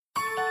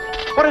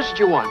What is it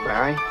you want,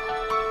 Barry?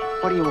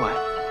 What do you want?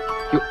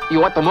 You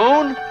want the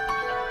moon?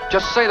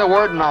 Just say the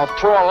word and I'll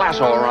throw a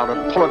lasso around it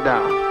and pull it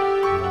down.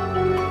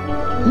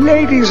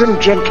 Ladies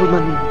and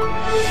gentlemen,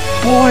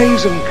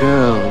 boys and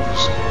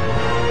girls,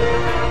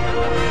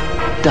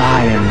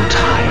 dying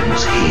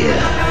times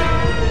here.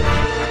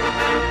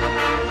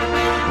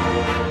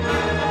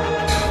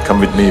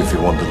 Come with me if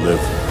you want to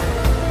live.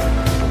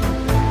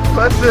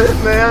 That's it,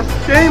 man.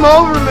 Game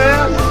over,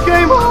 man.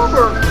 Game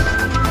over.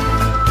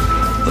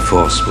 The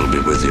Force will be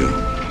with you,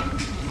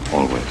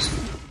 always.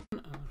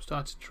 I'm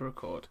starting to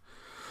record.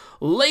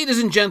 Ladies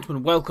and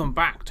gentlemen, welcome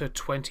back to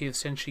 20th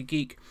Century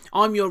Geek.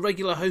 I'm your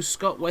regular host,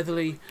 Scott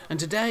Weatherly, and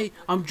today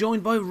I'm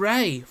joined by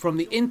Ray from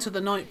the Into the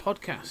Night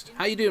podcast.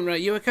 How you doing, Ray?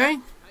 You okay?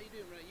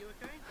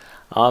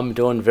 I'm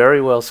doing very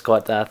well,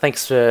 Scott.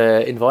 Thanks for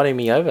inviting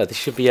me over. This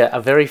should be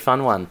a very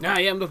fun one. Yeah,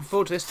 I'm looking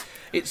forward to this.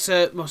 It's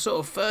my sort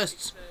of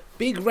first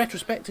big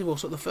retrospective, or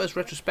sort of the first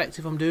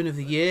retrospective I'm doing of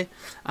the year,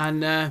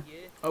 and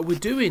we're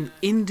doing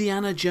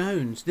Indiana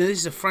Jones. Now, this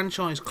is a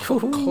franchise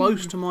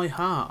close to my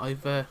heart.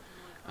 I've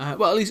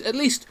well, at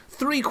least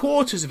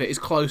 3/4 of it is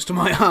close to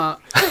my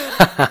heart.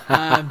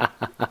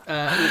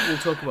 We'll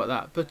talk about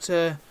that, but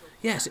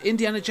yes,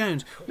 Indiana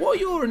Jones. What are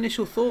your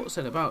initial thoughts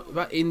then about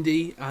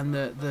Indy and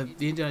the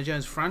Indiana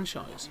Jones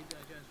franchise?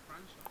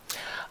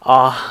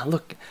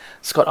 Look,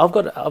 Scott,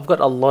 I've got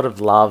a lot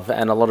of love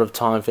and a lot of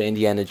time for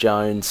Indiana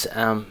Jones.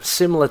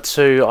 Similar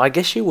to, I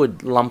guess you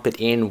would lump it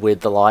in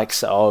with the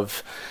likes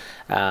of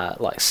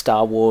like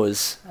Star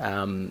Wars,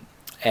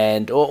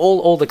 and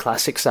all the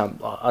classics.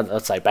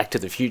 I'd say Back to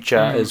the Future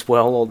as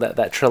well, all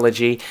that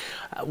trilogy,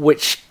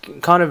 which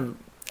kind of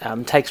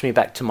takes me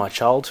back to my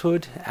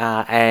childhood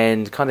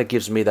and kind of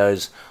gives me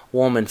those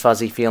warm and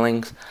fuzzy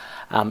feelings.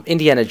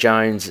 Indiana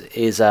Jones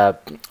is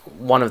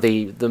one of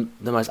the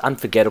most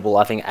unforgettable,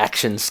 I think,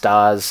 action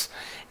stars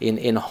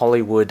in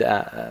Hollywood.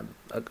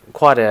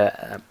 Quite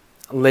a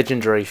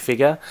legendary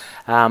figure.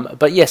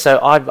 But yeah, so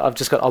I've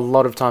just got a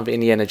lot of time for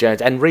Indiana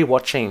Jones, and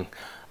rewatching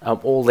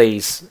all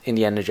these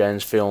Indiana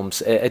Jones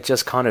films, it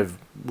just kind of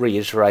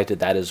reiterated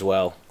that as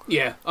well.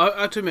 Yeah, I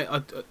have to admit,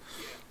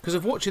 because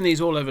of watching these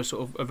all over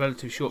sort of a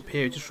relatively short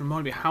period, just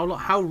reminded me how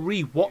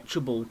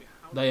rewatchable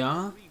they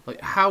are,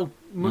 like how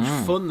much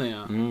fun they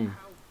are.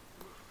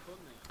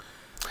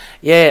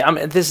 Yeah, I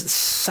mean, there's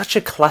such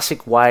a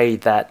classic way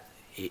that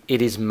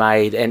it is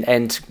made,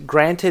 and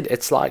granted,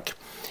 it's like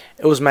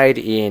it was made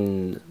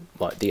in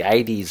like the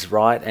 80s,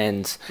 right?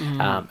 And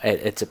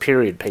it's a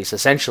period piece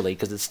essentially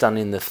because it's done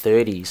in the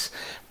 30s,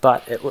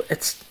 but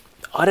it's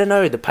I don't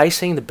know, the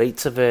pacing, the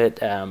beats of it,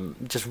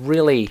 just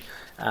really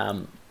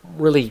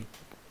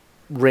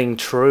ring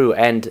true,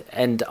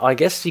 and I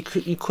guess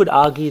you could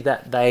argue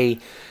that they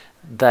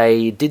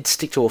did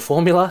stick to a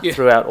formula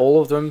throughout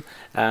all of them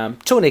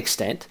to an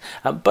extent,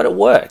 but it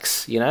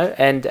works, you know.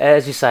 And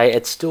as you say,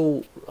 it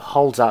still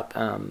holds up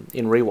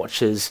in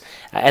rewatches,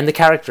 and the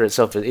character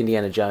itself of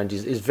Indiana Jones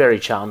is very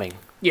charming.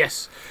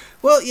 Yes,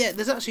 well, yeah.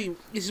 There's actually,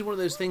 this is one of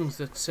those things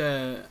that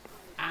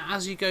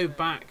as you go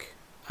back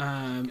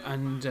and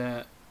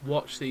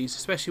watch these,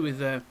 especially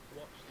with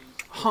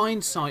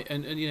hindsight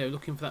and you know,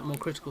 looking for that more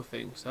critical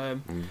things,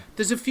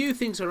 there's a few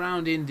things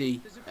around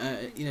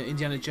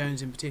Indiana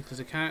Jones in particular as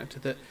a character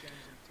that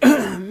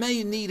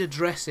may need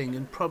addressing,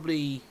 and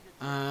probably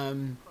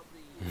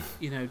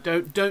you know,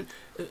 don't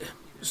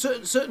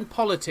certain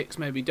politics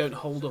maybe don't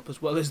hold up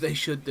as well as they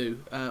should do,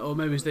 or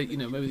maybe they should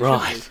do.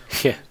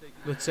 Yeah,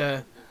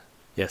 but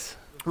yes,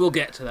 we'll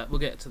get to that.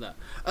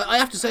 I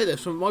have to say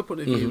this from my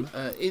point of view,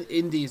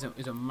 Indy is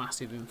a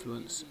massive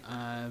influence,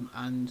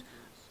 and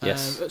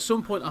yes. At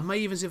some point I may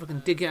even see if I can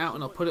dig it out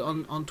and I'll put it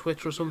on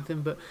Twitter or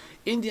something, but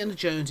Indiana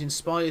Jones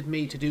inspired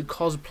me to do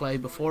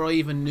cosplay before I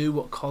even knew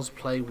what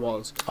cosplay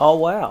was. Oh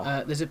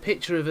wow. There's a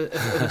picture of a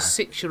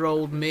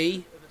 6-year-old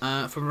me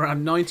from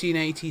around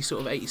 1980,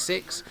 sort of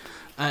 86,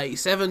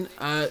 87,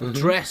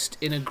 dressed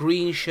in a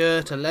green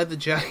shirt, a leather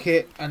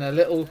jacket and a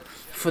little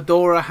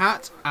fedora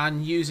hat,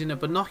 and using a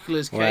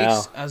binoculars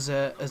case as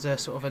a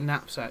sort of a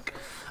knapsack.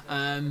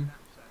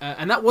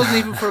 And that wasn't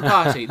even for a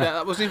party.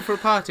 That wasn't even for a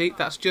party.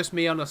 That's just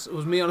me on a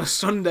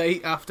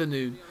Sunday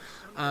afternoon.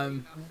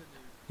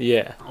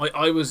 Yeah.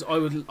 I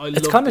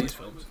love these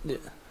films.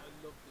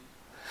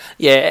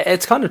 Yeah,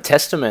 it's kind of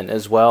testament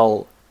as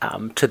well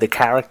to the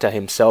character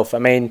himself. I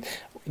mean,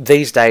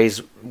 these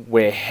days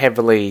we're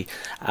heavily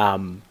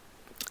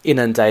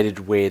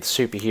inundated with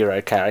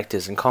superhero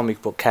characters and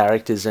comic book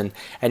characters, and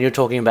you're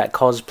talking about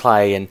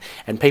cosplay,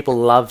 and people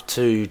love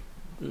to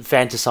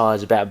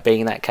fantasize about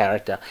being that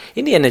character.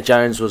 Indiana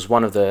Jones was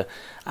one of the,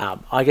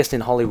 I guess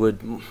in Hollywood,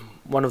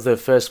 one of the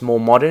first more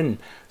modern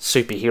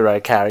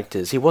superhero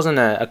characters. He wasn't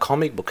a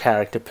comic book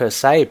character per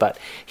se, but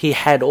he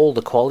had all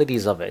the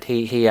qualities of it.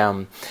 He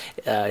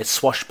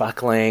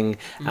swashbuckling,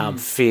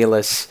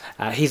 fearless.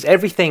 He's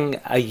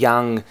everything a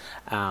young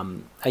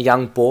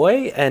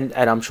boy, and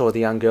I'm sure the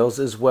young girls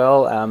as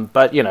well.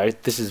 But you know,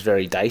 this is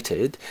very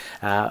dated.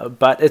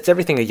 But it's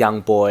everything a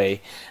young boy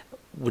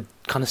would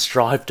kind of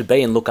strive to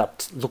be and look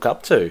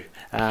up to.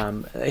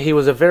 He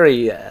was a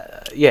very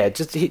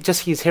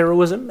just his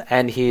heroism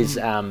and his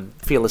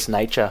fearless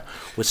nature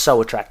was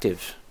so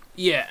attractive.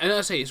 Yeah, and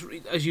I say, it's,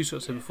 as you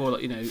sort of said before,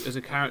 like, you know, as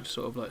a character,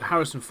 sort of like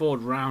Harrison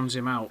Ford rounds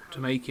him out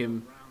to make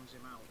him,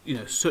 you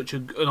know, such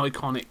an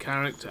iconic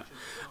character.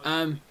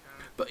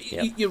 But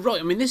you're right.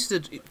 I mean, this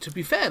is to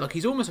be fair, like,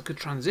 he's almost like a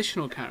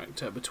transitional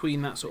character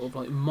between that sort of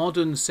like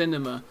modern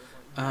cinema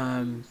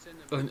and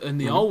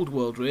the old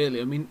world, really.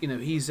 I mean, you know,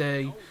 he's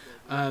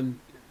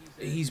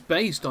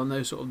based on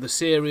those sort of the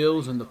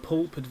serials and the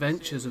pulp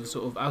adventures of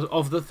sort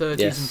of the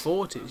 30s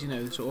and 40s. You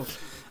know, sort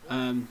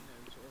of.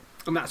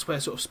 And that's where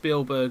sort of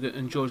Spielberg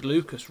and George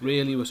Lucas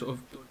really were sort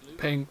of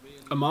paying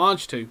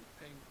homage to,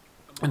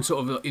 and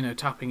sort of, you know,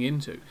 tapping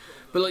into.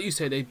 But like you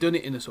say, they've done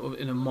it in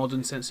a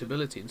modern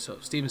sensibility, and sort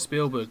of Steven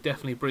Spielberg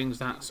definitely brings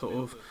that sort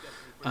of,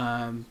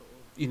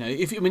 you know,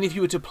 if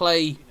you were to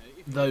play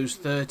those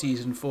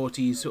 30s and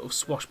 40s sort of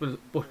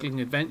swashbuckling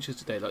adventures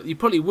today, like, you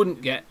probably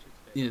wouldn't get,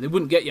 you know, they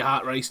wouldn't get your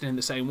heart racing in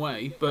the same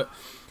way, but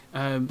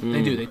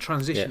they do. They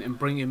transition and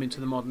bring him into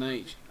the modern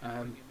age,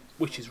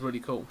 which is really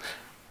cool.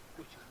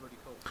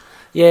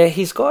 Yeah,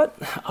 he's got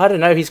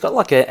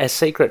like a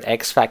secret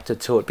X factor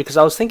to it, because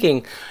I was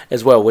thinking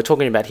as well, we're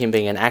talking about him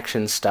being an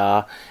action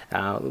star,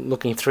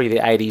 looking through the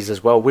 80s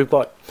as well. We've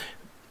got,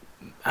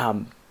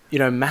 you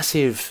know,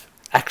 massive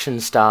action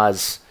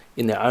stars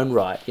in their own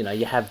right. You know,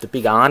 you have the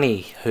big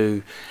Arnie,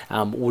 who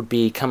would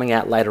be coming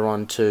out later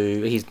on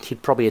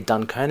he'd probably have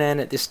done Conan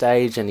at this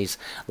stage, and he's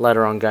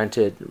later on going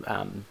to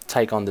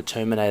take on the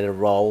Terminator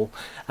role.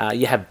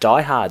 You have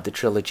Die Hard, the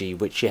trilogy,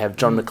 which you have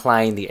John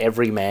McClane, the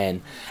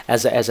Everyman,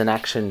 as an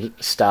action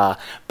star.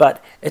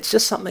 But it's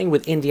just something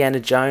with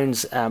Indiana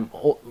Jones,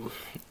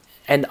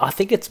 and I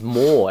think it's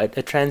more,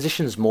 it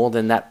transitions more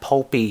than that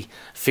pulpy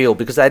feel,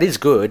 because that is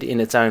good in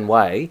its own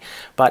way,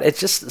 but it's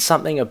just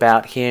something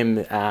about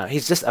him.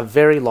 He's just a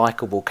very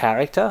likeable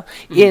character.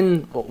 We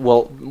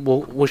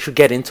should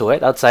get into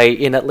it. I'd say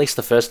in at least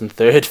the first and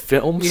third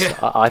films,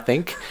 I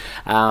think.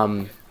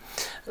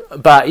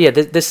 But yeah,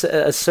 there's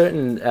a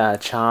certain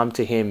charm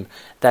to him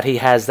that he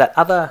has that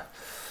other...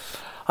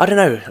 I don't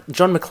know,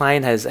 John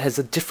McClane has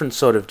a different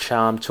sort of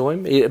charm to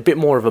him, a bit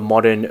more of a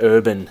modern,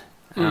 urban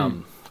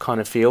kind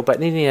of feel. But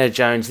in Indiana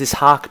Jones, this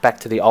hark back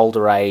to the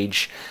older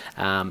age,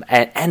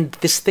 and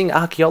this thing,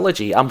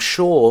 archaeology, I'm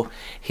sure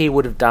he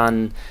would have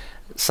done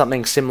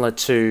something similar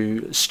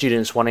to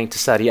students wanting to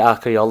study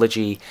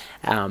archaeology,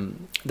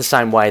 the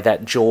same way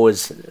that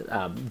Jaws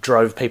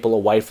drove people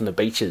away from the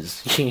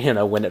beaches, you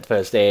know, when it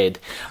first aired.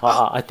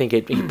 I think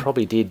he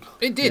probably did.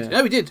 It did. Yeah.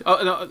 No, it did.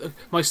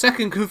 My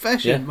second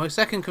confession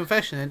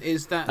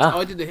is that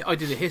I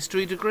did a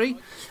history degree,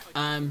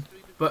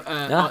 but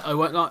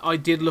I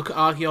did look at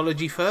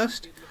archaeology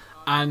first,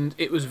 and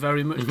it was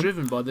very much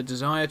driven by the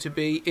desire to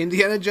be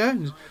Indiana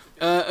Jones.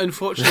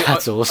 Unfortunately,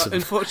 that's awesome.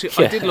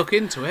 I did look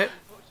into it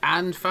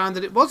and found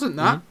that it wasn't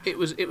that. It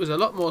was a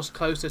lot more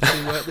closer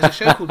to. There's a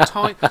show called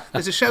Time.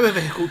 There's a show over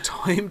here called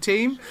Time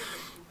Team,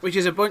 which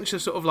is a bunch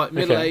of sort of like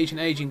middle-aged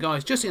and aging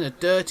guys just in a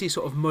dirty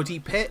sort of muddy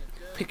pit,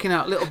 picking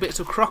out little bits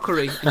of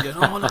crockery and going,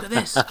 "Oh, look at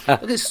this! Look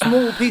at this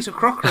small piece of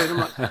crockery." And I'm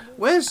like,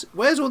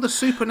 "Where's all the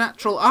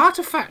supernatural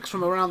artifacts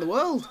from around the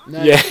world?" No,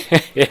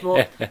 it's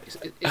more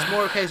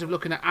a case of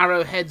looking at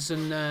arrowheads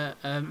and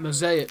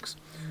mosaics.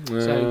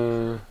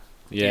 So.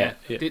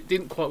 It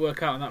didn't quite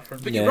work out on that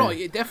front. But you're right,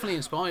 it definitely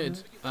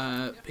inspired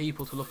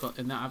people to look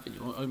in that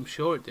avenue. I'm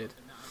sure it did.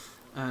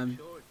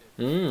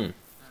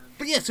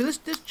 But yeah, so let's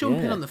jump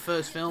in on the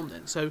first film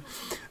then. So,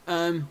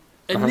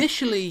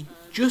 initially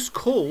just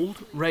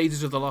called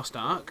Raiders of the Lost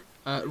Ark,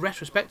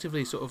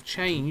 retrospectively sort of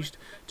changed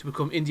to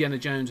become Indiana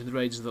Jones and the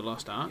Raiders of the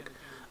Lost Ark.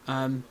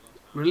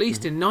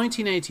 Released in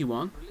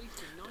 1981,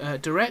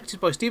 directed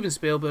by Steven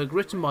Spielberg,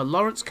 written by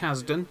Lawrence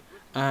Kasdan,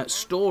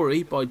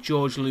 story by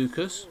George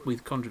Lucas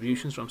with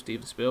contributions from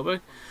Steven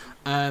Spielberg,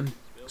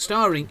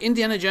 starring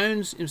Indiana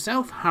Jones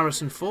himself,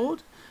 Harrison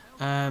Ford,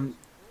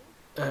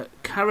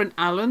 Karen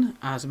Allen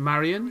as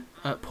Marion,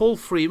 Paul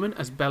Freeman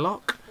as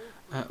Belloc,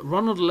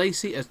 Ronald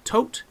Lacey as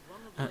Tote,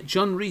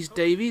 John Rhys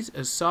Davies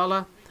as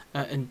Sala,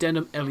 and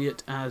Denham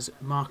Elliott as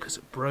Marcus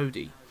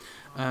Brody.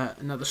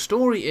 Now the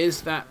story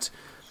is that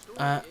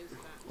I'm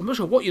not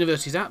sure what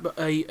university he's at, but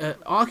a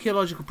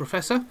archaeological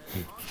professor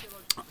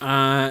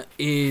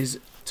is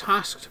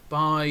tasked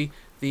by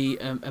the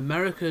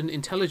American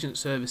intelligence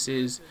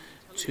services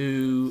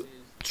to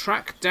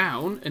track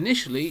down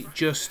initially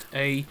just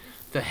the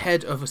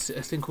head of a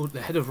thing called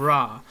the Head of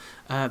Ra,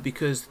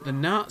 because the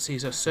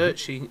Nazis are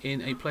searching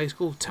in a place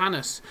called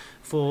Tanis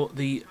for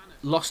the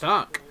Lost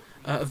Ark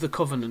of the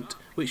Covenant,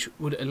 which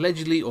would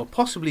allegedly or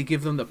possibly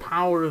give them the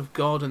power of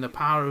God and the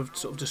power of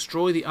sort of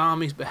destroy the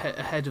armies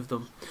ahead of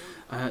them.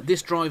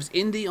 This drives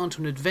Indy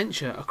onto an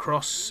adventure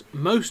across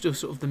most of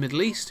sort of the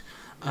Middle East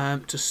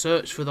to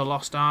search for the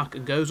Lost Ark,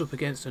 and goes up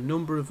against a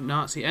number of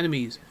Nazi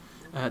enemies.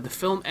 The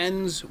film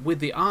ends with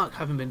the Ark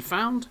having been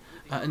found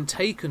and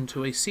taken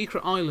to a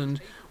secret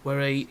island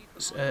where a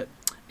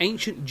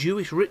ancient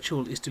Jewish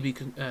ritual is to be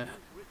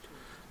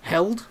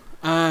held,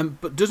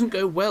 but doesn't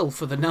go well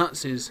for the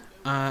Nazis.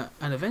 And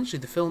eventually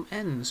the film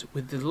ends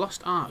with the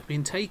Lost Ark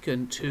being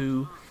taken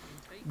to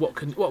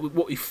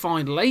what we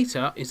find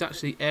later is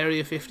actually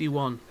Area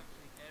 51.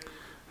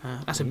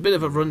 That's a bit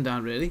of a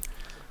rundown, really.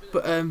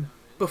 But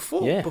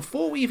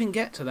before we even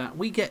get to that,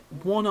 we get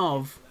one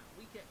of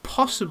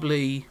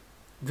possibly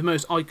the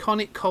most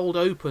iconic cold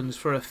opens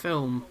for a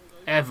film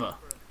ever.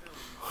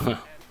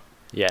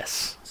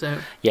 Yes. So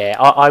yeah,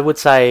 I would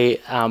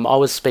say I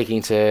was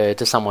speaking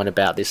to someone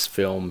about this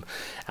film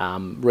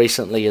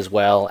recently as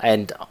well,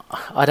 and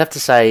I'd have to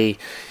say,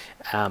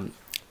 I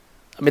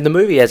mean, the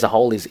movie as a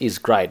whole is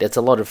great. It's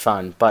a lot of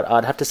fun, but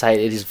I'd have to say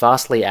it is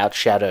vastly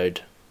outshadowed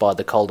by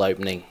the cold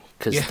opening,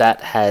 because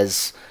that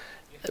has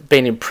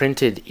been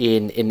imprinted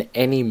in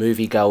any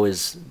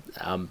moviegoer's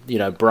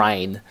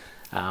brain.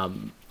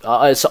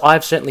 So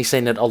I've certainly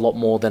seen it a lot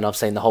more than I've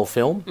seen the whole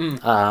film.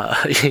 I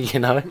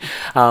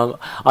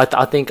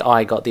think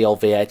I got the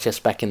old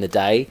VHS back in the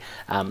day.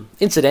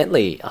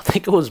 Incidentally, I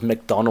think it was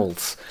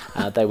McDonald's.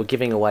 They were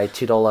giving away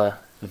 $2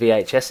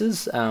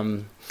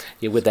 VHSs.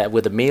 With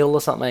a meal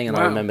or something, and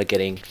wow. I remember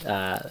getting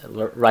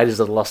Raiders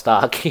of the Lost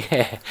Ark,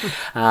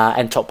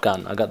 and Top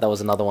Gun. That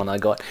was another one I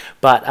got.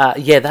 But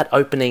that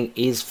opening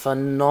is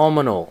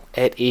phenomenal.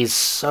 It is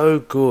so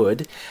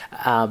good.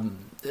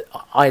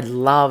 I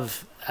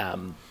love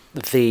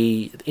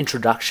the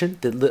introduction,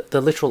 the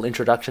literal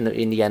introduction of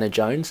Indiana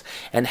Jones,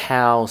 and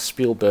how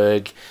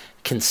Spielberg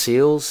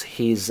conceals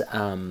his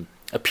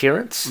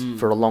appearance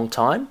for a long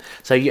time.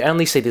 So you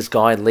only see this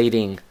guy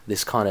leading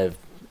this kind of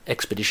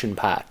expedition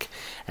pack,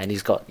 and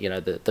he's got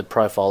the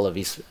profile of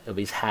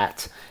his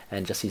hat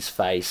and just his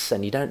face,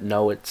 and you don't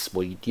know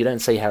you don't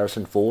see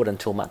Harrison Ford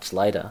until much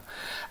later.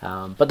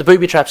 But the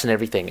booby traps and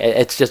everything,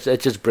 it's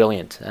just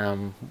brilliant.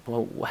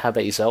 Well, how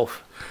about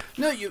yourself?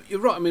 No, you're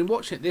right. I mean,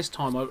 watching it this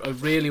time, I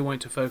really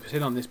wanted to focus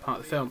in on this part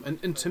of the film,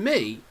 and to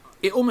me,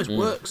 it almost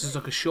works as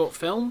like a short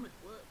film.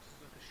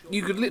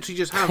 You could literally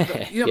just have,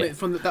 I mean,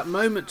 from that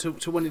moment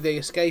to when they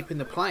escape in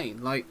the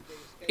plane, like.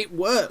 It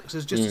works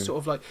as just a sort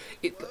of like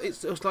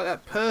it's like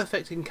that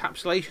perfect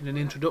encapsulation and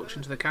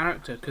introduction to the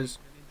character, because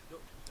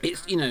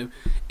it's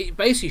it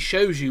basically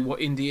shows you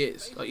what Indy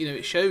is. Like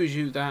it shows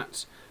you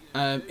that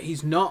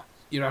he's not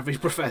your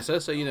average professor.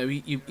 So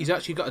he's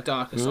actually got a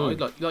darker side.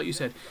 Like you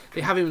said,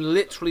 they have him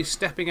literally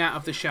stepping out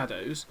of the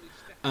shadows,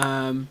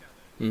 and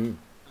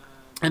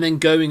then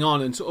going on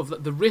and sort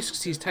of the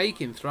risks he's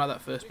taking throughout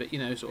that first bit.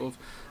 It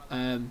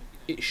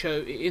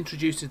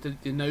introduces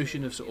the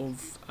notion of sort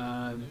of.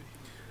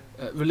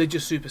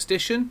 Religious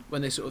superstition,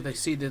 when they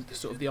see the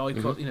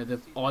icon,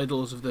 the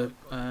idols of the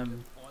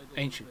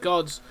ancient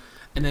gods,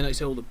 and then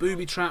all the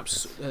booby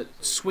traps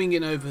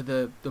swinging over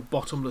the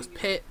bottomless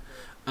pit,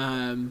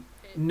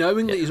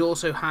 knowing that he's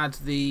also had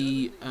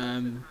the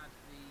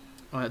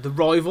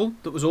rival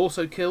that was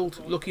also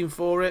killed looking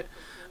for it,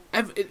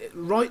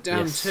 right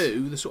down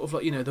to the sort of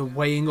the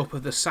weighing up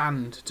of the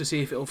sand to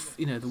see if it'll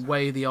the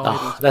way the idols.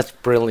 Oh, that's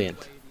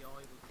brilliant.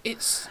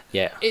 It's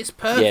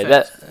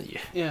perfect.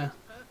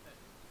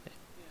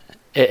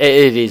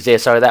 It is, yeah.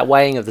 So that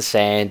weighing of the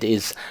sand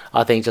is,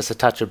 I think, just a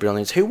touch of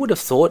brilliance. Who would have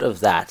thought of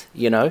that,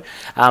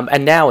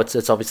 And now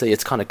it's obviously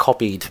it's kind of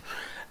copied,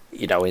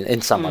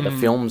 in some other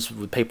films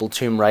with people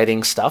tomb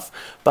raiding stuff.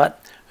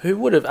 But who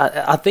would have?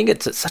 I think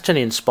it's such an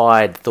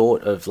inspired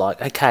thought of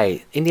like,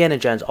 okay, Indiana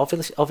Jones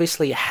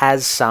obviously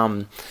has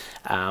some,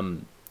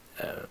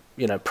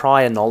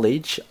 prior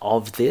knowledge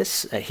of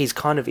this. He's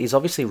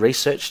obviously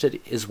researched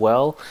it as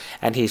well,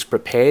 and he's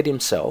prepared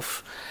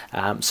himself.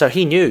 So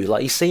he knew,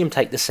 like you see him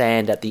take the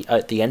sand at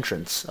the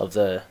entrance of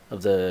the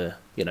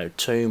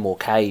tomb or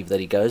cave that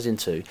he goes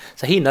into.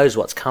 So he knows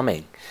what's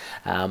coming,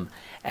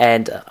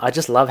 and I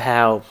just love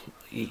how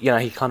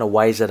he kind of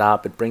weighs it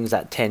up. It brings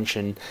that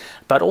tension,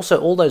 but also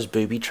all those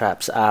booby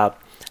traps are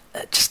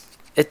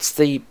it's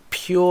the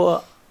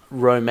pure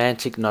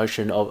romantic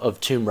notion of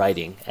tomb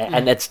raiding,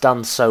 and it's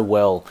done so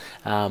well,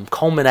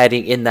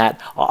 culminating in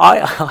that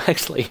I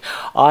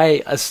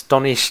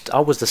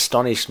was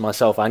astonished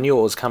myself. I knew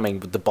it was coming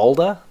with the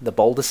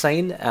boulder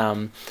scene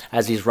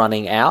as he's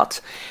running out,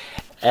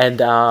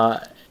 and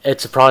it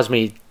surprised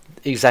me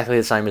exactly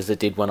the same as it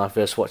did when I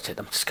first watched it.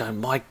 I'm just going,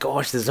 my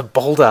gosh, there's a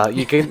boulder.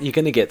 You're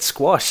going to get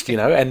squashed,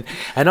 and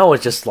I was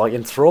just like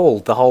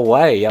enthralled the whole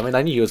way. I mean,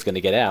 I knew he was going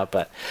to get out,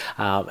 but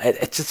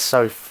it's just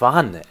so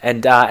fun.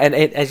 And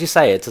as you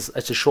say, it's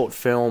a short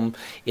film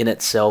in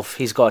itself.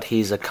 He's got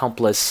his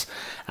accomplice.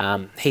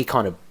 He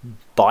kind of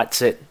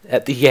bites it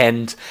at the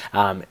end,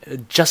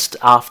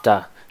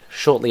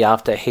 shortly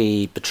after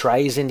he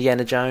betrays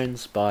Indiana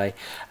Jones by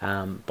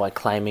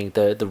claiming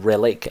the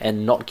relic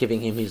and not giving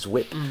him his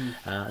whip.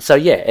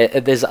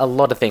 There's a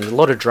lot of things, a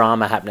lot of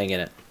drama happening in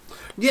it.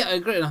 Yeah, I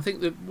agree. And I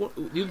think that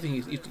the other thing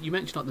is, you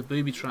mentioned like the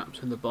booby traps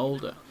and the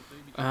boulder.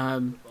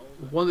 One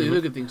of the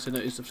other good things to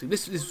note is obviously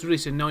this was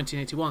released in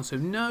 1981, so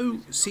no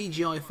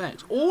CGI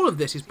effects. All of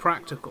this is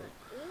practical.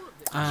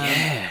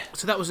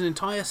 So that was an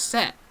entire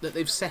set that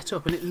they've set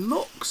up, and it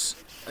looks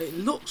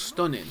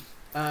stunning.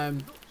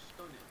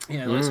 You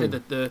know, like I say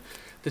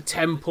the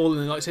temple,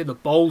 and like I say the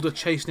boulder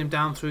chasing him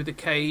down through the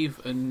cave,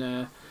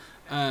 and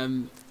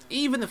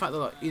even the fact that,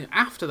 like, you know,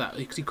 after that,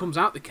 because he comes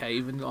out the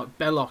cave and like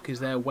Belloc is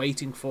there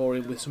waiting for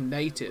him with some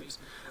natives,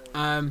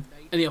 and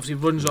he obviously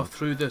runs off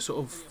through the sort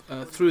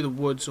of through the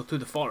woods or through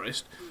the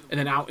forest, and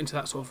then out into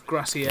that sort of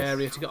grassy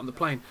area to get on the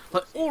plane.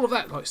 Like all of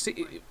that, like,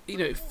 you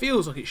know, it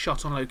feels like it's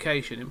shot on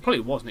location. It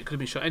probably wasn't. It could have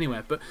been shot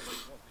anywhere, but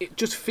it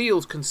just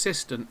feels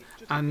consistent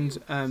and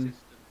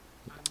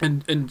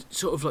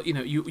sort of like, you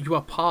know, you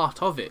are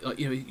part of it. Like,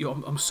 you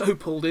know, I'm so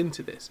pulled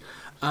into this.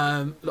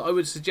 That I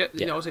would suggest,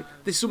 you know, I would say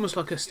this is almost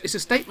like it's a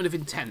statement of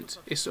intent.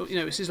 It's, you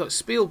know, it's like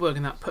Spielberg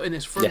and that putting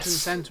this front and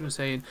centre and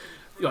saying,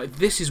 like,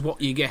 this is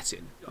what you're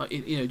getting. Like,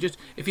 you know, just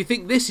if you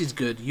think this is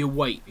good, you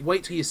wait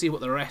till you see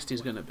what the rest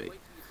is going to be.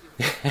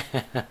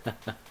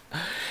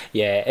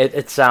 Yeah,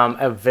 it's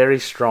a very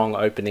strong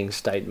opening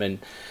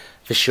statement,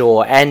 for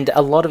sure, and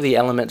a lot of the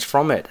elements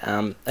from it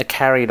are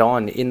carried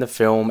on in the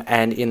film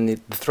and in the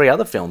three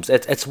other films.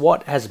 It's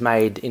what has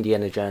made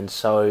Indiana Jones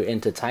so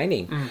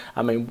entertaining.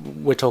 I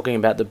mean, we're talking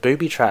about the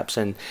booby traps,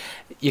 and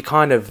you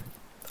kind of,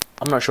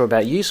 I'm not sure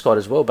about you, Scott,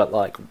 as well, but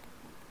like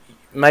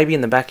maybe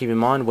in the back of your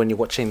mind when you're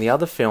watching the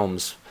other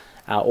films,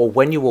 or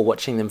when you were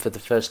watching them for the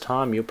first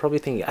time, you're probably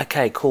thinking,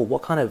 okay, cool,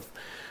 what kind of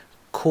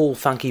cool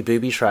funky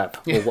booby trap,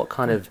 or what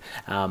kind of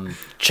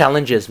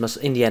challenges must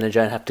Indiana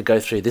Jones have to go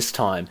through this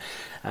time?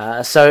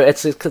 So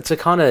it's a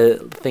kind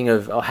of thing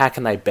of, oh, how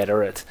can they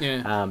better it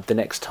the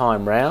next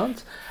time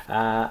round?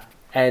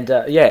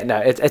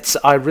 It's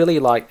I really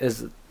like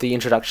is the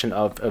introduction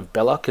of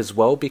Belloc as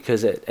well,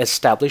 because it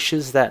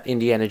establishes that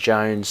Indiana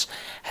Jones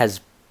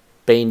has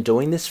been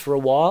doing this for a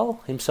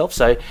while himself.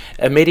 So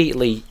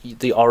immediately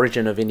the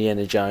origin of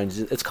Indiana Jones,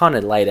 it's kind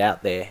of laid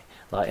out there.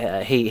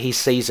 Like he's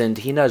seasoned,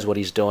 he knows what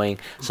he's doing.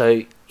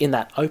 So in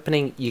that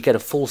opening, you get a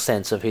full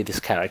sense of who this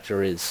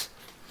character is.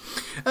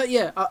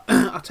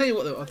 I'll tell you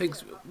what, though, I think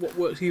what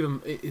works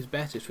even is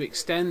better to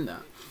extend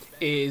that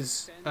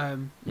is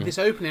this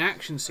opening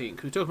action scene,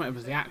 because we're talking about him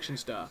as the action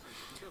star,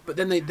 but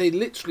then they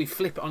literally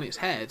flip it on its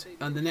head,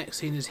 and the next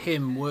scene is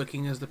him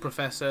working as the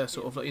professor,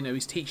 sort of like, you know,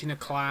 he's teaching a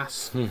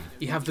class.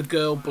 You have the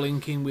girl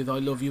blinking with "I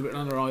love you" written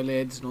on her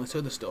eyelids and all this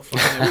other stuff,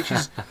 like, you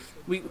know,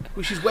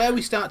 which is where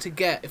we start to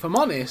get, if I'm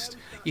honest,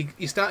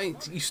 you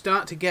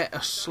start to get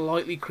a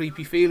slightly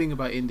creepy feeling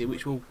about Indy,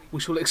 which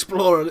we'll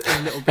explore in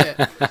a little bit.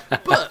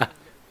 But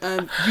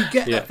you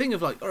get that thing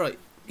of like, all right,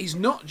 he's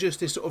not just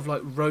this sort of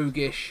like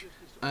roguish,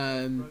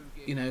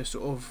 you know,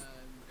 sort of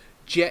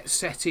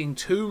jet-setting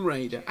Tomb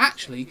Raider.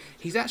 Actually,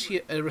 he's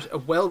actually a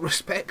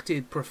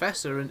well-respected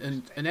professor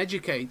and an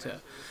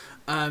educator.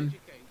 And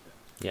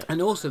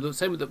also the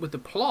same with the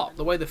plot,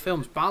 the way the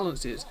film's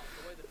balanced is.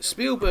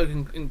 Spielberg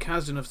and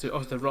Kaz, enough to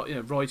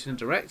writing and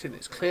directing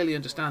this, clearly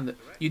understand that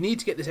you need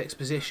to get this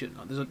exposition.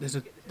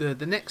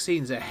 The next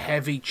scene's a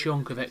heavy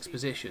chunk of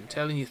exposition,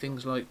 telling you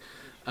things like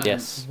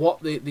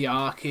what the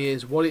arc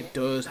is, what it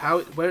does,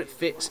 where it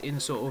fits in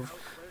sort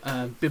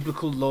of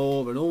biblical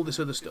lore and all this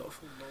other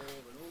stuff.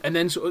 And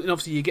then and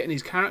obviously you're getting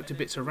these character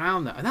bits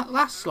around that, and that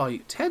lasts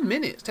like 10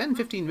 minutes,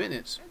 10-15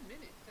 minutes.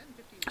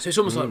 So it's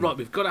almost like, right,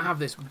 we've got to have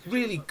this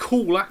really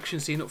cool action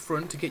scene up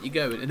front to get you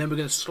going, and then we're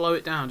going to slow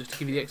it down just to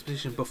give you the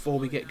exposition before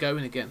we get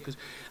going again. Because,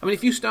 I mean,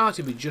 if you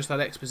started with just that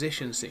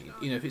exposition scene,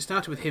 you know, if it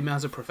started with him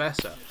as a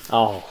professor,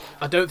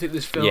 I don't think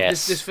this film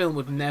this film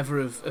would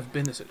never have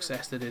been the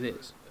success that it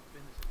is.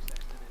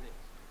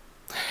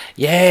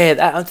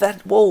 Yeah,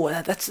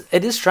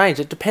 it is strange.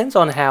 It depends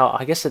on how,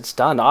 I guess, it's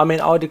done. I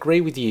mean, I would agree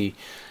with you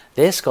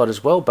there, Scott,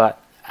 as well,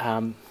 but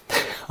I'm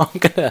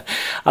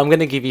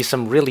gonna give you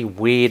some really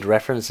weird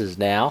references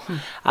now.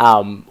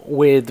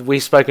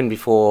 We've spoken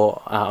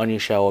before on your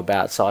show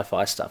about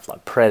sci-fi stuff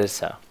like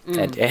Predator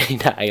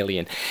and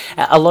Alien.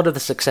 A lot of the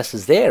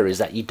successes there is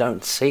that you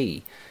don't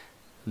see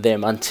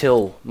them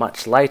until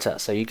much later,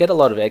 so you get a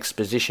lot of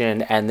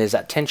exposition and there's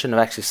that tension of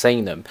actually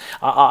seeing them.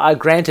 I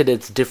granted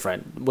it's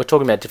different, we're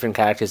talking about different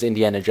characters,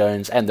 Indiana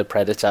Jones and the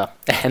Predator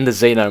and the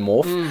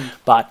Xenomorph,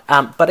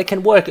 but it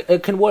can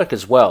work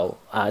as well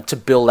to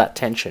build that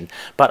tension.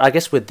 But I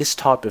guess with this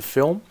type of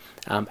film,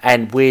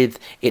 and with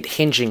it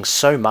hinging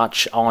so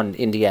much on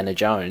Indiana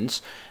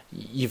Jones,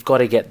 you've got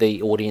to get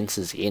the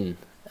audiences in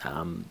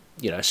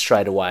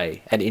straight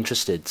away and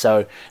interested.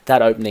 So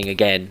that opening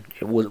again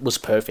was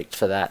perfect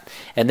for that.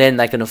 And then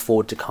they can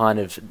afford to kind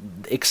of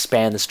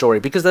expand the story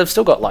because they've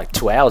still got like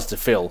 2 hours to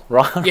fill,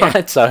 right? Yeah.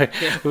 Right? So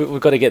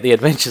we've got to get the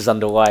adventures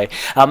underway.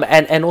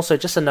 And also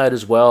just a note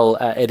as well,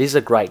 it is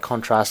a great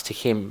contrast to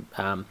him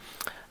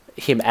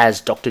as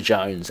Dr.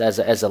 Jones,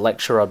 as a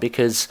lecturer,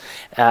 because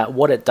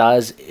what it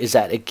does is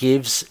that it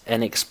gives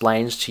and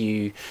explains to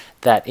you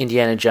that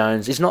Indiana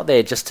Jones is not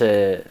there just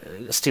to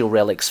steal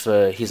relics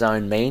for his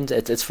own means.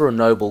 It's for a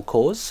noble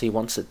cause. He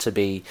wants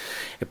it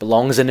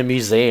belongs in a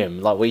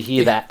museum. Like we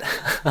hear that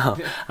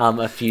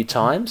a few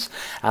times.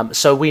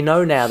 So we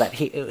know now that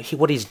he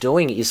what he's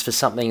doing is for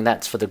something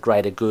that's for the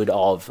greater good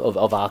of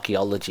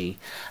archaeology.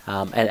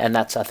 And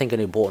that's, I think, an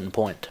important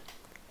point.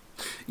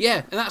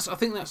 Yeah, and I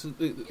think that's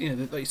like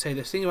you say,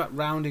 this thing about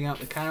rounding out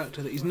the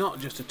character, that he's not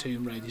just a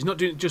Tomb Raider. He's not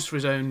doing it just for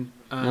his own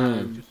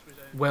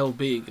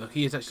well-being. Like,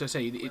 he is actually, I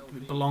say,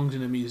 it belongs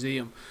in a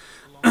museum.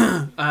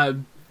 Yeah.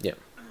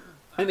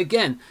 And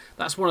again,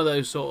 that's one of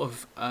those sort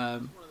of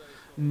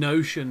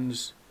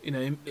notions,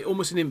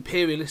 almost an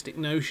imperialistic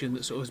notion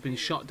that sort of has been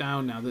shot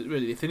down now, that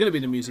really, if they're going to be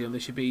in a museum, they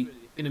should be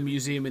in a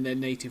museum in their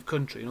native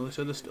country and all this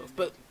other stuff.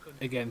 But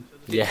again,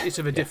 it's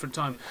of a different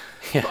time.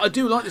 Yeah. But I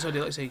do like this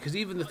idea, like I say, because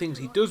even the things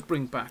he does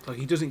bring back, like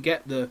he doesn't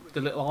get the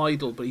little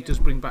idol, but he does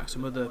bring back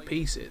some other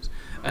pieces.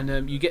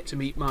 And you get to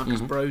meet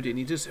Marcus Brody, and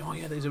he does say, "Oh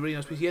yeah, there's a really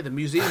nice piece. Yeah, the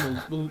museum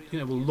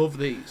will love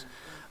these."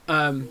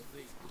 And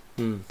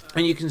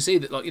you can see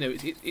that, like,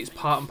 it's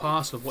part and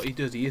parcel of what he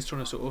does. He is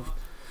trying to sort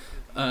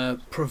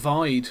of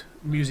provide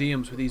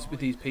museums with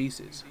these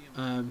pieces.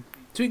 So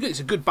it's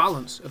a good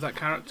balance of that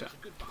character.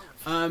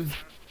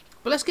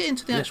 But let's get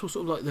into the actual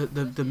sort of like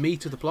the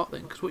meat of the plot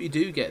then, because what you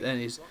do get then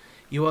is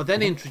you are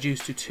then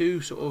introduced to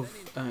two sort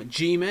of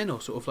G-men, or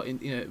sort of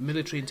like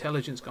military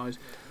intelligence guys,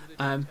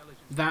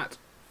 that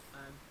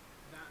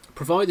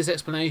provide this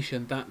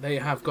explanation that they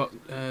have got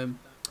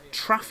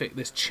traffic,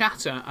 this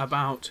chatter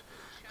about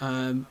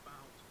a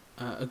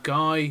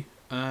guy,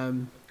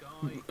 Dr.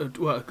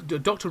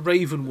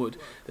 Ravenwood,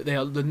 that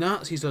the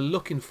Nazis are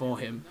looking for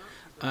him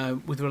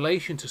with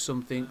relation to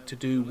something to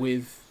do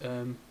with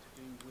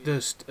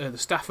the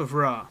Staff of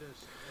Ra.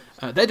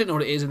 They don't know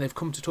what it is, and they've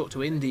come to talk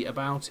to Indy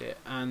about it,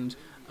 and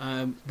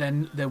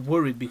then they're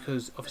worried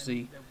because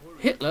obviously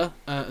Hitler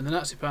and the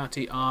Nazi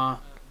Party are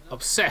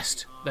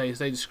obsessed, as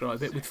they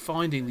describe it, with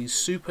finding these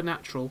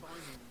supernatural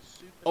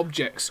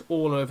objects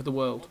all over the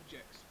world.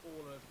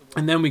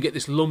 And then we get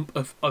this lump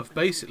of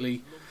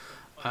basically,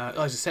 as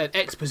I said,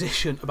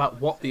 exposition about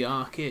what the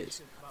Ark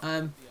is.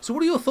 So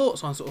what are your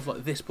thoughts on sort of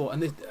like this part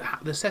and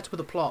the setup of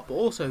the plot, but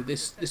also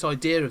this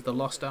idea of the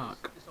Lost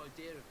Ark?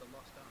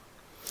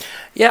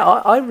 Yeah,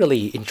 I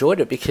really enjoyed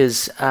it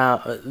because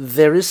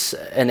there is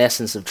an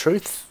essence of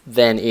truth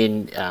then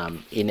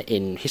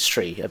in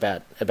history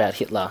about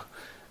Hitler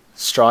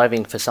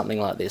striving for something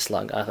like this.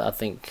 Like I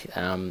think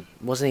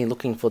wasn't he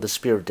looking for the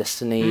Spear of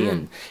Destiny,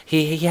 and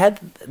he had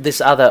this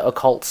other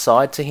occult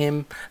side to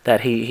him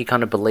that he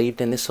kind of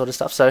believed in this sort of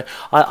stuff. So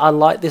I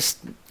like this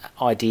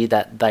idea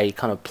that they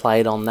kind of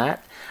played on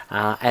that,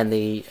 and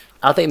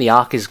I think the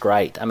Ark is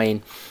great. I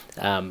mean,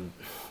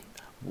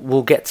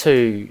 we'll get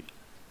to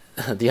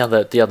the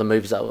other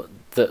movies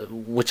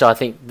which I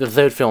think the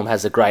third film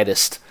has the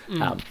greatest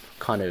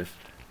kind of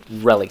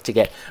relic to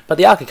get, but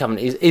the Ark of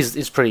Covenant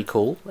is pretty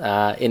cool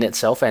in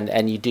itself,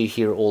 and you do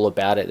hear all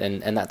about it,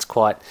 and that's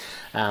quite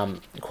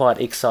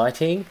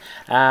exciting.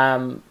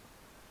 I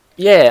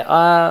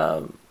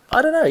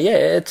don't know.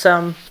 Yeah,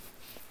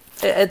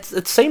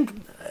 it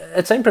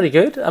seemed pretty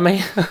good. I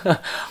mean,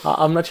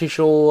 I'm not too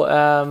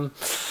sure.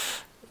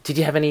 Did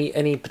you have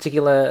any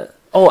particular?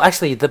 Oh,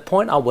 actually, the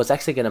point I was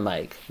actually going to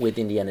make with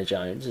Indiana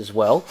Jones as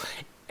well,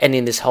 and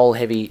in this whole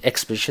heavy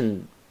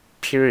exposition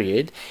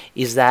period,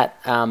 is that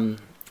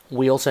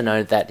we also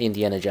know that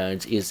Indiana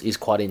Jones is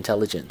quite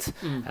intelligent.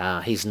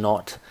 He's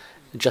not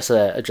just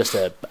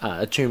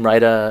a Tomb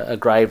Raider, a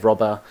grave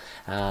robber.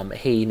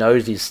 He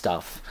knows his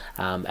stuff,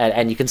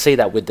 and you can see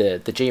that with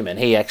the G-Men.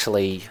 He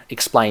actually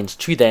explains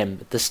to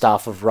them the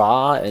Staff of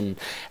Ra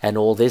and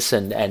all this,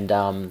 and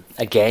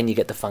again you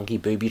get the funky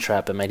booby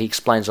trap. I mean, he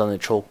explains on the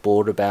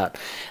chalkboard about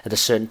at a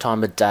certain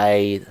time of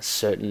day,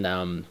 certain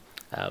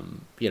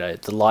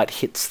the light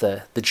hits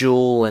the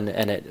jewel and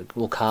it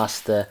will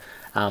cast the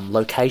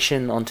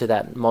location onto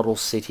that model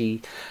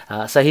city.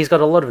 So he's got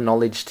a lot of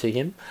knowledge to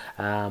him.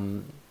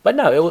 But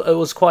no, it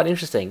was quite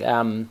interesting.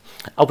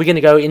 Are we going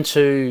to go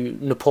into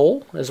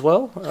Nepal as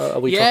well? Are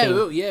we talking?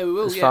 We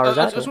will. As far as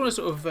that, I just want to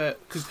sort of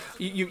because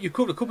you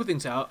covered a couple of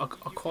things out I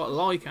quite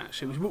like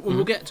actually.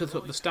 We'll get to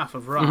the Staff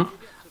of Ra,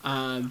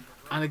 and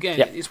again,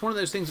 it's one of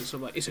those things that's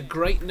sort of like it's a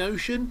great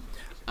notion.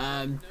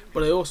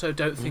 But I also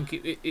don't think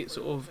it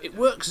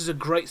works as a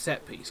great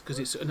set piece because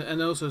it's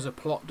and also as a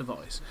plot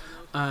device.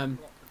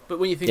 But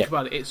when you think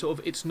about it,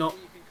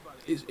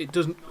 it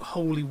doesn't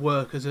wholly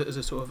work as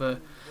a sort of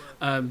a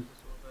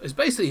it's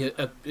basically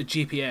a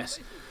GPS.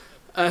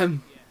 But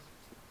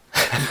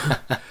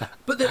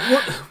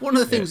one of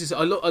the things is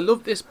I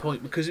love this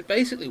point because it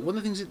basically one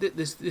of the things that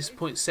this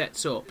point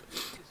sets up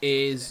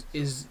is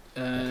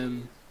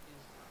the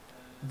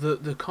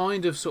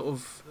kind of sort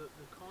of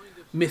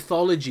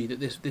mythology that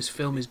this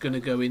film is going to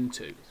go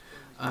into,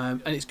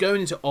 and it's going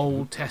into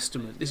Old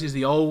Testament. This is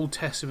the Old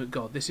Testament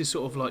God. This is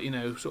sort of like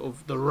sort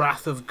of the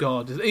wrath of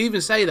God. They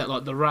even say that,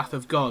 like the wrath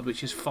of God,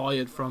 which is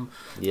fired from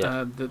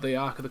the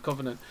Ark of the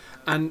Covenant.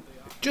 And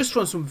just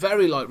from some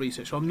very light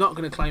research, so I'm not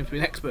going to claim to be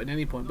an expert at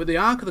any point, but the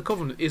Ark of the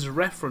Covenant is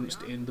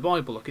referenced in the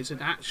Bible. Like it's an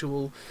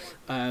actual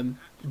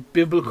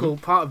biblical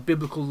part of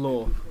biblical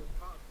law.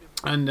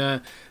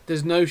 And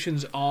there's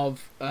notions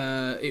of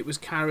it was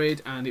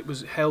carried and it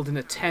was held in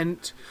a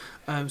tent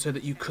so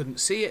that you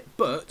couldn't see it.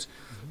 But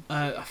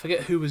I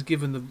forget who was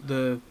given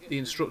the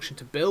instruction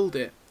to build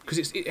it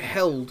because it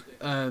held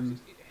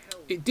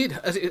it did,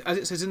 as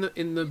it says in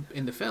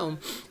the film,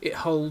 it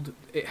held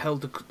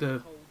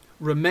the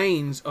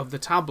remains of the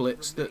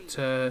tablets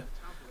that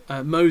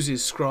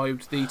Moses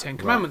scribed the Ten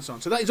Commandments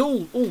on. So that is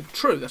all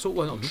true. That's all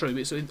not true.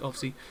 It's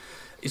obviously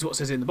is what it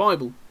says in the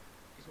Bible.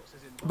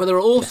 But there are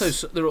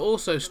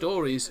also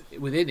stories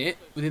within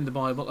the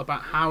Bible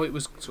about how it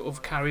was sort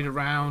of carried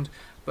around,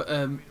 but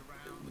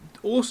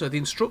also the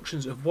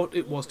instructions of what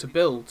it was to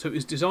build. So it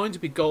was designed to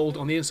be gold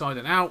on the inside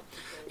and out.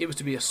 It was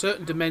to be a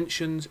certain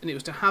dimensions, and it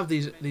was to have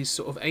these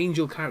sort of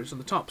angel characters on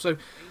the top. So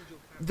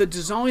the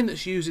design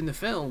that's used in the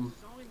film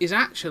is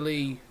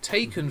actually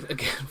taken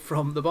again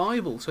from the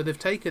Bible. So they've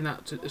taken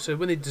that. So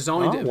when they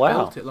designed it and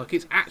built it, like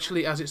it's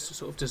actually as it's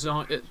sort of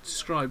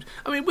described.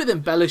 I mean, with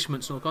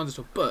embellishments and all kinds of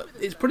stuff, but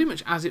it's pretty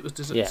much as it was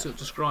sort of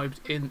described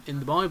in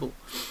the Bible,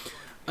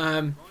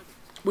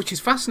 which is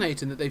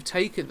fascinating that they've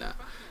taken that.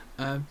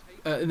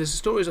 And there's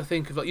stories I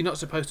think of like you're not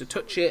supposed to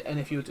touch it, and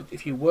if you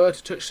were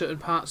to touch certain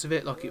parts of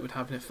it, like it would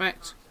have an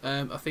effect.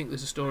 I think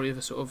there's a story of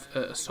a sort of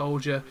a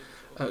soldier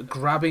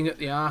grabbing at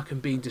the ark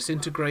and being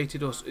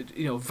disintegrated or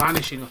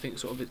vanishing. I think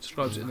sort of it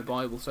describes it in the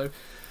Bible. So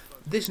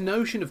this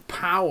notion of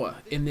power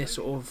in this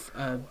sort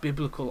of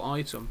biblical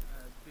item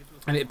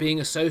and it being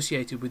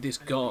associated with this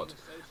god,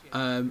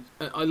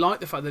 I like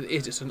the fact that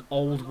it's an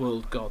old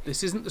world god.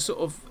 This isn't the sort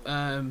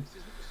of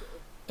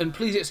and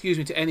please excuse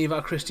me to any of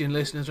our Christian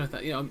listeners or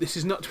anything, this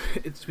is not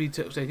to be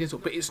taken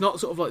insult, but it's not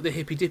sort of like the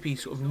hippy dippy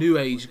sort of new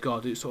age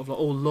god. It's sort of like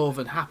all love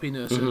and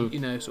happiness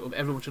and sort of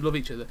everyone should love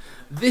each other.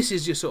 This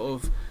is just sort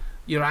of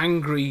you're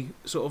angry,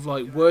 sort of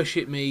like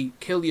worship me,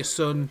 kill your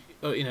son,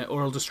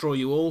 or I'll destroy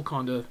you all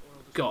kind of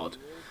God.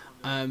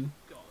 And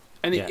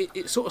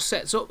it sort of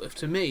sets up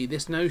to me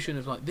this notion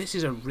of like this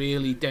is a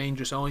really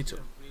dangerous item.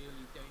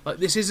 Like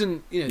this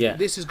isn't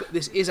this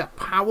is a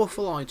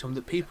powerful item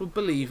that people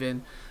believe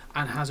in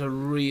and has a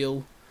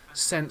real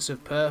sense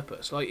of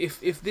purpose. Like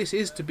if this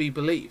is to be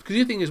believed, because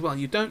the thing is, well,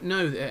 you don't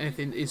know that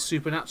anything is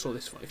supernatural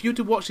this far. If you were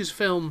to watch this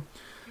film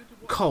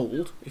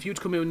cold, if you were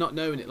to come in not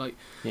knowing it, like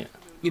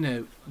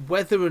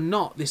whether or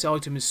not this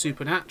item is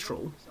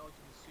supernatural,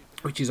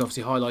 which is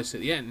obviously highlighted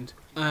at the end,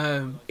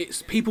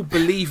 it's people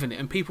believe in it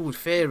and people would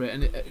fear it,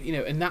 and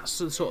and that's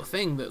the sort of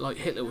thing that like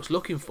Hitler was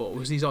looking for,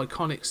 was these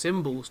iconic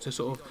symbols to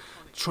sort of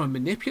try and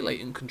manipulate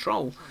and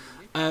control,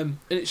 and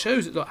it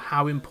shows like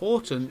how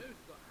important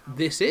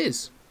this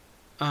is,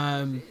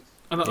 and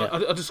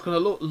I just kind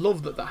of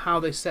love that how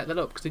they set that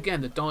up, because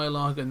again the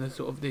dialogue and the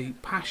sort of the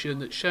passion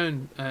that's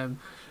shown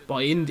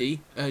by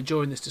Indy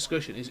during this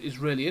discussion is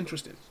really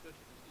interesting.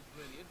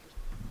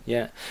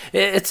 Yeah,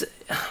 it's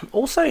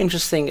also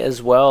interesting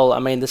as well. I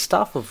mean, the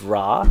stuff of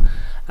Ra,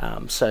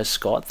 so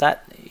Scott,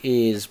 that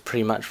is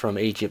pretty much from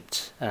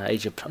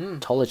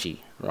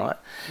Egyptology, right?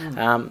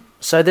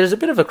 So there's a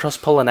bit of a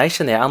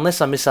cross-pollination there,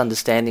 unless I'm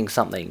misunderstanding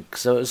something.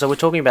 So we're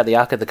talking about the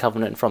Ark of the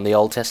Covenant from the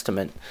Old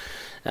Testament,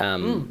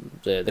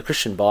 the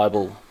Christian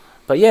Bible.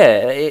 But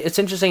yeah, it's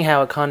interesting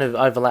how it kind of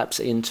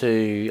overlaps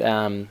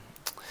into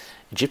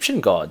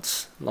Egyptian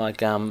gods,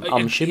 like I'm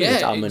assuming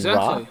it's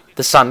Amun-Ra,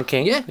 the Sun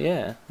King.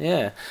 Yeah.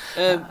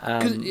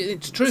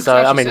 It's true. So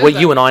I mean,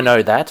 you and I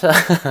know that.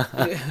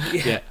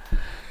 Yeah.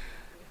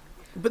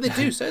 But they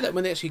do say that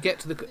when they actually get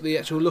to the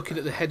actual looking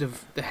at the head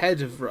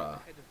of Ra,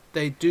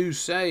 they do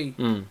say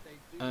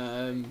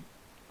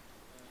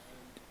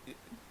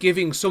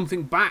giving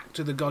something back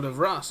to the god of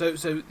Ra. So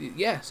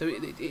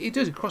it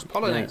does cross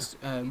pollinates,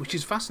 which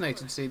is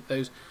fascinating to see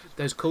those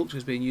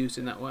cultures being used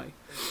in that way.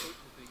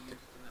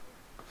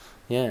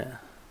 Yeah,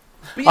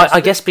 yes,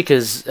 I guess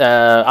because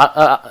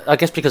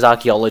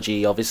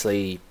archaeology,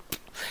 obviously,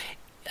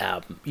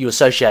 you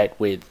associate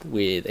with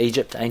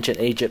Egypt, ancient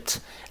Egypt,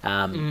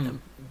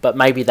 but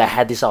maybe they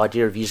had this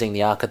idea of using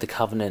the Ark of the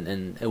Covenant,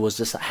 and it was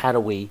just how do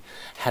we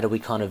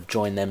kind of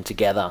join them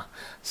together?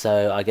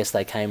 So I guess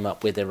they came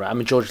up with their. I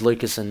mean, George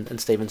Lucas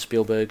and Steven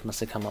Spielberg must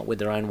have come up with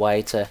their own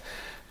way to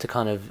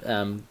kind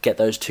of get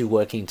those two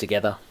working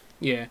together.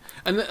 Yeah,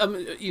 and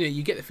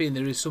you get the feeling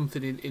there is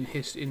something in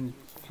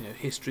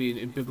history and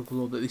in biblical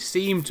law that they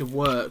seem to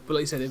work, but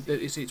like you said,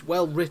 it's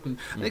well written.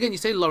 And again, you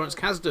say Lawrence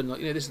Kasdan, like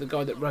this is the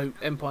guy that wrote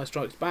Empire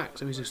Strikes Back,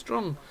 so he's a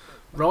strong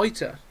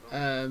writer. He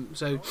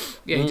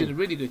did a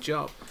really good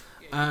job.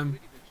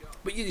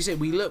 But you say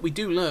we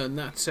do learn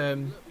that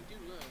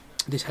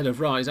this head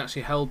of Ra is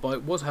actually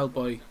was held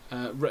by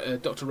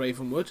Dr.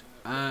 Ravenwood,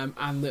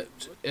 and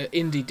that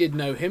Indy did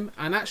know him,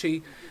 and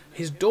actually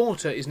his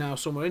daughter is now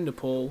somewhere in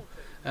Nepal,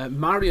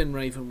 Marion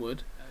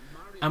Ravenwood.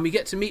 And we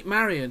get to meet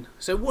Marion.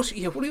 So what are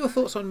your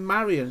thoughts on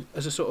Marion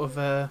as a sort of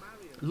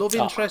love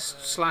interest /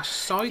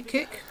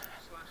 sidekick?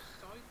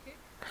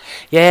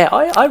 Yeah,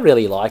 I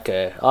really like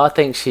her. I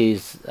think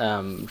she's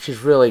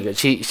really good.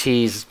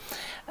 She's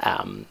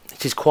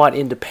quite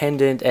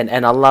independent,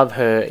 and I love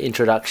her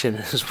introduction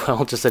as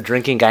well, just a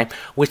drinking game,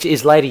 which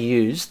is later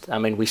used. I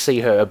mean, we see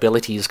her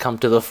abilities come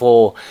to the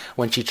fore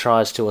when she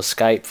tries to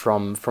escape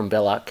from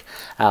Belloc.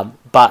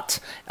 But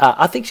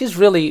I think she's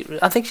really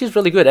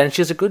good, and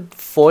she's a good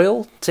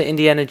foil to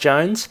Indiana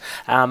Jones.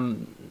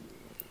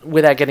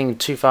 Without getting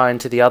too far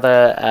into the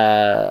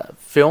other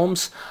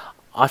films,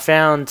 I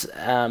found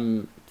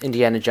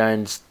Indiana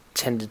Jones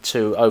tended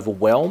to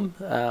overwhelm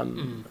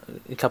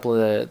a couple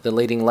of the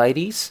leading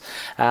ladies,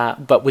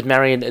 but with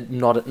Marion,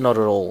 not at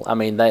all. I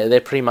mean,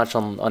 they're pretty much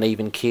on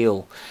even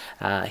keel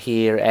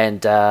here,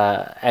 and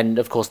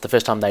of course the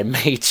first time they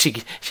meet,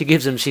 she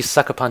gives him, she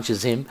sucker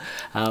punches him,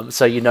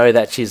 so you know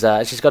that she's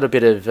got a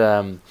bit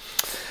of.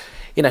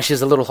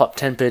 She's a little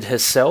hot-tempered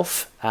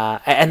herself,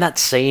 and that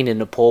scene in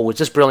Nepal was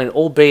just brilliant,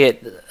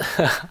 albeit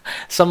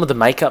some of the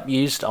makeup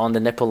used on the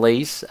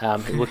Nepalese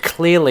were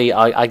clearly,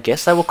 I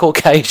guess they were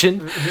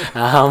Caucasian,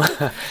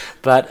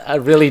 but a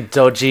really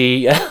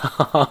dodgy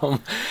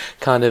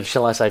kind of,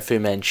 shall I say, Fu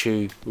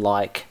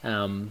Manchu-like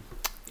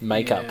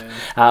makeup.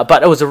 Yeah.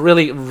 But it was a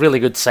really, really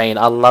good scene.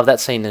 I love that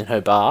scene in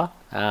her bar,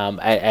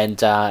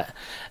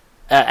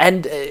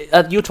 and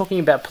you were talking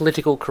about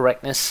political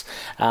correctness.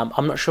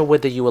 I'm not sure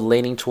whether you were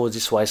leaning towards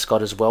this way,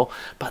 Scott, as well,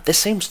 but there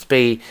seems to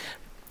be,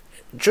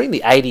 during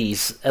the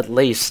 80s at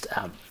least,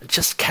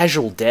 just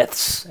casual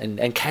deaths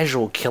and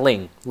casual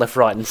killing left,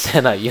 right and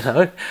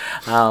centre,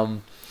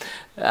 some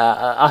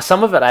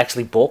of it I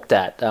actually balked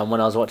at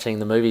when I was watching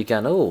the movie,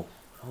 going, oh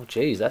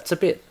geez, that's a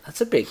bit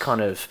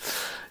kind of,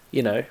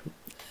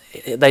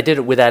 they did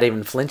it without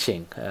even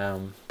flinching.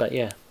 But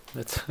yeah,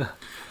 it's a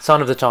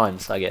sign of the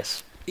times, I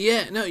guess.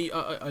 Yeah, no,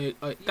 I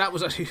that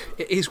was actually,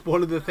 it is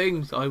one of the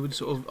things I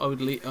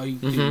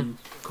do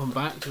come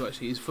back to.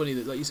 Actually, it's funny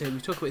that, like you said, we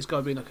talk about this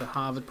guy being like a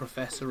Harvard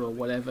professor or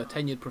whatever,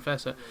 tenured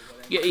professor,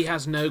 yet he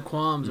has no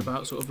qualms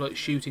about sort of like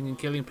shooting and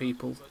killing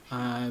people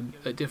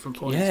at different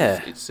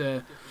points.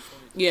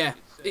 Yeah,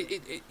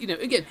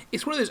 Again,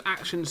 it's one of those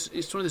actions.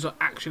 It's one of those like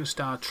action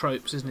star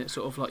tropes, isn't it?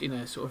 Sort of like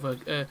sort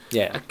of a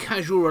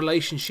casual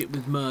relationship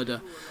with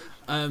murder.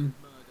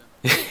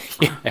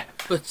 Yeah.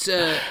 But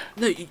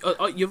no,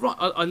 you're right.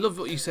 I love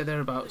what you said there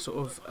about sort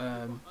of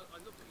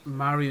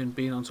Marion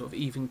being on sort of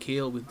even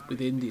keel with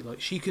Indy. Like,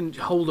 she can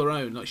hold her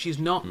own. Like, she's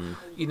not,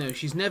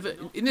 she's never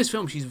in this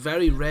film. She's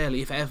very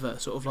rarely, if ever,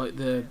 sort of like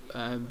the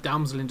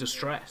damsel in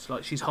distress.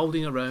 Like, she's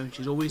holding her own.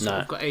 She's always sort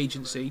of got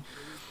agency.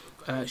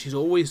 She's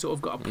always sort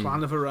of got a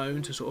plan of her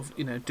own to sort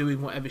of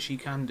doing whatever she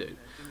can do.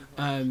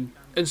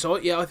 And so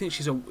I think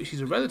she's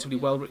a relatively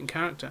well written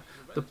character.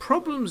 The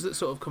problems that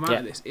sort of come out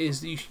of this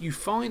is you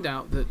find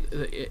out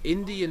that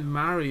Indy and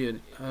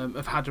Marion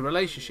have had a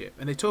relationship,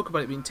 and they talk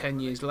about it being 10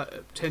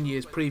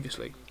 years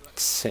previously.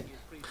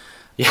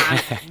 Yeah,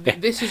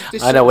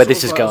 this I know where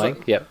this is going.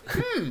 Like, yep.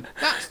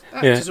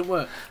 That doesn't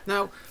work.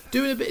 Now,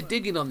 doing a bit of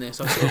digging on this,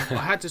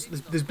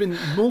 there's been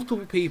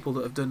multiple people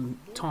that have done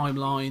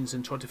timelines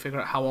and tried to figure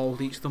out how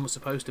old each of them was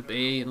supposed to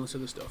be and all this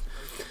other stuff.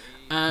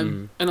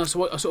 And I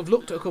sort of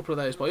looked at a couple of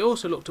those, but I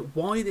also looked at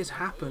why this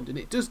happened, and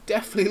it does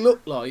definitely look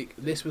like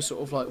this was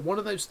sort of like one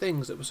of those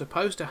things that was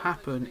supposed to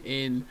happen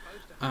in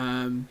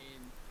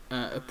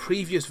a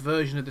previous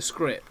version of the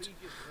script,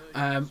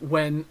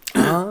 when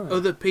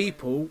other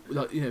people,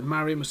 like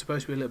Marion was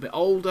supposed to be a little bit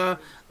older,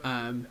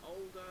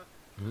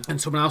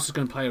 and someone else is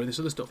going to play her and this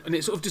other stuff, and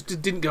it sort of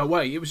just didn't go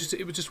away. It was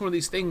just one of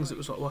these things that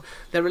was like, well,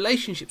 their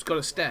relationship's got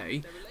to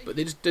stay, but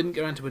they just didn't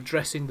go around to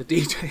addressing the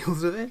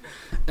details of it,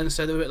 and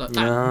so they were a bit like,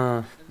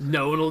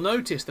 no one will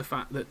notice the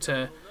fact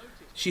that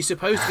she's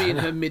supposed to be in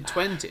her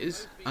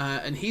mid-20s,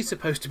 and he's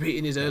supposed to be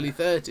in his early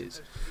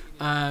 30s.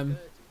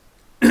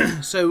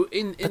 So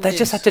but they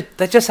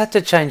just had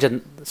to change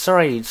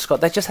Sorry, Scott.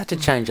 They just had to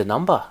change a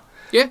number.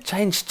 Yeah.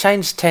 Change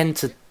 10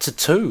 to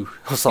 2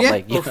 or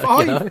something. Yeah, or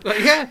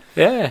 5.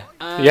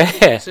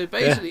 Yeah. So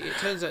basically, it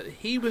turns out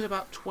he was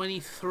about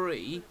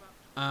 23,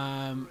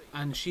 and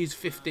she's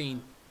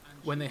 15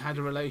 when they had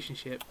a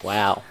relationship.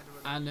 Wow.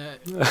 And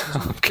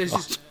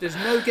there's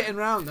no getting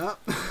around that.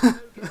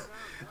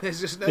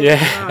 There's just no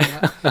getting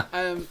around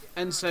that.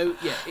 And so,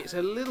 it's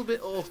a little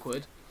bit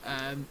awkward.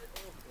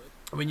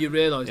 When you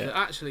realise that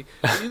actually,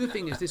 the other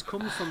thing is, this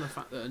comes from the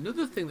fact that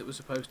another thing that was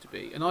supposed to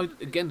be, and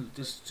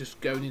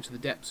just going into the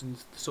depths and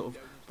sort of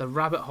the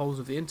rabbit holes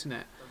of the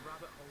internet,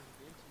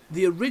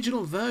 the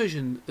original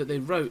version that they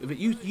wrote of it,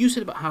 you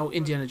said about how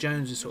Indiana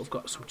Jones has sort of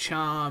got some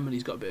charm and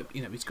he's got a bit of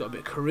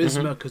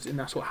charisma, and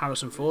that's what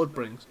Harrison Ford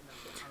brings.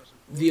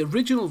 The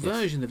original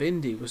version of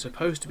Indy was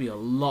supposed to be a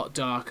lot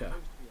darker.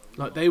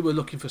 Like, they were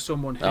looking for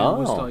someone who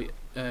was like,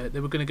 they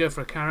were going to go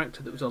for a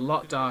character that was a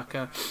lot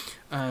darker,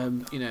 a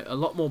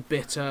lot more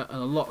bitter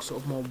and a lot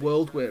sort of more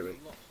world weary.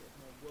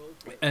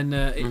 And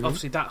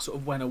obviously that sort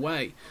of went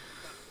away.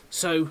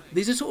 So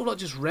these are sort of like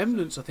just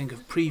remnants, I think,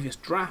 of previous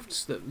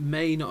drafts that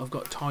may not have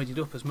got tidied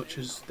up as much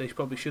as they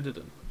probably should have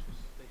done.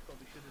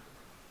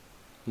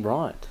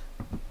 Right.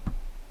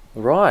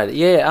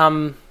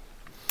 Yeah.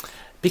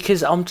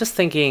 Because I'm just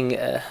thinking,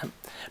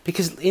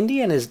 because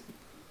Indiana's,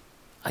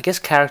 I guess,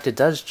 character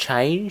does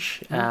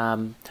change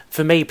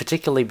for me,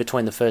 particularly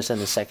between the first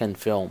and the second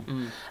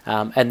film,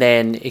 and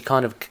then it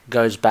kind of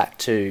goes back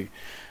to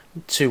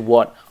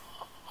what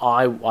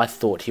I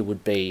thought he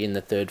would be in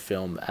the third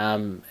film.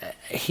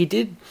 He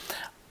did,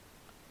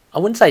 I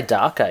wouldn't say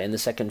darker in the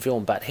second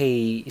film, but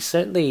he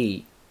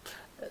certainly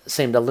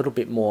seemed a little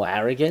bit more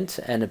arrogant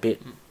and a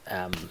bit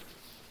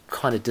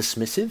kind of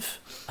dismissive.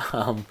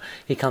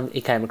 He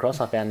came across,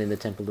 I found, in the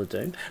Temple of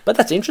Doom. But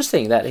that's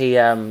interesting that he.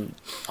 I'm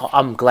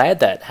glad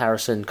that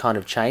Harrison kind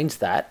of changed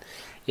that,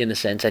 in a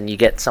sense, and you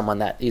get someone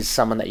that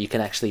you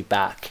can actually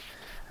back.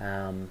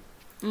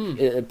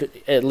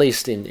 At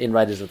least in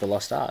Raiders of the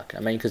Lost Ark. I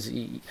mean, because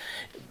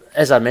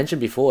as I mentioned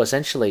before,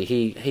 essentially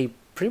he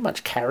pretty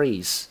much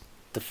carries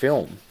the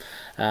film.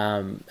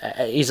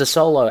 He's a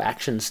solo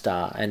action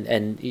star,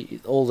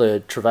 and all the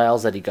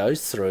travails that he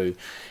goes through,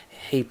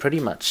 he pretty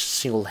much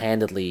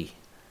single-handedly,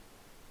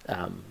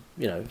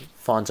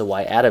 finds a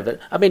way out of it.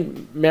 I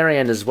mean,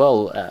 Marianne as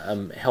well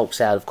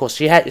helps out. Of course,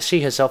 she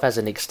herself has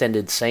an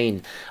extended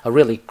scene, a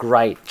really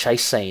great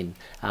chase scene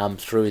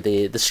through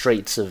the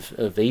streets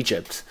of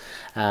Egypt,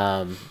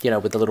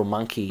 with the little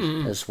monkey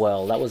as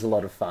well. That was a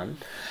lot of fun.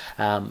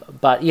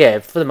 But yeah,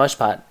 for the most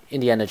part,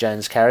 Indiana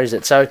Jones carries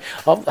it. So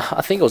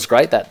I think it was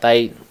great that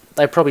they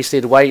probably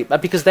steered away,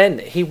 because then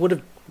he would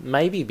have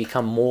maybe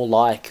become more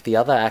like the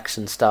other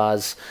action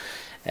stars,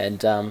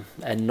 and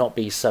not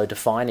be so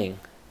defining.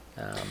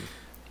 I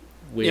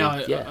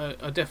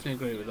definitely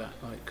agree with that.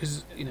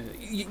 Because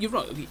you're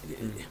right.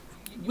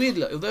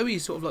 Weirdly, although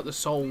he's sort of like the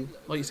soul,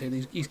 like you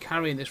say, he's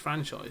carrying this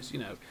franchise,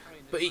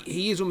 but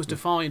he is almost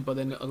defined by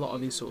then a lot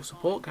of his sort of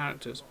support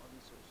characters.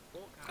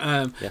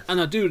 And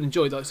I do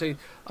enjoy, like I say,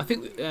 I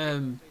think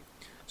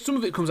some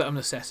of it comes out of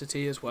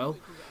necessity as well,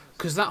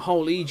 because that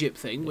whole Egypt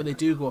thing, when they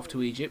do go off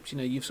to Egypt,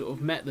 you've sort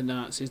of met the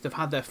Nazis, they've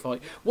had their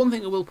fight. One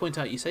thing I will point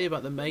out, you say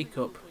about the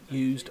makeup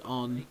used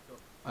on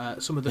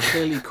some of the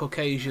clearly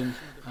Caucasian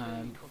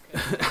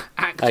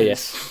actors. Oh,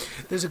 yes.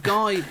 There's a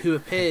guy who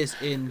appears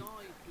in,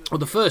 well,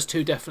 the first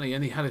two definitely,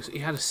 and he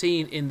had a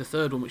scene in the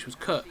third one which was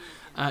cut.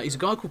 He's a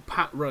guy called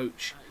Pat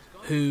Roach,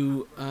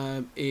 who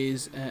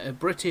is a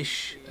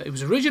British. He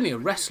was originally a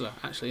wrestler,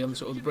 actually, on the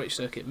sort of the British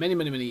circuit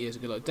many years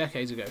ago, like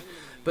decades ago.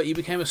 But he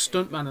became a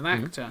stuntman and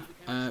actor,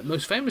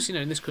 most famous,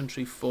 in this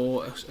country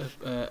for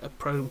a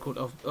program called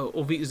Auf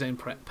Wiedersehen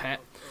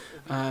Pet.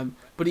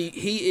 But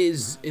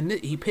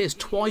he appears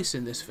twice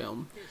in this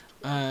film.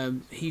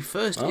 He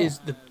first is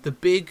the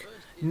big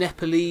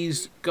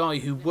Nepalese guy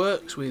who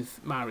works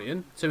with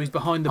Marion, so he's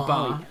behind the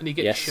bar and he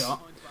gets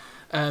shot.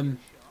 And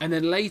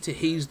then later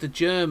he's the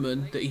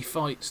German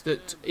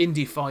that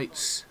Indy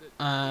fights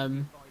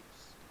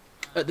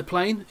at the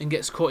plane and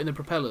gets caught in the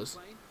propellers.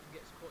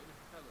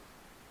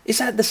 Is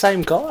that the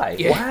same guy?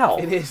 Yeah, wow,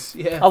 it is.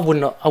 Yeah, I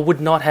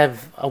would not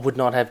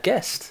have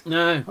guessed.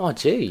 No. Oh,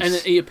 jeez. And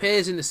he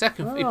appears in the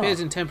second. He appears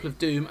in Temple of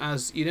Doom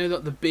as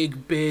like the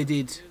big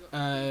bearded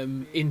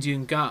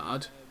Indian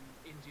guard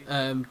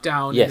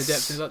down in the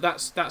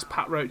depths. That's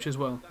Pat Roach as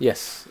well.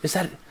 Yes. Is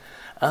that?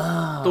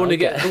 The one who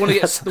gets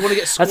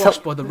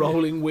squashed by the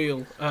rolling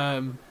wheel.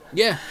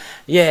 Yeah.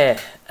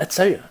 It's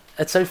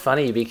so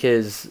funny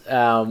because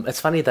it's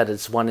funny that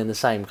it's one and the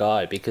same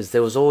guy, because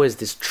there was always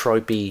this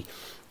tropey,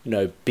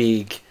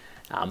 big,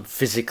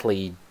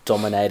 physically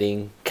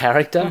dominating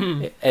character,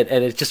 and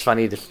it's just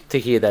funny to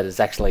hear that it's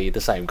actually the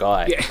same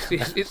guy. Yeah,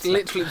 it's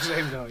literally the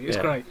same guy. It's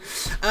great.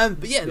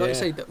 But yeah, like I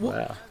say,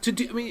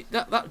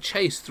 that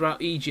chase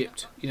throughout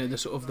Egypt, the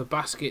sort of the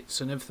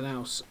baskets and everything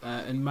else,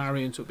 and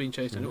Marion sort of being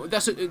chased.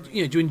 That's do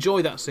you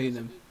enjoy that scene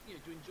then?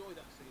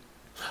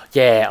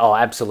 Yeah,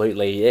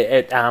 absolutely.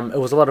 It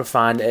was a lot of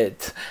fun.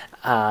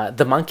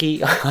 The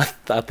monkey,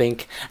 I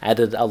think,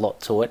 added a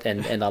lot to it,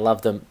 and I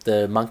love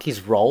the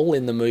monkey's role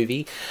in the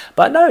movie.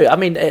 But no, I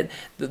mean,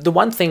 the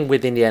one thing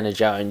with Indiana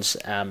Jones,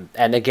 and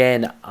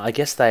again, I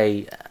guess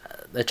they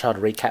try to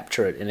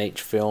recapture it in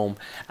each film,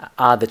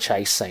 are the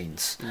chase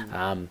scenes.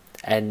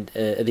 And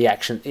the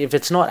action. If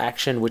it's not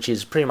action, which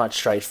is pretty much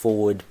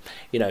straightforward,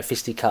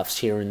 fisticuffs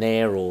here and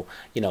there, or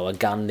a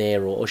gun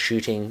there, or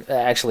shooting.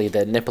 Actually,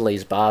 the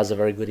Nepalese bar is a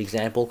very good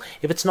example.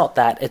 If it's not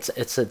that,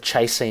 it's a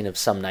chase scene of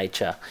some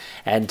nature,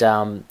 and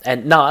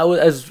no,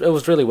 it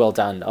was really well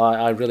done.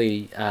 I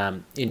really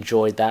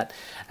enjoyed that.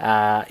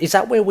 Is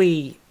that where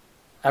we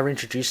are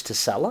introduced to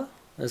Salah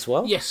as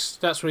well? Yes,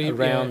 that's where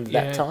around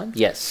that time.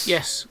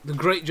 Yes, the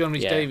great John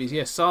Rhys Davies.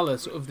 Yes, Salah,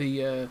 sort of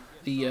the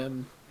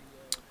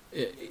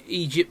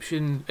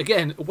Egyptian,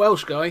 again, a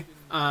Welsh guy,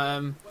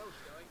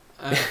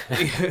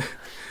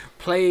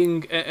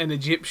 playing an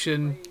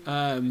Egyptian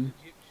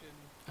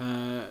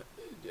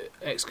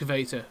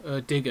excavator,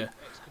 digger.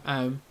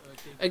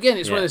 Again,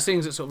 it's one of those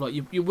things that sort of like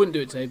you wouldn't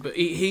do it today, but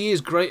he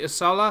is great as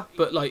Salah,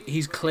 but like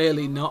he's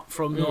clearly not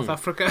from North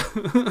Africa.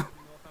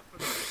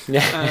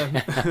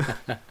 Yeah.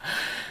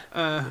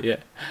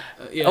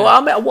 Well,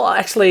 I mean,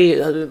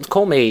 actually,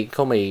 call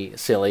me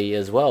silly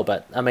as well,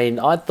 but I mean,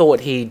 I thought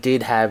he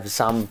did have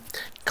some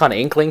kind of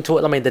inkling to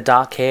it. I mean, the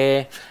dark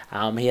hair,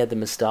 he had the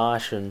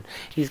moustache, and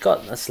he's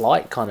got a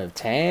slight kind of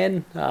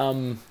tan.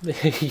 I'm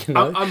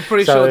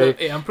pretty sure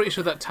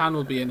that tan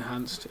will be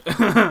enhanced.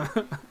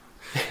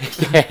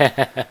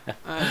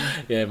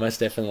 Yeah, most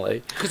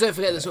definitely. Because don't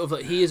forget that sort of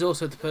like he is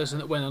also the person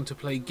that went on to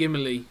play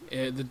Gimli,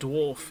 the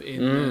dwarf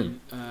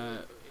in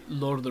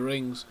Lord of the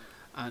Rings.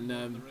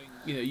 And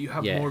you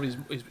have more of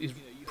his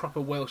proper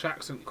Welsh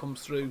accent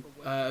comes through,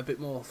 a bit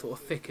more sort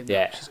of thick in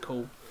that, which is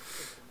cool.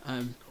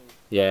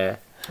 Yeah.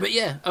 But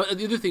yeah,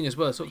 the other thing as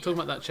well, sort of talking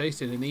about that chase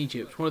scene in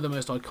Egypt, one of the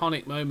most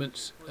iconic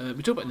moments,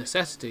 we talk about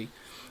necessity,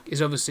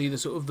 is obviously the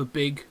sort of the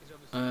big,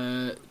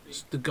 the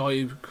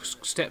guy who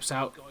steps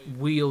out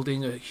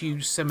wielding a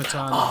huge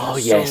scimitar and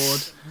a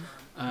sword,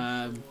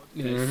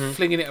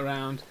 flinging it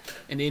around,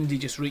 and Indy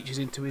just reaches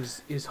into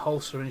his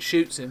holster and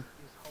shoots him.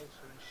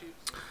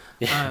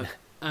 Yeah.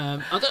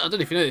 I don't know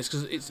if you know this,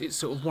 because it's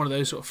sort of one of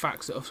those sort of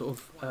facts that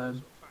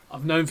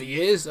I've known for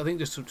years. I think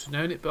just sort of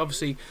known it, but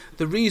obviously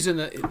the reason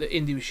that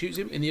Indy shoots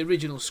him in the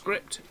original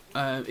script,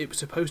 it was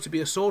supposed to be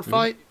a sword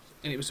fight,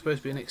 and it was supposed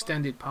to be an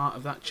extended part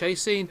of that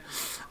chase scene.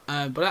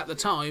 But at the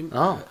time,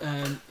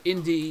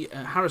 Indy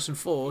Harrison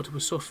Ford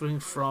was suffering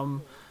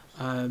from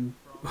better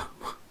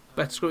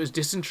described as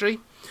dysentery.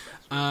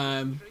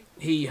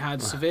 He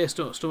had severe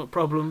stomach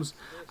problems,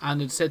 and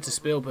had said to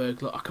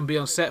Spielberg, "Look, I can be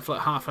on set for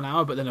like half an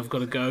hour, but then I've got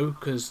to go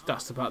because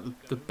that's about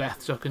the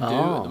best I can do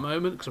at the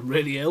moment because I'm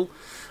really ill."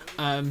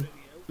 And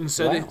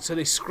so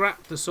they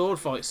scrapped the sword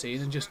fight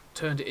scene and just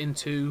turned it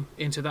into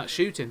that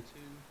shooting.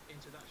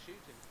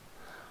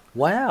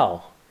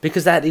 Wow,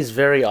 because that is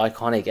very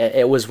iconic.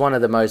 It was one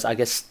of the most, I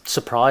guess,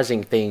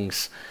 surprising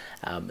things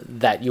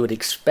that you would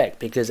expect,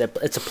 because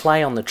it's a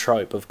play on the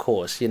trope, of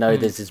course.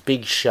 There's this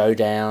big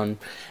showdown,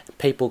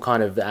 people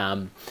kind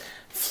of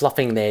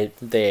fluffing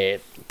their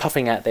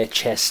puffing out their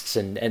chests,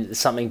 and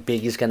something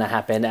big is going to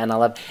happen. And I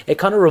love it.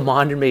 Kind of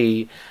reminded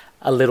me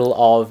a little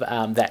of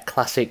that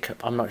classic.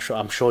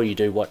 I'm sure you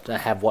do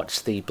have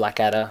watched the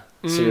Blackadder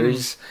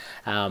series.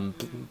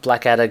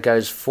 Blackadder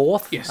goes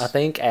forth, yes. I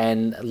think,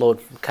 and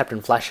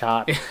Captain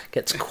Flashheart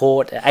gets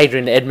caught.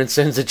 Adrian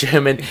Edmondson's a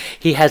German.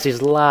 He has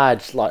his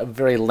large, like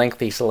very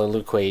lengthy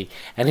soliloquy,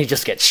 and he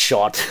just gets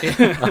shot.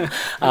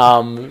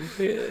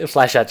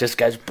 Flashheart just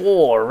goes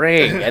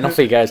boring, and off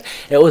he goes.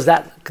 It was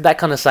that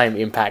kind of same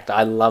impact.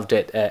 I loved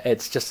it.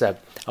 It's just a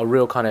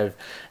real kind of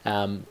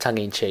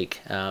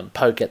tongue-in-cheek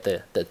poke at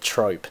the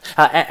trope,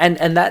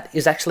 and that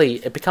is actually,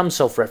 it becomes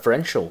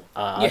self-referential.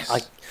 Yes.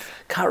 I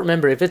can't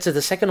remember if it's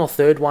the second or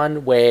third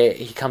one where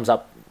he comes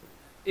up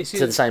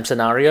to the same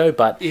scenario,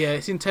 but yeah,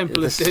 it's in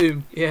Temple of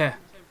Doom. Yeah,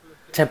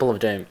 Temple of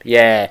Doom.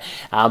 Yeah,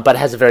 but it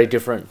has a very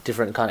different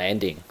kind of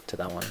ending to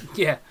that one.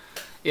 Yeah.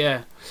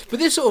 But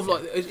this sort of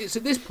like, it's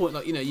at this point,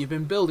 like, you've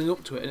been building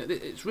up to it, and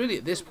it's really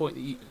at this point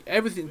that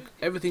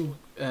everything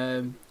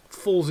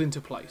falls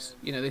into place.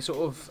 They sort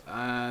of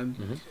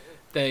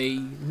they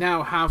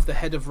now have the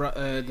head of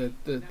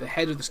the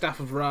head of the staff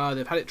of Ra.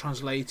 They've had it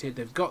translated.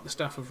 They've got the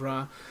staff of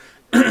Ra.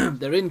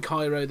 They're in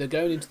Cairo. They're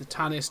going into the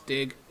Tanis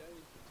dig,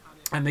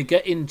 and they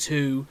get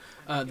into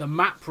the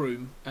map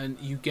room, and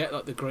you get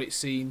like the great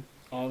scene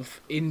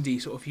of Indy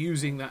sort of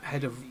using that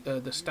head of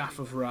the staff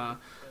of Ra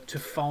to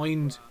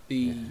find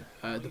the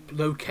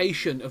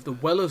location of the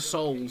Well of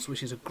Souls,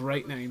 which is a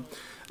great name,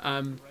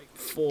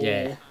 for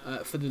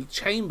the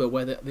chamber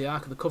where the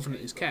Ark of the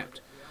Covenant is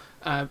kept,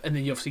 and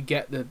then you obviously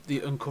get the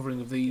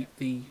uncovering of the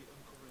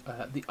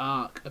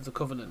Ark of the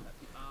Covenant.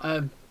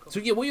 So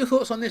yeah, what are your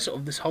thoughts on this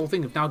whole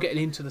thing of now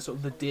getting into the sort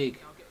of the dig?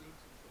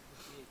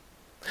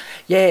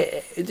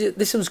 Yeah,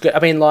 this was good. I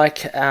mean,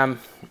 like,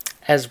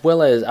 as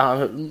well as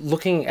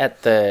looking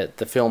at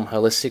the film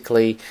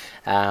holistically,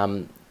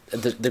 the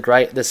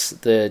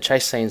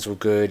chase scenes were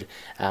good,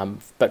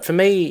 but for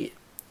me,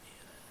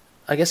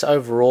 I guess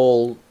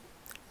overall,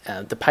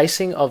 the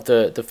pacing of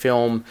the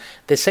film,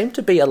 there seemed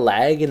to be a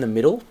lag in the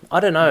middle. I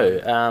don't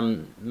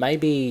know.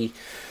 Maybe.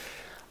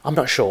 I'm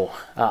not sure.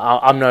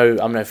 I'm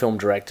no film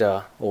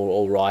director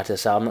or writer,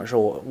 so I'm not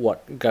sure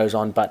what goes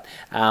on. But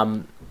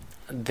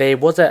there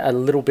was a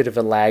little bit of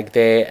a lag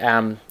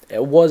there.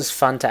 It was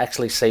fun to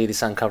actually see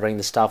this uncovering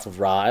the staff of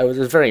Ra. It was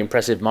a very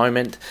impressive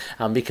moment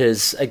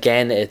because,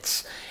 again,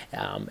 it's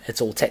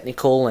all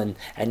technical, and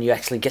you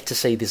actually get to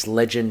see this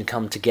legend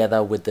come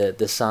together with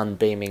the sun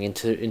beaming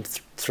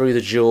through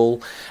the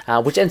jewel,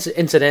 which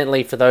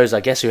incidentally, for those I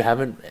guess who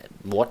haven't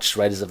watched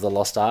Raiders of the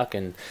Lost Ark,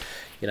 and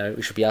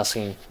we should be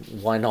asking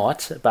why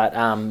not, but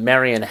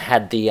Marion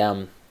had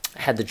the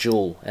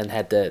jewel and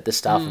had the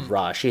staff of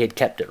Ra. She had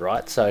kept it,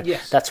 right? So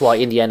yes. That's why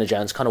Indiana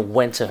Jones kind of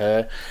went to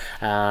her,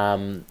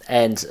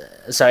 and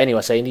so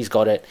anyway, so Indy's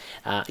got it.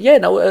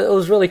 It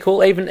was really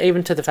cool,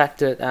 even to the fact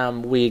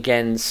that we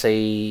again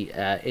see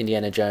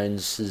Indiana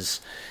Jones's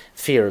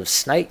fear of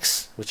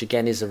snakes, which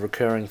again is a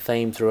recurring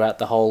theme throughout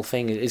the whole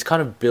thing. It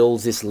kind of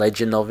builds this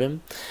legend of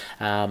him,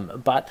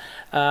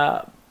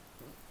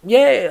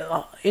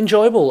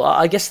 enjoyable.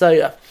 I guess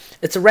though,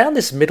 it's around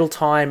this middle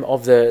time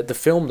of the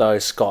film though,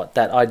 Scott,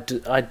 that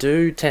I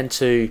do tend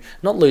to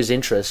not lose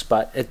interest,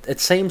 but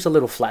it seems a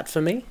little flat for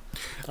me.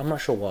 I'm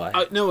not sure why.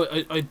 I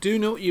do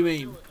know what you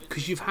mean,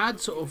 because you've had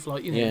sort of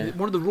like,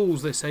 one of the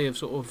rules they say of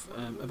sort of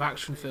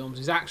action films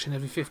is action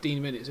every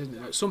 15 minutes, isn't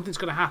it? Like something's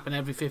going to happen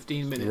every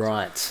 15 minutes.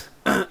 Right.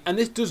 And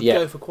this does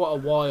go for quite a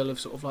while of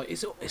sort of like,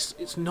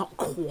 it's not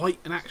quite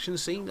an action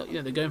scene. Like,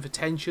 they're going for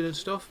tension and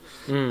stuff.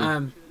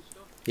 And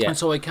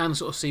so I can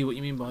sort of see what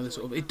you mean by the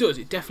sort of... It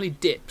definitely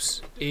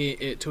dips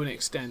to an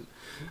extent.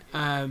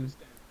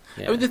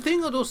 Yeah. I mean, the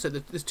thing I'd also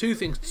say, there's two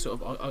things to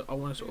sort of I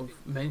want to sort of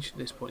mention at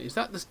this point, is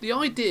that the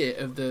idea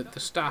of the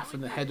staff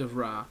and the head of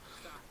Ra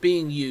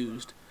being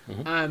used.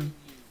 The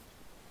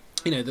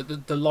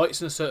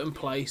light's in a certain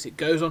place. It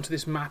goes onto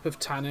this map of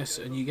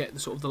Tanis, and you get the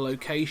sort of the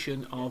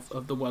location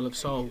of the Well of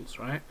Souls,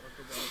 right?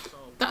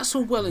 That's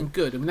all well and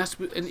good. I mean,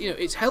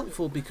 it's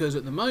helpful because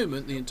at the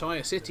moment the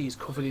entire city is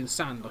covered in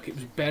sand, like it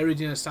was buried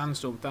in a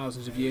sandstorm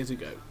thousands of years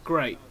ago.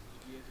 Great.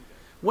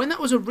 When that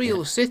was a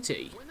real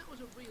city,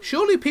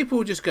 surely people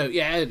would just go,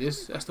 "Yeah, it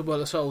is. That's the Well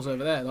of Souls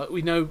over there." Like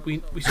we know,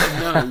 we sort of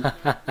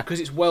know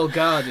because it's well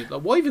guarded.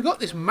 Like, why have you got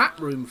this map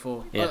room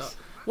for? Yes.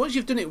 Like, once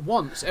you've done it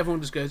once,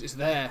 everyone just goes, "It's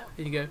there,"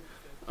 and you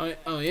go,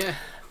 "Oh yeah."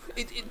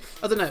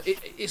 I don't know.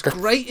 It's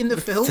great in the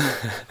film,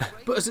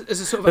 but as a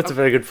sort of That's a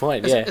very good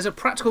point. as a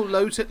practical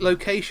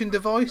location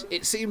device,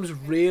 it seems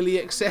really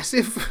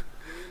excessive.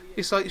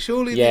 It's like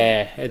surely.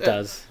 It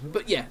does.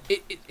 But yeah,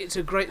 it's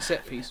a great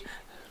set piece.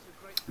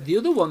 The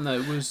other one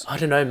though was, I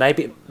don't know.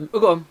 Maybe. Oh,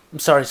 go on. I'm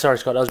sorry,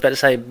 Scott. I was about to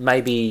say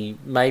maybe.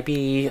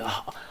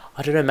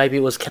 I don't know. Maybe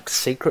it was kept a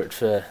secret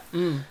for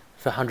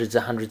hundreds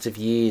and hundreds of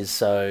years,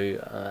 so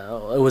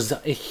it was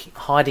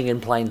hiding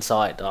in plain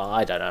sight.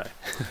 I don't know.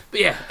 But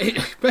yeah,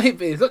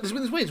 maybe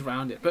there's ways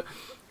around it. But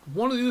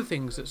one of the other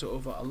things that sort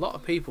of a lot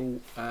of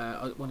people,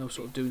 when I was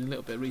sort of doing a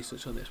little bit of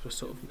research on this, was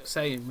sort of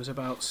saying was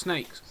about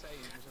snakes,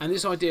 and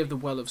this idea of the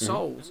Well of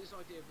Souls.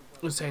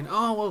 Was saying,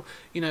 oh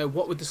well,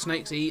 what would the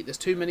snakes eat? There's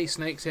too many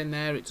snakes in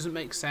there. It doesn't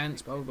make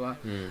sense. Blah blah blah.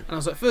 And I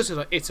was like, first, I was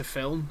like, it's a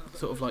film,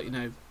 sort of like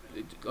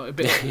like a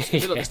bit like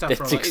the stuff.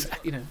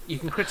 You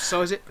can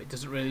criticise it, but it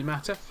doesn't really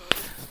matter.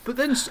 But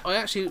then I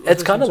actually,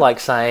 it's kind of like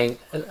saying,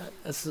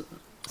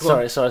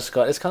 sorry,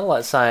 Scott. It's kind of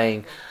like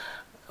saying,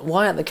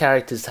 why aren't the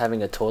characters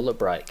having a toilet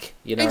break?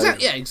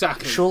 Exactly. Yeah,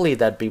 exactly. Surely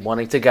they'd be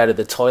wanting to go to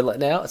the toilet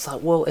now. It's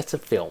like, well, it's a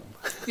film.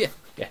 Yeah,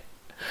 yeah,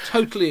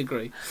 totally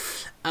agree.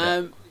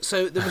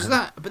 So there was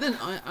that, but then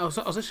I was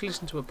actually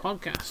listening to a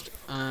podcast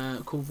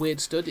called Weird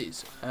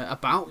Studies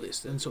about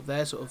this and sort of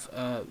their sort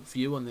of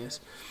view on this.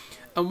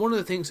 And one of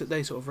the things that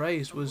they sort of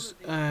raised was,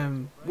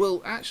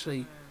 well,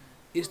 actually,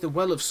 it's the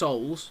Well of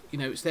Souls.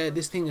 It's there.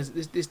 This thing is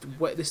this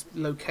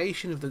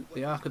location of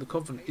the Ark of the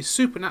Covenant is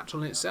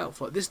supernatural in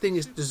itself. Like, this thing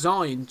is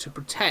designed to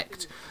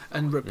protect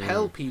and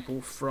repel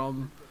people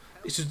from.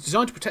 It's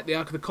designed to protect the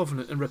Ark of the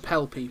Covenant and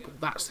repel people.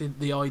 That's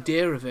the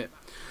idea of it.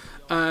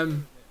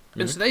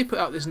 And so they put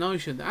out this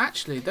notion that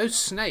actually those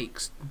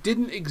snakes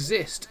didn't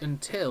exist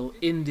until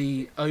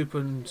Indy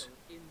opened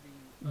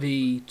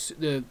the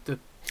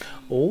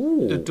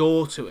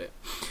door to it,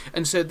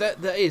 and so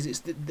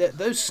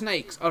those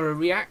snakes are a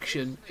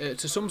reaction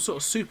to some sort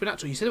of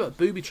supernatural. You said about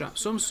booby traps,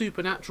 some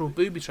supernatural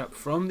booby trap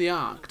from the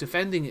Ark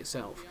defending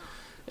itself,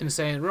 and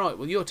saying, right,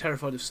 well, you're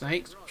terrified of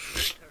snakes.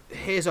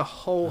 Here's a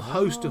whole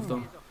host of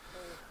them,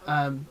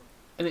 and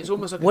it's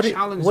almost like a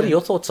challenge. What are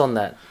your thoughts on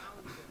that?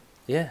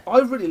 Yeah, I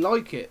really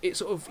like it. It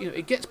sort of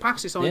it gets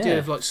past this idea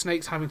of like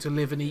snakes having to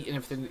live and eat and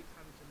everything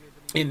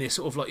in this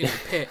sort of like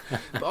pit.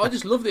 But I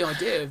just love the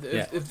idea of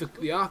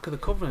the Ark of the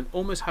Covenant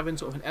almost having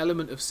sort of an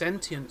element of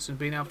sentience and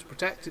being able to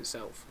protect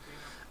itself,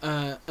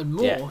 and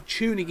more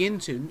tuning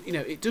into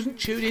it doesn't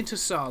tune into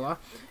Sala,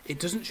 it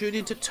doesn't tune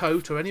into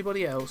Tote or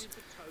anybody else.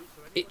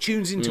 It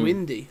tunes into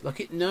Indy. Like,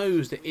 it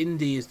knows that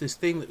Indy is this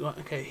thing that, like,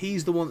 okay,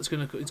 he's the one that's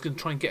going to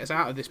try and get us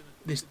out of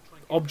this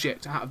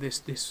object, out of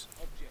this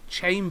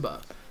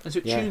chamber. And so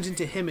it tunes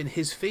into him and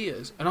his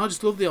fears. And I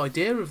just love the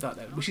idea of that,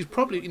 though, which is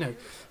probably,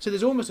 so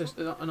there's almost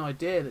an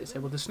idea that they say,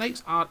 well, the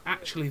snakes aren't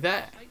actually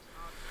there.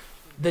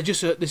 They're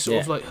just this sort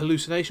of like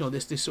hallucination or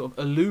this sort of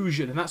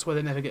illusion, and that's why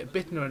they never get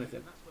bitten or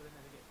anything.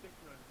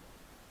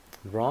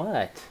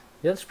 Right.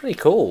 Yeah, that's pretty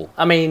cool.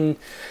 I mean,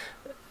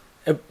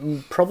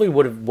 it probably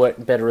would have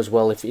worked better as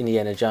well if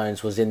Indiana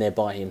Jones was in there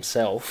by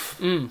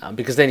himself,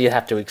 because then you'd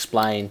have to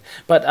explain.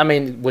 But, I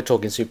mean, we're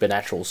talking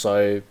supernatural,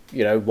 so,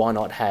 why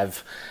not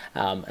have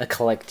a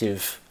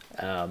collective,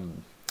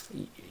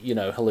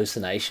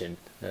 hallucination?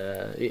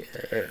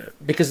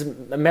 Because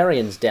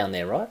Marion's down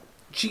there, right?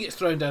 She gets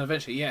thrown down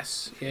eventually,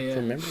 yes. Yeah.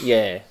 Remember?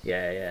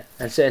 Yeah.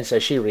 And so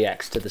she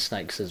reacts to the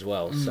snakes as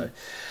well. So,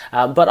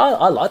 but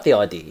I like the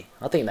idea.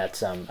 I think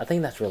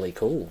that's really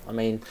cool. I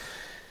mean,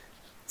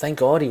 thank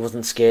God he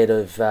wasn't scared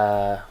of,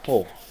 I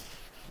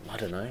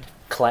don't know,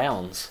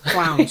 clowns.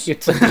 Clowns. A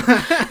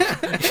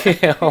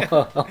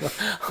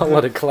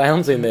lot of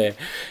clowns in there.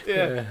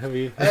 Yeah.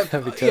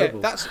 That'd be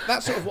terrible. Yeah,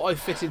 that's sort of what I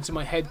fit into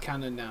my head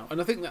canon now, and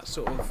I think that's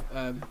sort of,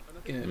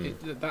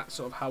 that's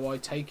sort of how I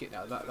take it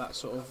now. That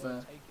sort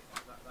of,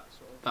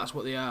 that's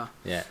what they are.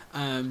 Yeah.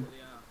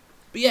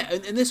 But yeah,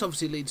 and this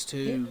obviously leads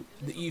to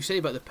you say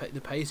about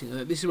the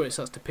pacing. This is where it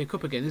starts to pick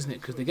up again, isn't it?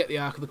 Because they get the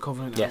Ark of the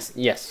Covenant.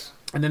 Yes.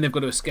 And then they've got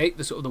to escape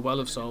the Well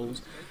of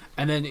Souls,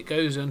 and then it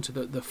goes into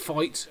the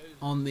fight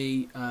on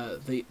the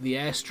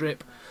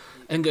airstrip,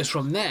 and goes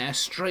from there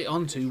straight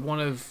onto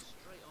one of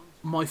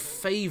my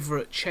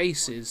favourite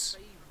chases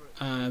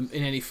in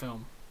any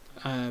film.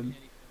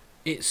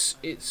 It's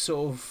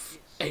sort of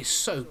It's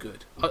so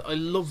good. I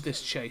love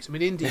this chase. I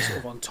mean, Indy's sort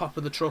of on top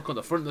of the truck, on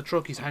the front of the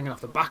truck. He's hanging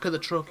off the back of the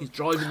truck. He's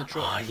driving the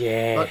truck. Oh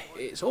yeah, Like,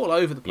 it's all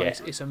over the place.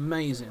 Yeah. It's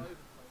amazing.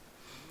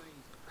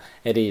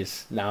 it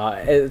is. No,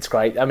 it's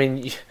great. I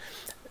mean,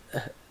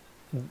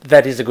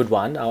 that is a good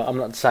one. I'm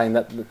not saying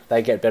that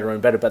they get better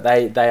and better, but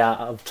they are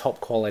of top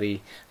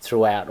quality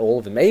throughout all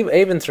of them,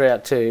 even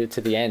throughout to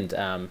the end.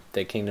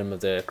 The Kingdom of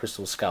the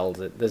Crystal Skulls.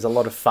 There's a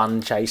lot of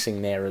fun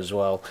chasing there as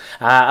well.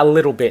 A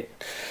little bit.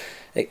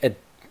 It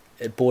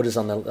borders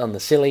on the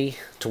silly,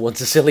 towards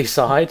the silly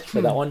side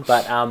for that one,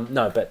 but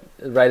no. But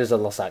Raiders of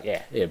the Lost Ark,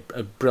 yeah,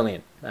 a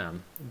brilliant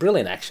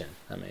action.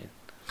 I mean,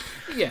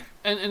 Yeah,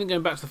 and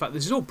going back to the fact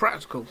this is all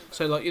practical.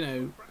 So like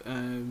they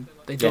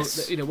don't,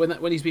 Yes.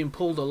 when he's being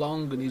pulled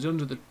along and he's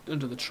under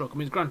the truck. I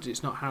mean, granted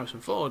it's not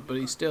Harrison Ford, but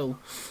he's still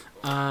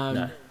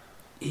no.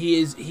 he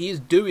is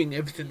doing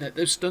everything that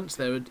those stunts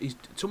there.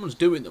 Someone's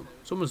doing them.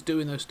 Someone's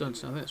doing those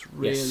stunts. And I think that's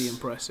really Yes.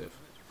 impressive.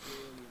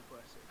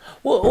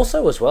 Well,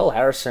 also as well,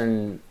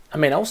 Harrison. I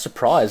mean, I was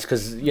surprised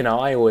because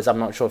I'm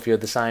not sure if you're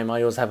the same.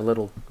 I always have a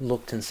little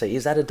look and see,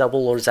 is that a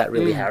double or is that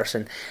really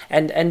Harrison?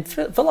 And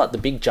for like the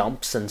big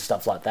jumps and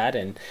stuff like that,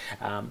 and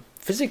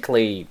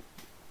physically,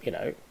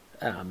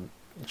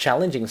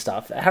 challenging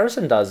stuff,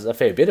 Harrison does a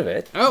fair bit of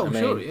it. Oh, I I'm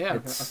mean, sure. Yeah, I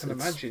it's- can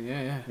imagine.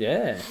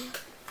 Yeah.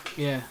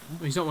 Yeah,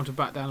 He's not one to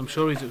back down. I'm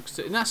sure he does.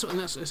 And that's the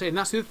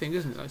other thing,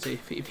 isn't it? Like I say,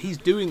 if he's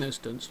doing those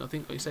stunts, and I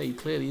think, like you say,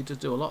 clearly he does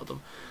do a lot of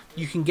them.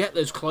 You can get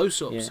those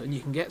close-ups, Yeah. and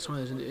you can get some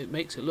of those, and it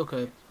makes it look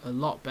a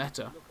lot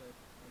better.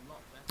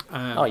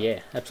 oh yeah,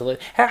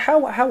 absolutely.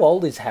 How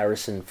old is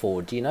Harrison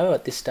Ford? Do you know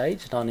at this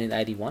stage,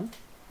 1981?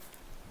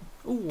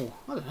 Oh,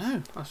 I don't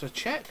know. I have to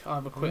check. I'll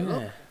have a quick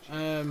look.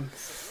 Yeah.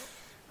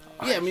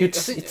 Yeah, I mean, You'd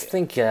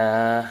think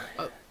I'm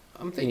in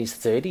thinking. his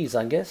 30s,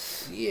 I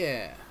guess.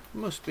 Yeah,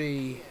 must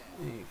be.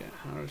 There you go,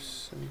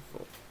 Harrison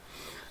Ford.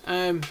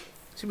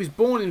 So he was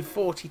born in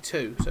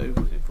 42, so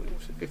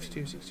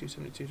 52, 62,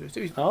 72.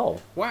 So he's,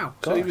 Oh, wow.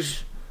 gosh. So he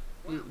was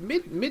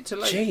mid to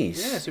late. Jeez.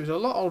 Yes, he was a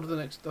lot older than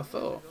I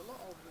thought.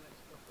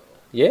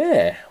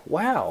 Yeah,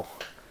 wow.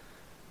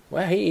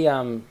 Well, he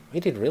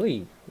did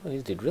really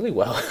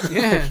well.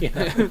 Yeah. You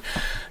know,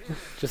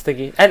 just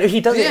thinking, and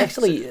he does Yeah.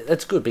 actually.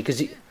 That's good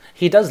because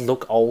he does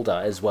look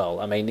older as well.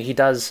 I mean, he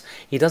doesn't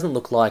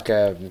look like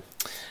like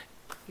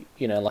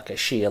a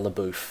Shia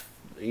LaBeouf.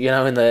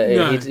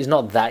 No. He's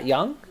not that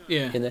young.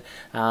 Yeah. In the,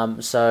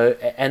 so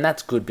and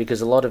that's good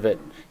because a lot of it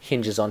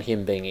hinges on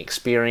him being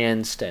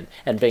experienced and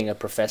being a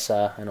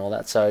professor and all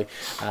that. So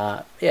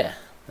yeah,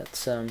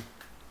 that's it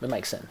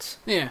makes sense.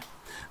 Yeah.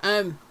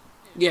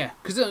 Yeah,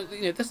 because that's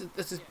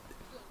the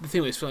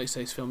thing with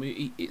this film.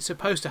 It's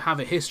supposed to have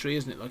a history,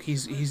 isn't it? Like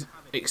he's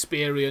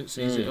experienced,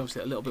 and he's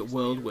obviously a little bit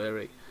world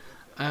weary.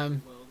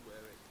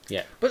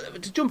 Yeah.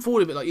 But to jump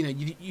forward a bit, like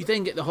you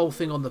then get the whole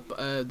thing on the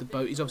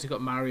boat. He's obviously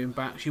got Marion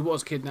back. She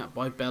was kidnapped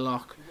by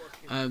Belloc,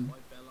 and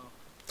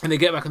they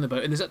get back on the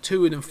boat, and there's that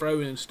to-ing and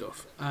fro-ing and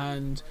stuff.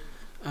 And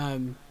I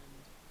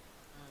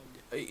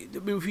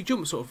mean, if you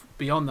jump sort of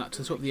beyond that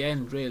to sort of the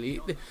end, really,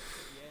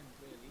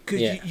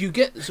 because Yeah. you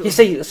get sort You of,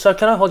 see, so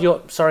can I hold you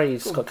up? Sorry,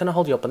 Scott, can I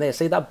hold you up on there?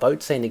 See that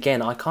boat scene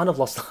again? I kind of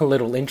lost a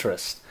little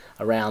interest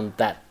around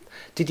that.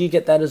 Did you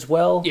get that as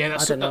well? yeah,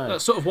 I don't know.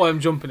 that's sort of why I'm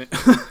jumping it.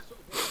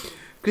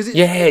 Because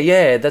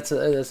Yeah, that's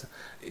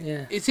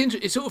yeah.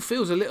 it sort of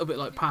feels a little bit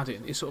like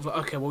padding. It's sort of like,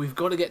 okay, well, we've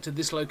got to get to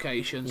this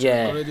location, so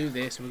Yeah. we've got to do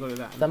this, and we've got to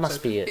do that. That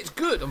must be it. It's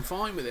good. I'm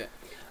fine with it.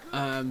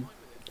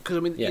 Because I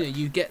mean, Yeah.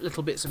 you get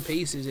little bits and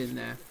pieces in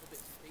there.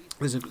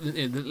 There's a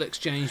little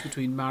exchange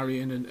between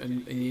Marion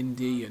and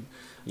Indy, and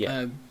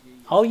Yeah.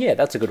 Oh yeah,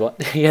 that's a good one.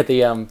 Yeah,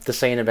 the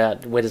scene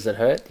about where does it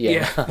hurt?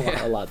 Yeah,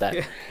 Yeah. I like that.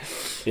 Yeah.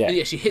 Yeah,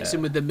 and she hits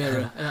him with the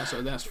mirror,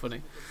 and that's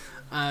funny.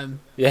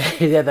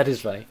 yeah, that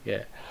is funny.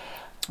 Yeah,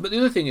 But the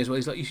other thing is, well,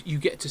 is like you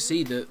get to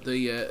see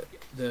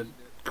the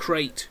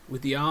crate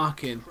with the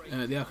Ark in,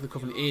 the Ark of the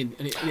Covenant in,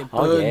 and it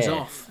burns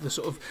off the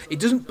sort of. It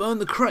doesn't burn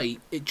the crate;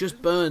 it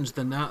just burns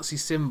the Nazi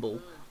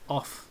symbol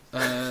off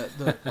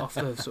off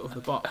the sort of the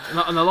box.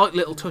 And I like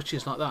little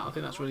touches like that. I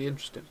think that's really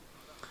interesting.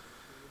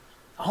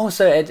 Oh,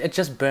 so it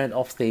just burnt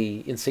off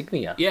the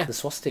insignia, Yeah, the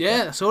swastika.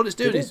 Yeah, that's all it's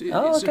doing. Did it?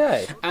 Oh,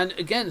 okay. And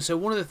again, so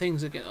one of the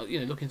things again,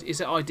 looking is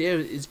that idea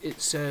is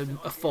it's a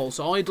false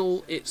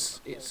idol.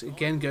 It's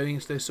again going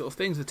into those sort of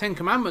things. The Ten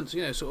Commandments,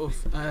 sort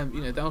of,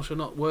 thou shalt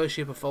not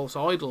worship a false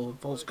idol,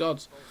 false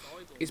gods.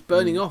 It's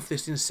burning off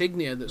this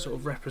insignia that sort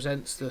of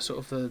represents the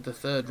sort of the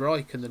Third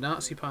Reich and the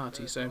Nazi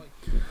Party. So,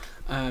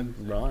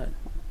 Right.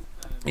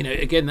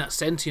 again, that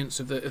sentience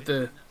of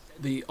the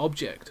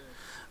object.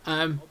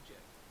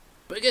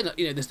 But again,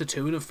 there's the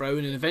to and fro,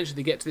 and eventually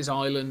they get to this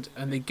island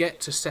and they get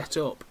to set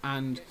up,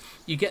 and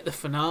you get the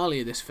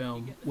finale of this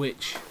film.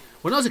 Which,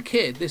 when I was a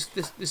kid,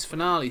 this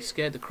finale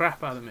scared the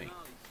crap out of me.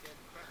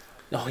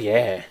 Oh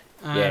yeah,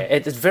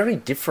 it's very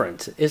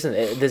different, isn't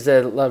it? There's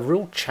a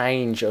real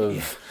change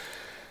of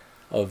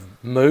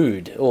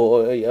mood,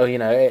 or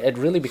it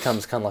really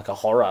becomes kind of like a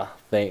horror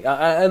thing,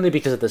 only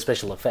because of the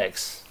special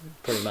effects,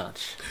 pretty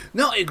much.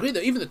 No, I agree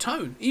though. Even the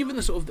tone, even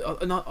the sort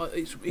of, it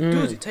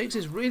does. It takes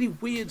this really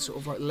weird sort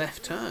of like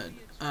left turn,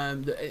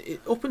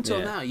 Up until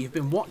now, you've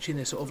been watching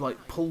this sort of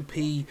like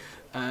pulpy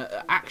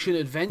action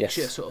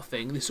adventure sort of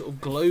thing, this sort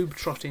of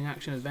globe-trotting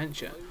action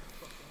adventure.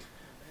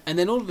 And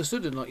then all of a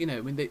sudden, like, you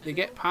know, when they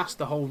get past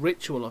the whole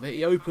ritual of it,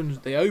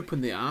 they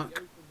open the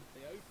ark,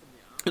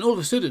 and all of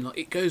a sudden, like,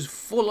 it goes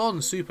full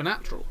on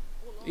supernatural.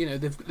 You know,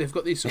 they've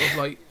got these sort of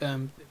like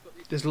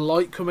there's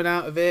light coming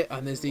out of it,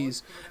 and there's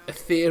these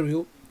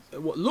ethereal,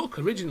 what look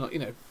originally like, you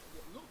know,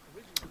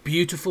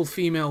 beautiful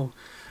female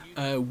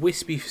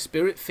wispy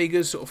spirit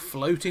figures sort of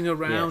floating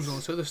around and all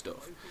this other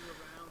stuff.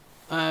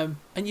 And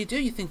you're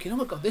thinking, oh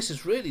my god, this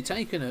has really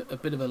taken a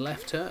bit of a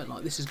left turn.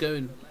 Like, this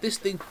isn't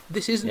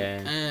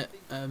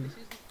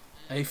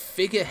a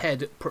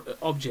figurehead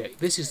object.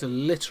 This is a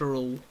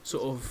literal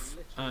sort of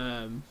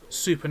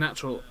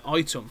supernatural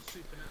item.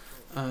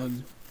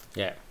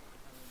 Yeah,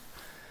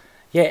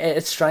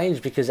 it's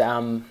strange because,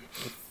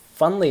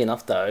 funnily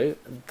enough, though,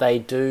 they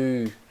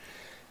do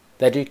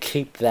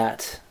keep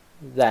that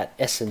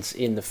essence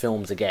in the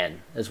films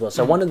again as well.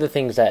 So one of the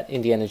things that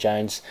Indiana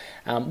Jones,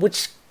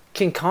 which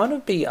can kind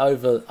of be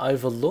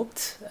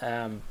overlooked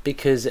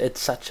because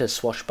it's such a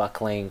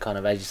swashbuckling kind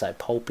of, as you say,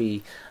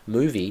 pulpy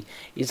movie,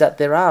 is that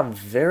there are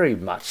very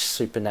much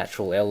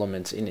supernatural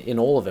elements in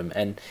all of them,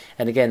 and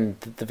again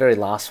the very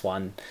last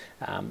one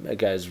it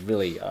goes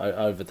really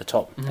over the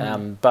top,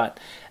 but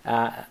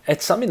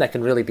it's something that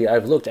can really be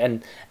overlooked,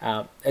 and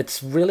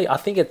it's really, I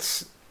think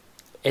it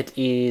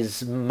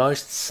is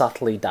most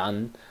subtly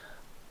done,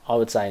 I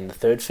would say, in the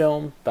third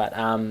film, but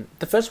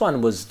the first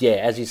one was,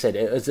 as you said,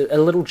 it was a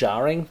little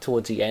jarring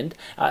towards the end.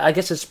 I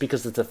guess it's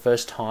because it's the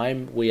first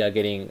time we are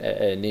getting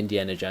an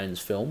Indiana Jones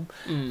film,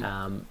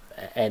 and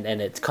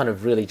it's kind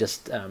of really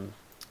just kind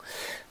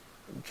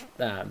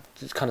of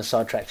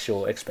sidetracks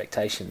your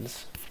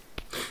expectations.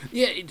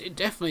 Yeah, it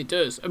definitely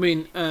does. I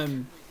mean,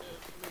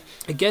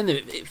 again,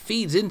 it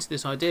feeds into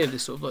this idea of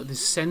this sort of like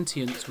this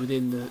sentience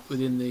within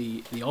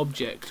the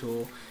object,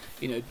 or,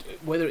 you know,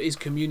 whether it is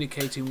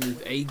communicating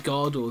with a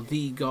god or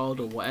the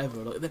god or whatever.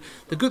 Like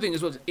the good thing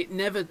is, well, it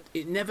never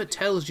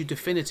tells you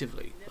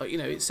definitively. Like, you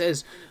know, it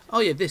says, oh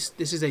yeah, this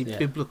is a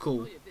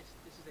biblical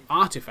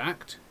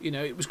artifact. You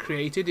know, it was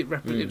created. It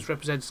was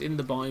represented in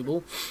the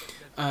Bible.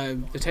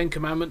 The Ten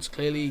Commandments,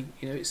 clearly,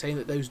 you know, it's saying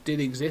that those did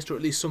exist, or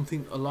at least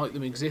something like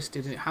them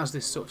existed, and it has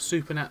this sort of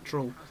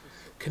supernatural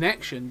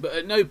connection. But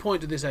at no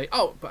point do they say,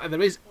 oh, but there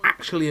is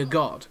actually a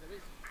god.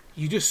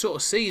 You just sort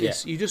of see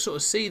this. You just sort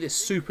of see this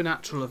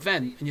supernatural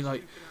event, and you're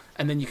like,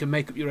 and then you can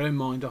make up your own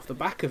mind off the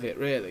back of it,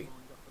 really.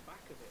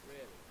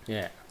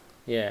 Yeah.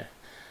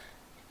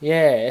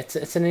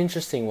 It's an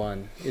interesting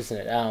one, isn't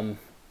it?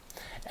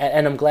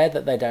 And I'm glad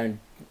that they don't,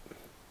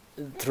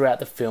 throughout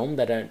the film,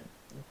 they don't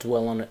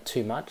dwell on it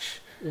too much.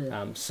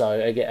 So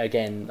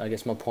again, I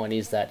guess my point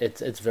is that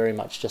it's very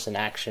much just an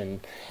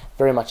action,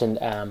 very much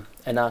an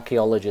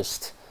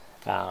archaeologist,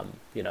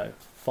 you know,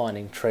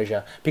 finding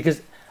treasure,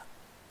 because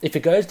if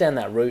it goes down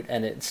that route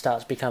and it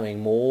starts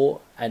becoming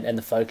more, and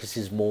the focus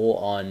is more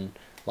on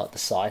like the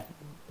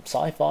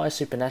sci-fi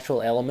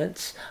supernatural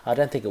elements, I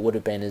don't think it would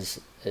have been as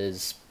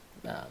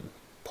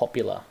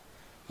popular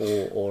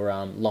or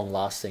long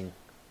lasting.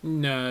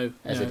 No,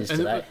 as it is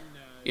today.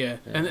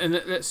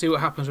 And let's see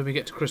what happens when we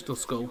get to Crystal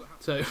Skull.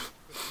 So,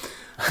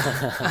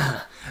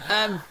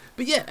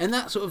 but yeah, and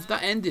that sort of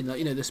that ending, like,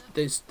 you know,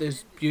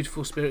 there's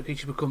beautiful spirit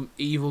creatures become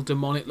evil,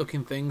 demonic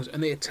looking things,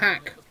 and they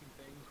attack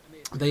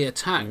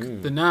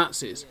the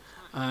Nazis,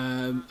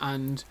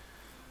 and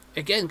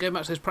again, going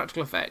back to those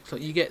practical effects,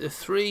 like you get the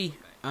three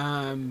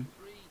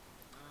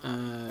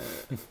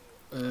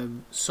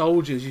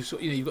soldiers.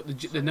 You've got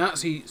the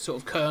Nazi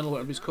sort of colonel,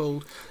 whatever he's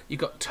called.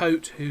 You've got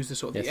Todt, who's the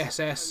sort of the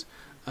SS,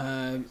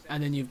 and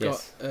then you've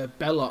got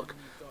Belloc,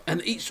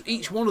 and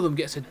each one of them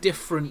gets a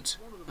different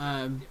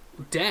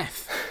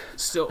death,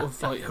 sort of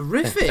like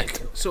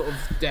horrific sort of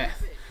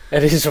death.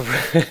 It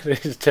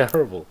is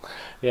terrible.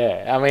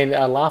 Yeah, I mean,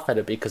 I laugh at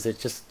it because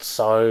it's just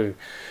so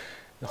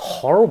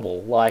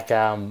horrible. Like,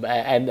 and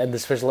the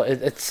special,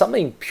 it's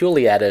something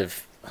purely out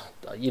of,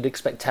 you'd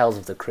expect Tales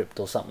of the Crypt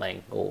or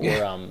something, or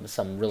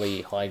some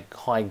really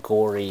high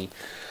gory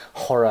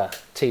horror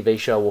TV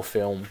show or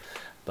film.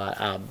 But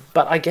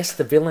I guess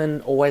the villain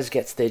always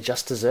gets their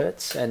just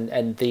desserts,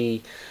 and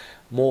the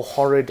more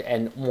horrid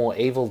and more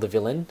evil the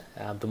villain,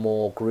 the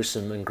more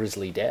gruesome and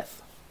grisly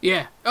death.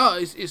 Yeah. Oh,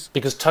 it's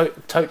because Todt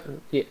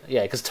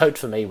because Todt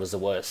for me was the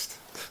worst.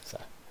 So.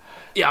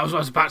 Yeah, I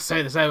was about to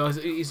say the same.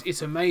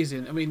 It's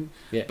amazing. I mean,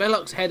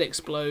 Belloc's head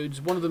explodes.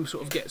 One of them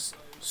sort of gets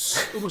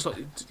almost like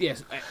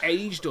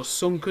aged or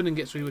sunken and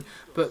gets really.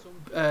 But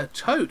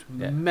Todt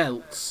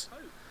melts.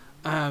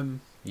 And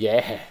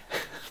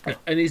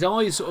his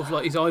eyes sort of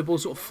like his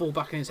eyeballs sort of fall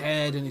back in his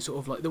head, and he's sort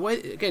of like the way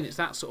again it's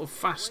that sort of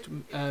fast.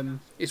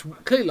 It's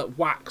clearly like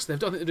wax. They've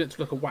done it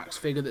to like a wax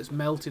figure that's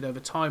melted over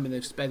time, and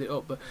they've sped it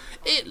up, but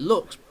it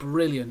looks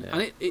brilliant,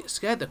 and it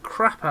scared the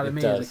crap out of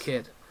me as a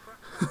kid.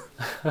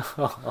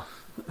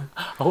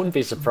 I wouldn't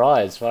be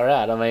surprised. Far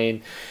out. I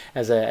mean,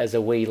 as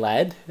a wee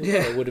lad,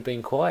 Yeah. it would have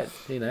been quite,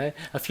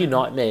 a few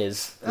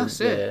nightmares. That's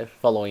the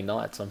following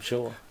nights, I'm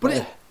sure.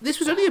 But this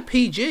was only a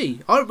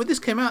PG. When this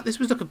came out, this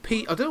was like a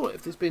P. I don't know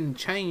if it's been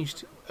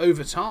changed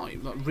over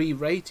time, like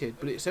re-rated.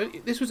 But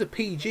this was a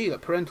PG,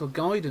 like parental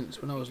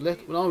guidance when I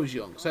was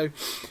young. So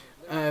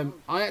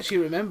I actually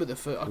remember the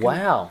first.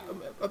 Wow.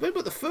 I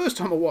remember the first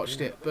time I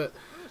watched it, but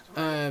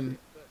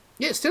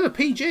it's still a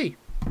PG.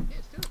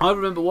 I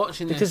remember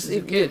watching this as a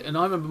kid, and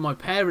I remember my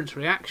parents'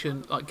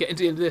 reaction, like getting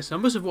to the end of this. I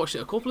must have watched it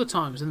a couple of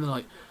times, and they're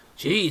like,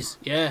 "Geez,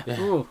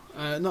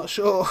 not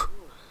sure."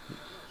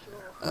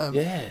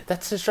 Yeah,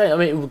 that's so strange. I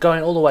mean,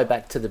 going all the way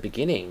back to the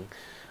beginning,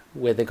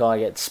 where the guy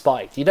gets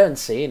spiked, you don't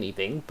see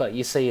anything, but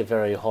you see a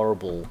very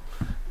horrible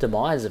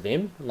demise of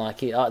him.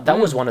 Like that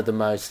was one of the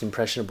most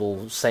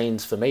impressionable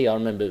scenes for me. I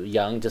remember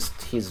young, just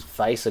his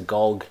face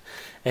agog,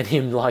 and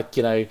him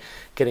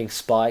getting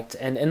spiked,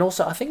 and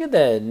also I think at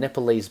the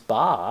Nepalese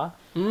bar.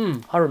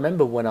 I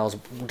remember when I was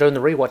doing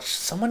the rewatch,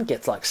 someone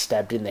gets like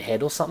stabbed in the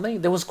head or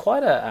something. There was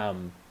quite a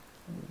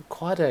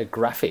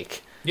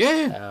graphic.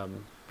 Yeah.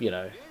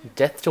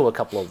 Death to a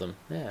couple of them.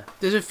 Yeah.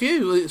 There's a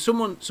few.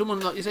 Someone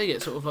like you say,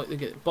 get sort of like they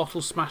get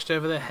bottles smashed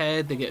over their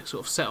head. They get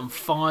sort of set on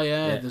fire.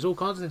 Yeah. There's all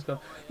kinds of things going.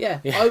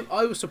 Yeah.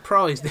 I was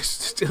surprised this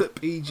is still at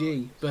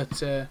PG,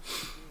 but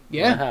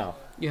Wow.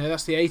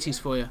 That's the 80s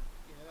for you.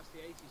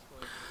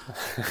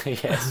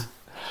 Yes.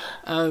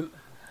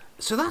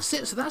 So that's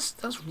it. So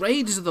that's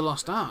Raiders of the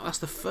Lost Ark. That's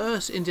the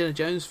first Indiana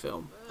Jones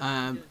film.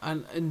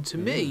 And to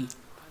me,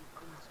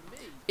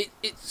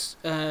 it's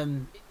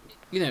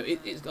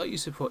it's like you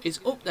said before, it's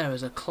up there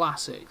as a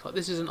classic. Like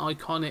this is an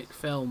iconic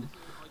film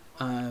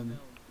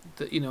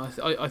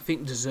that I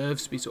think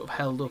deserves to be sort of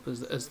held up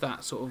as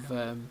that sort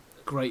of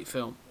great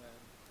film.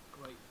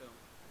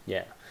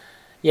 Yeah.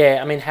 Yeah,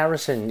 I mean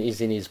Harrison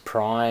is in his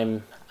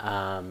prime.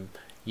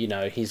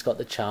 He's got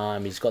the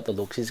charm, he's got the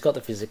looks, he's got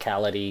the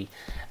physicality.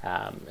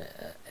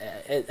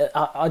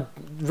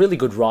 Really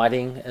good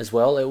writing as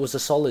well. It was a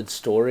solid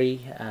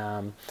story.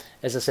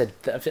 As I said,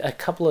 a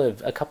couple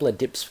of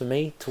dips for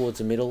me towards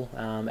the middle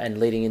and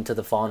leading into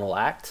the final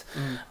act.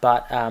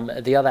 But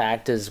the other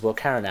actors, well,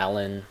 Karen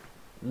Allen,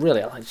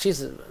 really,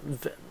 she's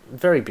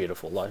very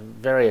beautiful, like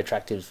very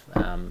attractive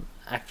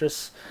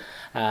actress.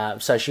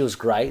 So she was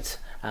great.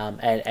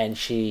 And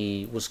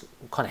she was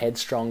kind of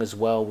headstrong as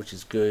well, which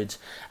is good.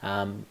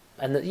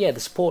 The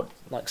support,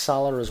 like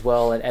Sala as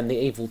well, and the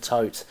evil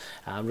tote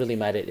really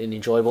made it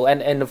enjoyable.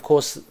 And of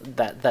course,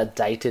 that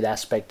dated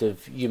aspect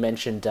of, you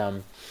mentioned,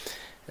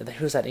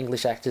 who was that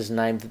English actor's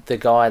name? The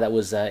guy that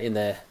was in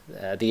the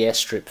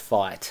airstrip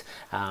fight.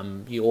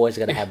 You're always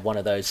going to have one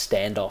of those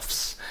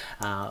standoffs.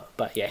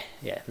 But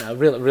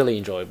really, really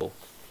enjoyable.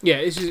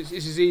 Yeah, this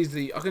is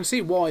easily. I can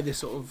see why this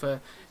sort of,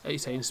 like you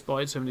say,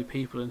 inspired so many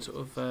people and sort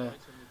of,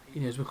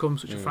 has become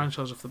such a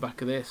franchise off the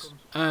back of this.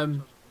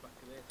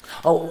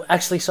 Oh,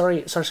 actually,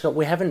 sorry, Scott.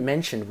 We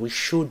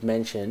should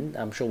mention.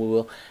 I'm sure we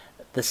will.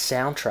 The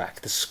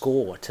soundtrack, the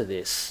score to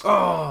this,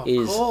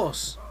 is of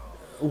course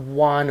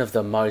one of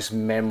the most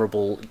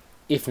memorable,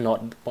 if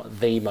not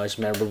the most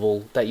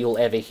memorable, that you'll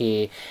ever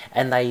hear.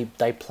 And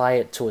they play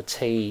it to a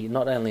T,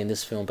 not only in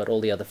this film but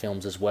all the other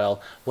films as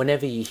well.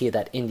 Whenever you hear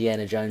that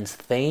Indiana Jones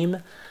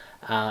theme.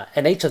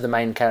 And each of the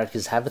main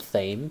characters have a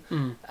theme.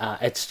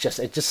 It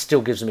just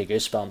still gives me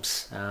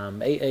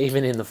goosebumps,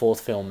 even in the fourth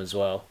film as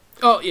well.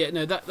 Oh yeah,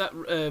 no,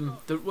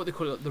 what they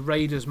call it, the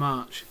Raiders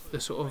March, the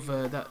sort of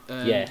the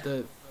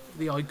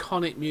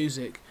iconic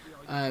music.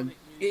 It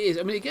is.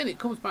 I mean, again, it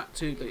comes back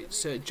to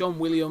it's John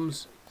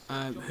Williams,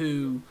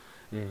 who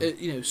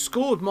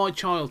scored my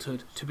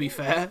childhood. To be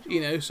fair,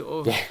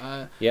 sort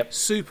of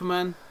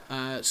Superman,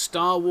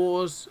 Star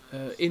Wars,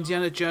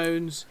 Indiana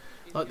Jones.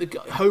 Like the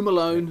guy, Home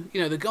Alone,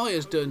 the guy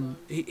has done.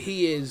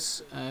 He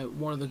is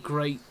one of the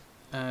great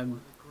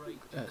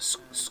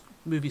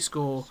movie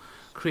score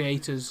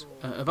creators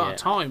of our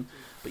time.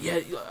 But yeah,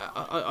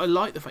 I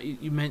like the fact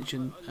you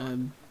mentioned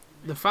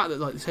the fact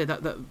that, like they say,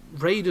 that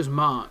Raiders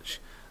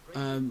March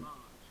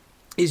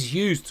is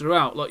used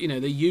throughout. Like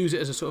they use it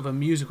as a sort of a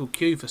musical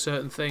cue for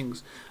certain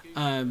things.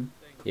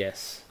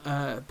 Yes.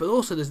 But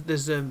also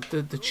there's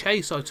the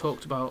chase I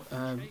talked about.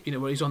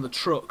 Where he's on the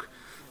truck.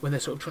 When they're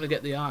sort of trying to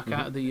get the Ark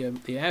out of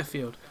the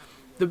airfield,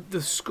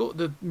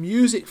 the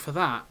music for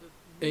that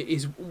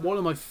is one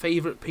of my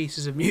favourite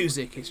pieces of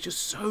music. It's just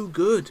so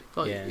good.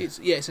 It's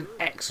an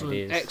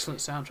excellent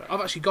soundtrack. I've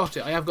actually got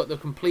it. I have got the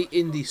complete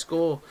indie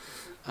score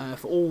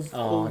for all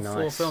nice.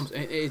 4 films.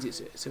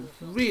 It's a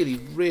really,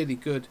 really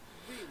good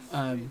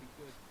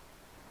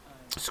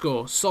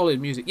score. Solid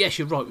music. Yes,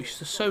 you're right. We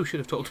should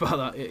have talked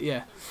about that.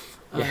 Yeah.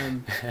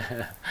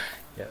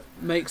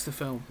 Makes the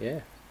film. Yeah.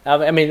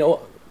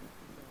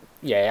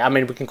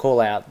 We can call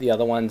out the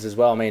other ones as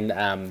well. I mean,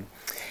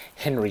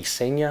 Henry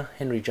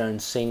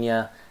Jones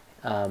Sr.,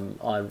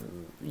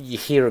 You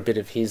hear a bit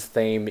of his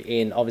theme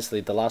in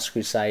obviously The Last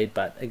Crusade,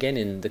 but again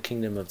in The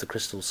Kingdom of the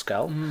Crystal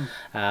Skull,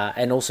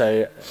 and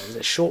also is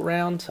it Short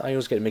Round? I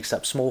always get it mixed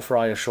up. Small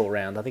Fry or Short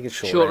Round? I think it's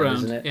Short Round,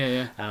 isn't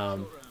it? Yeah.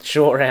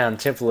 Short Round,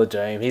 Temple of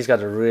Doom. He's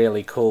got a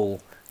really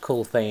cool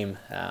theme.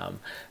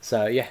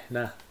 So yeah,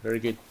 very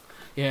good.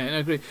 Yeah, I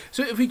agree.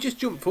 So if we just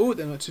jump forward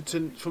then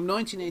from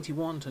 1981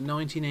 to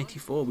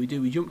 1984, we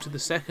jump to the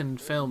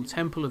second film,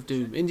 Temple of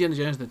Doom, Indiana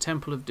Jones and the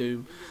Temple of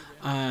Doom.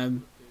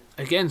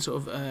 Again,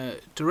 sort of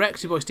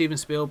directed by Steven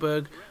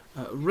Spielberg,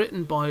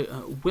 written by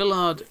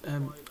Willard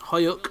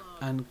Huyck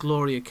and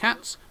Gloria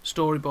Katz,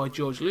 story by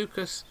George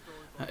Lucas.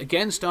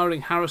 Again,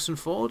 starring Harrison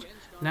Ford,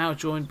 now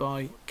joined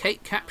by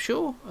Kate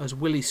Capshaw as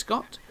Willie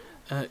Scott,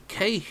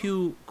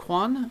 Ke-Huy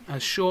Quan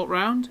as Short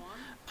Round,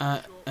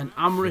 and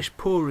Amrish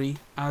Puri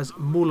as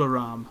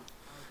Mularam.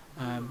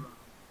 And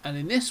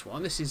in this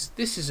one, this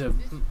is a.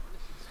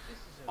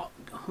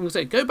 I'm gonna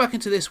say, go back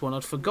into this one.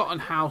 I'd forgotten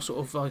how sort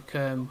of like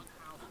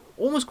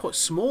almost quite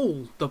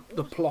small the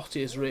plot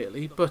is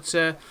really, but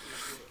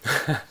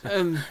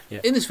in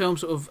this film,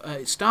 sort of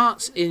it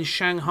starts in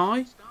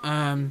Shanghai,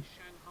 and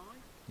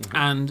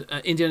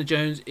Indiana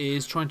Jones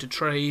is trying to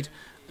trade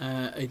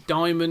a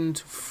diamond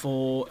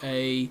for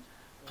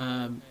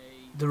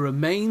the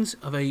remains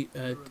of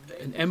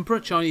an emperor,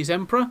 Chinese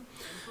emperor.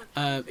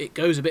 It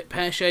goes a bit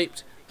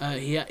pear-shaped.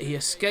 He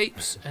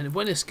escapes, and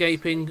when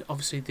escaping,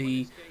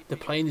 obviously the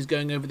plane is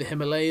going over the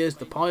Himalayas.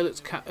 The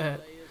pilots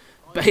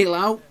bail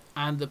out,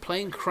 and the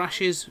plane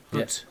crashes.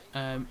 But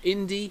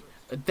Indy,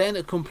 then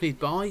accompanied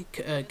by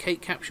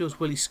Kate Capshaw's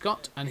Willie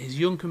Scott and his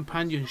young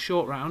companion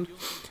Short Round,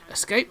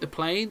 escape the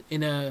plane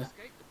in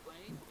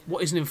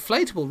what is an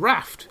inflatable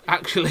raft,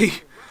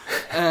 actually.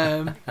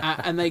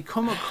 And they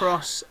come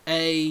across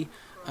an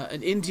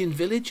Indian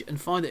village and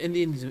find that in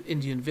the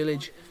Indian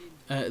village,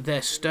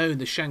 their stone,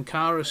 the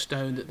Shankara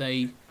stone that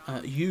they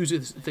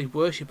they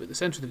worship at the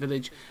centre of the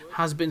village,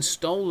 has been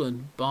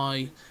stolen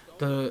by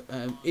the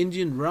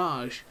Indian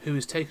Raj, who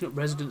has taken up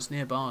residence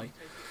nearby.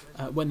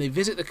 When they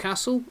visit the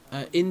castle,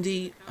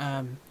 Indy,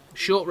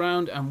 Short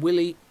Round and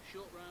Willie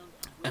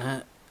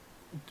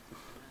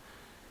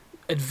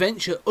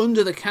adventure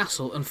under the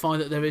castle and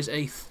find that there is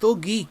a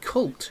Thuggee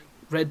cult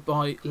led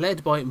by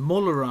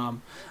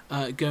Mularam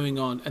going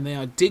on, and they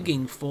are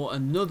digging for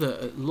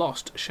another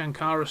lost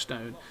Shankara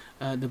stone.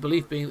 The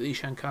belief being that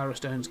these Shankara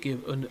stones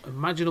give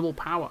unimaginable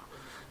power.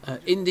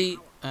 Indy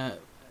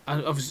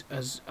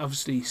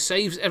obviously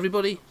saves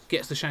everybody,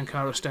 gets the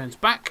Shankara stones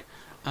back,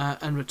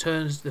 and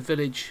returns the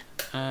village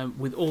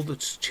with all the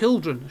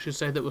children, I should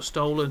say, that were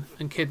stolen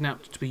and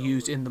kidnapped to be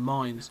used in the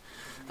mines.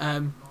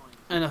 And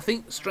I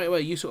think straight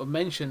away you sort of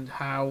mentioned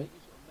how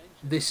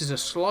this is a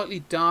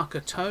slightly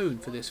darker tone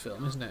for this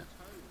film, isn't it?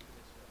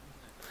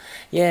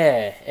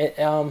 Yeah,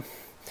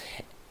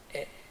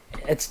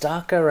 it's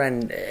darker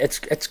and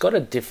it's got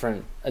a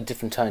different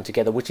tone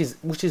together, which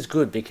is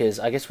good, because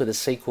I guess with a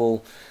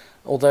sequel,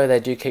 although they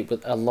do keep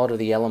with a lot of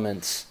the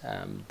elements,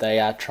 they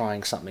are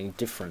trying something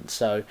different.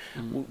 So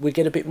we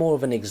get a bit more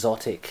of an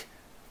exotic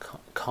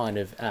kind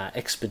of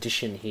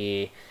expedition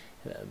here,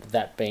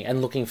 that being and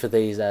looking for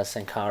these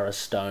Sankara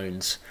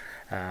stones.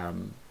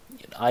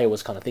 I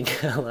always kind of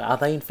think, are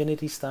they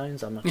Infinity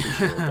Stones? I'm not too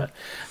sure,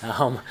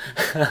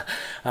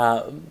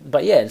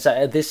 but yeah.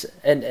 So this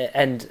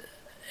and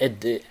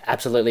it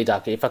absolutely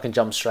dark. If I can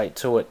jump straight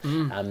to it,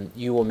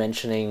 you were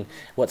mentioning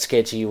what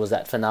scared you was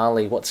that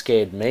finale. What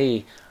scared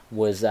me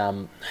was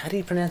how do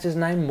you pronounce his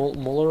name?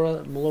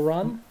 Mularam.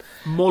 Mularam.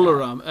 Mola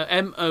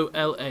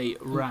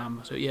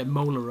Ram. So yeah,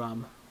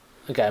 Mularam.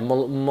 Okay,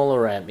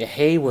 Mularam. Yeah,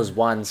 he was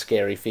one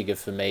scary figure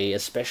for me,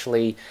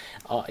 especially.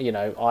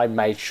 I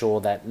made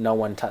sure that no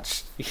one tried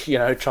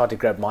to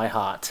grab my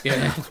heart.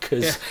 Yeah,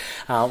 because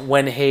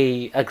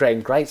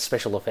when great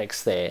special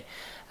effects there,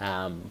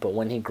 but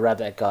when he grabbed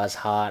that guy's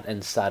heart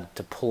and started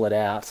to pull it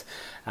out,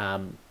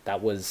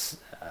 that was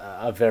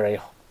a very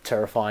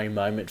terrifying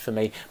moment for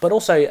me. But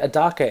also a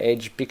darker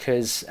edge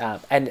because,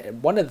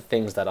 and one of the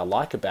things that I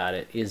like about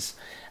it is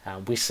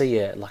we see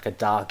a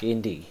dark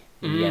Indy.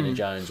 Indiana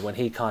Jones, when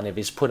he kind of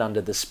is put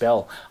under the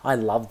spell. I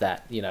love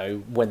that,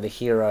 when the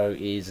hero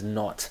is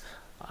not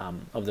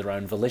of their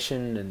own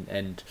volition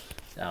and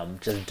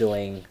just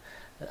doing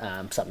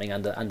something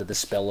under the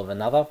spell of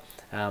another.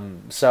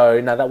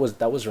 So no, that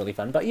was really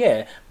fun. But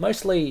yeah,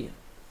 mostly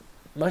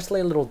a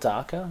little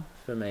darker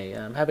for me.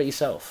 How about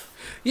yourself?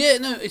 Yeah,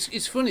 no,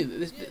 it's funny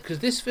because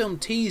this film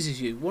teases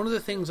you. One of the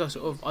things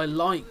I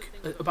like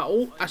about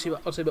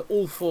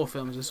all four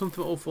films. There's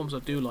something about all films I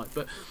do like,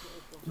 but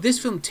this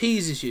film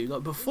teases you.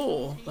 Like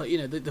before,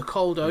 the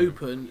cold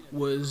open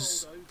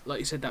was, like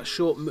you said, that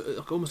short,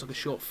 almost like a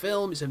short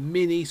film. It's a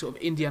mini sort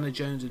of Indiana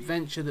Jones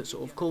adventure that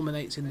sort of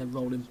culminates in the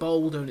rolling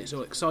boulder, and it's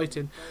all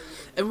exciting.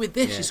 And with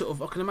this,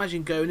 I can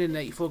imagine going in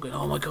 84, going,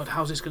 "Oh my God,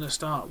 how's this going to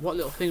start? What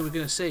little thing are we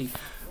going to see?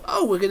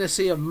 Oh, we're going to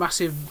see a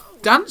massive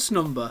dance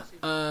number."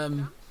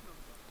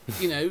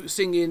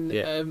 Singing.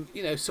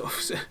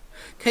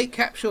 Kate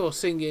Capshaw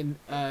singing.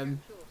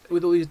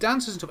 With all these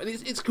dancers and stuff, and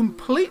it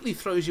completely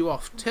throws you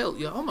off tilt.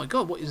 You're like, oh my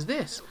God, what is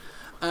this?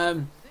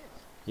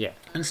 Yeah.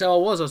 And so I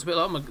was a bit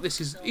like, oh my, this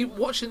is,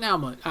 watching it now,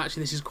 I'm like,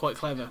 actually this is quite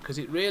clever, because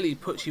it really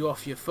puts you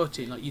off your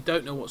footing, like you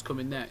don't know what's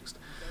coming next.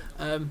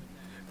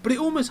 But it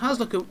almost has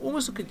like a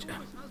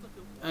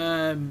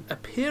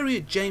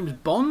period James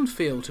Bond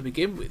feel to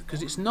begin with,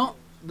 because it's not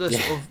the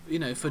sort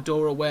of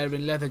fedora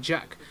wearing, leather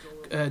jacket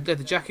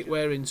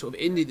wearing sort of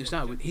indie that's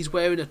now. He's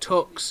wearing a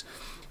tux.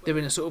 They're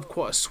in a sort of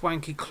quite a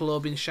swanky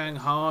club in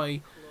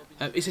Shanghai.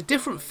 It's a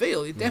different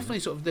feel. It definitely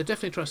they're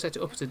definitely trying to set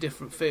it up as a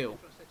different feel.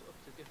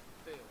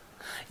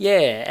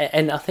 Yeah,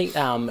 and I think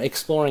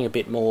exploring a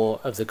bit more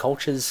of the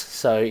cultures.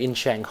 So in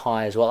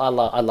Shanghai as well,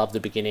 I love the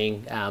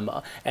beginning,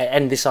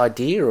 and this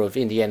idea of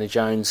Indiana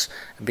Jones,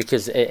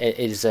 because it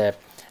is a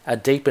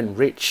deep and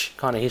rich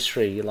kind of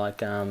history,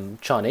 like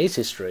Chinese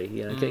history.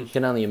 You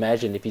can only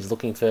imagine if he's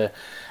looking for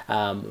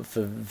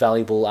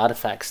valuable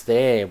artifacts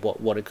there,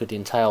 what it could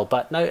entail.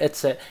 But no,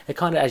 it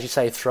kind of, as you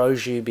say,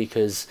 throws you,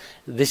 because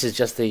this is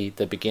just the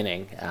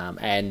beginning,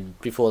 and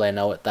before they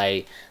know it,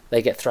 they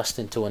get thrust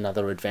into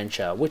another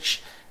adventure,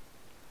 which,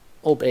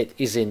 albeit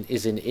is in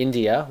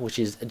India, which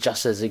is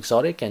just as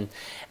exotic. And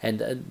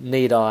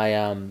need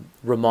I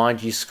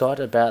remind you, Scott,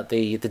 about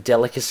the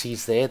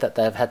delicacies there that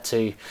they've had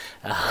to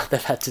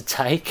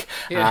take.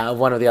 Yeah.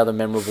 One of the other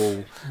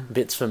memorable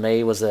bits for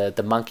me was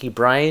the monkey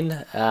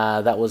brain.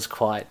 That was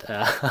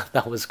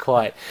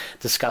quite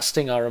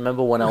disgusting. I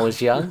remember when I was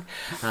young.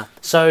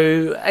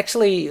 So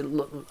actually,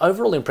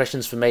 overall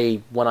impressions for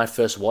me when I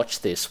first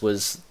watched this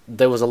was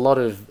there was a lot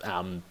of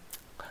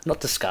not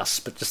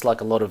disgust, but just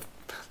like a lot of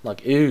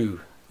like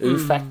ooh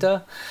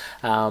factor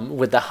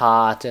with the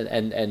heart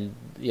and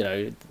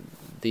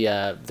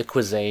the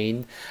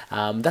cuisine.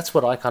 That's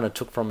what I kind of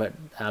took from it.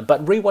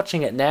 But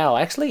rewatching it now,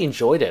 I actually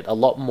enjoyed it a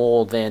lot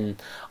more than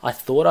I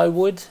thought I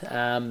would.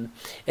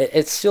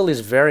 It still is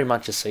very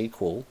much a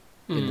sequel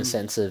in the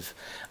sense of,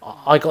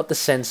 I got the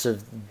sense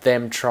of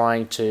them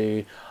trying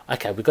to,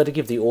 okay, we've got to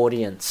give the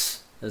audience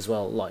as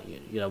well, like,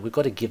 we've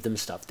got to give them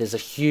stuff. There's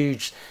that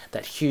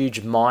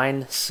huge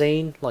mine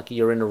scene, like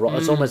you're in a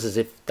it's almost as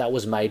if that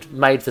was made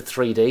for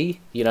 3D.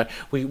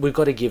 We've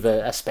got to give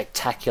a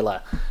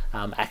spectacular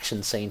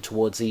action scene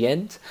towards the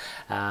end.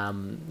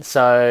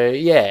 So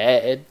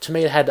yeah, to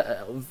me it had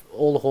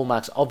all the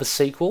hallmarks of a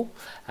sequel,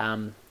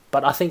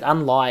 but I think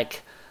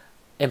unlike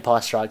Empire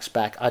Strikes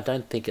Back, I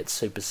don't think it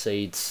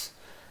supersedes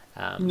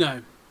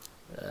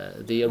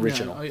the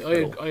original.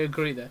 No, I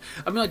agree there.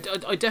 I mean,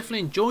 I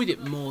definitely enjoyed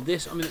it more.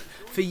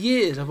 For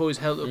years I've always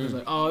held it up as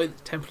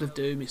like, Temple of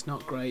Doom, it's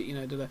not great,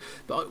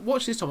 But I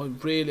watched this time,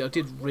 I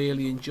did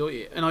really enjoy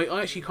it, and I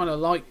actually kind of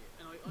like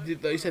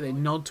you said, they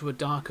nod to a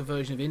darker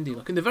version of Indy.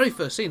 Like in the very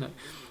first scene,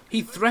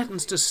 he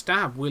threatens to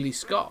stab Willie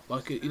Scott.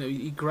 Like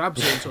he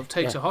grabs her and sort of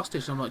takes her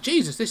hostage. And I'm like,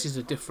 Jesus, this is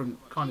a different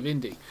kind of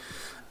Indy.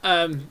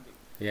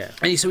 Yeah.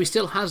 And so he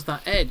still has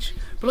that edge,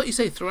 but like you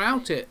say,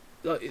 throughout it,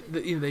 like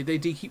they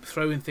do keep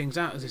throwing things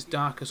out as this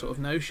darker sort of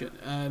notion.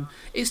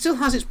 It still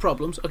has its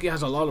problems. Okay, it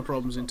has a lot of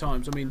problems in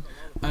times. I mean,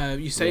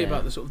 you say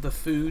about the sort of the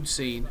food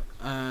scene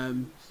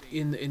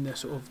in the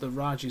sort of the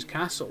Raj's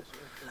castle,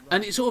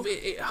 and it sort of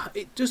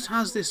it just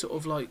has this sort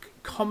of like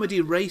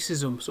comedy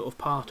racism sort of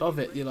part of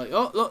it. You're like,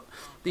 oh look,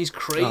 these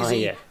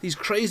crazy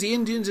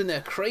Indians and their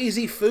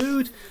crazy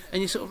food,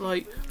 and you're sort of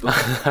like,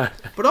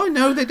 but I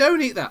know they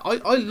don't eat that.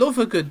 I love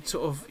a good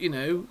sort of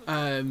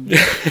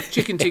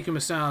chicken tikka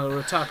masala or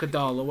a taka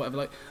dal or whatever.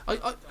 Like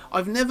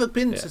I've never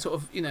been to sort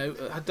of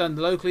had done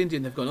the local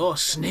Indian. They've gone, oh,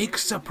 snake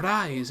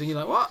surprise, and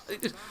you're like, what?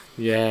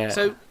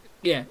 So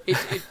yeah,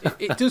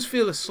 it does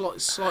feel a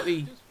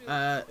slightly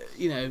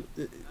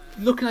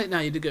looking at it now,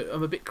 you'd go,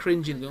 I'm a bit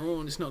cringy and go,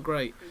 oh, it's not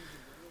great.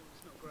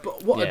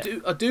 But what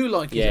I do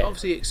like is it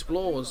obviously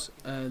explores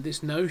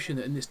this notion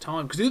that in this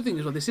time, because the other thing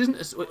is, well, this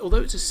isn't,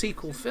 although it's a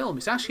sequel film,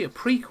 it's actually a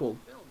prequel.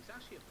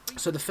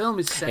 So the film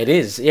is set. It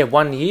is,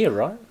 1 year,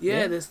 right?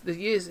 Yeah, there's the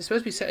years. It's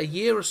supposed to be set a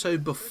year or so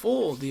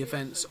before the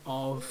events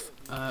of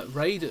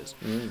Raiders,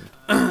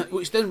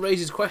 which then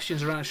raises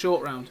questions around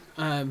Short Round.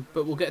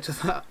 But we'll get to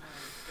that.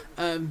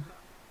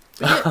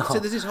 So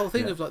there's this whole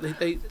thing of like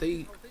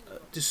they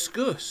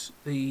discuss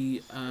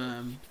the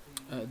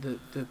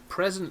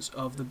presence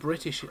of the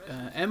British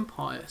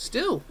Empire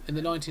still in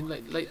the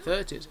late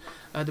 30s,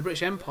 the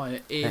British Empire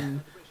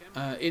in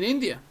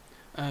India.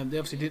 They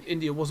obviously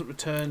India wasn't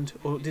returned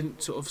or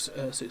didn't sort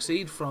of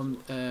succeed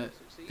from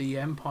the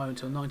Empire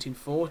until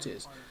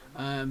 1940s.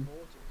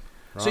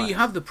 So you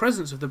have the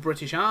presence of the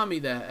British Army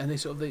there, and they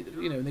sort of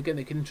and again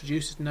they can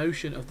introduce this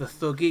notion of the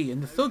Thuggee,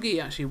 and the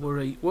Thuggee actually were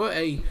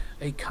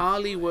a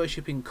Kali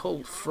worshipping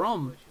cult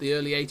from the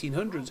early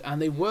 1800s,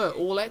 and they were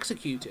all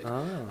executed.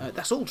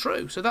 That's all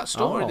true. So that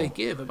story they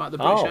give about the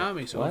British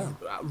Army sort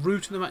of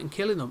rooting them out and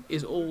killing them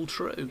is all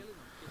true.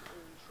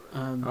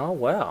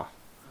 Wow.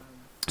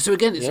 So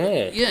again, it's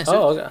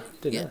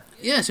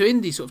so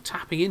Indy sort of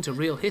tapping into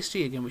real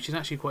history again, which is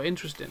actually quite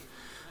interesting.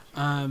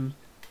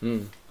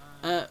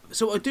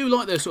 So I do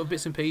like those sort of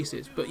bits and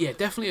pieces, but yeah,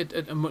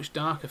 definitely a much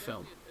darker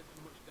film.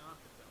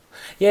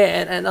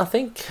 Yeah, and I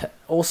think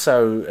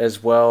also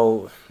as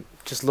well,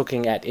 just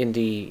looking at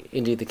Indy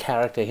the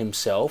character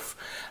himself.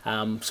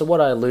 So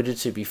what I alluded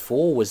to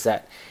before was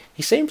that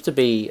he seems to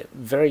be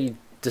very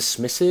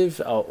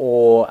dismissive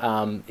or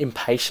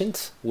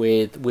impatient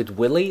with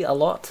Willie a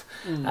lot.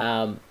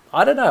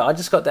 I don't know, I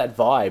just got that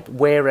vibe.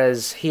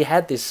 Whereas he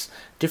had this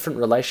different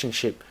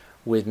relationship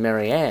with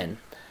Marianne,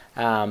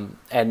 and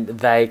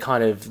they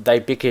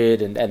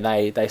bickered and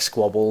they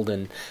squabbled,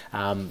 and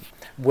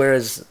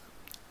whereas,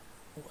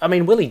 I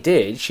mean, Willie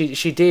did.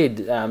 She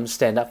did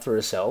stand up for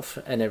herself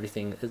and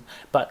everything,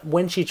 but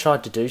when she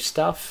tried to do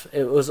stuff,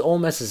 it was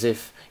almost as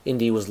if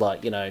Indy was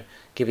like,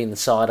 giving the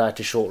side eye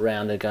to Short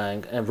Round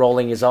and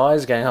rolling his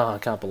eyes, going, "Oh, I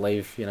can't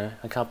believe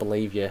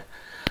you."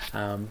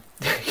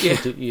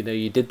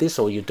 You did this,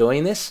 or you're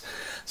doing this.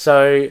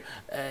 So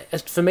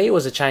for me, it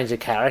was a change of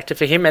character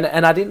for him,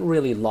 and I didn't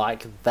really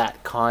like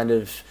that kind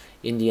of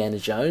Indiana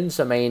Jones.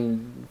 I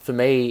mean, for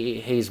me,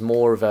 he's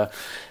more of a.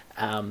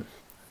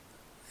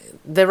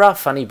 There are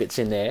funny bits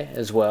in there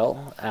as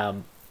well,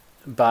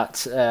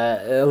 but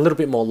a little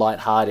bit more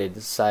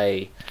lighthearted.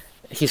 Say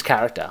his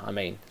character. I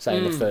mean, say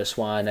in the first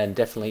one, and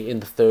definitely in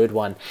the third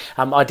one.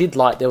 I did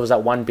like there was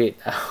that one bit.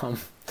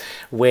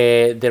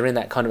 Where they're in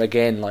that kind of,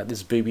 again, like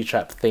this booby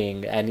trap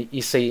thing, and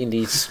you see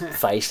Indy's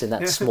face in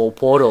that small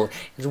portal.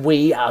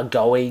 We are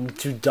going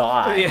to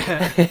die.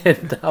 Yeah.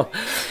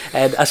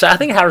 and so I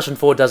think Harrison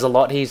Ford does a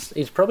lot.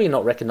 He's probably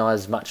not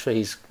recognised much for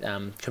his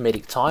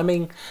comedic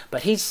timing,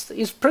 but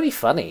he's pretty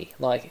funny.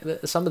 Like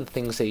some of the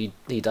things that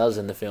he does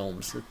in the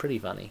films are pretty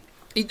funny.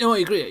 I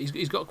agree.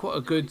 He's got quite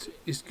a good.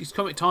 His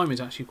comic timing is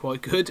actually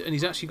quite good, and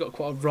he's actually got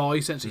quite a wry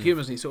sense of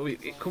humour. And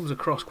it comes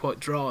across quite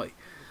dry.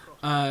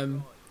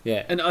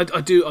 Yeah, and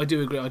I do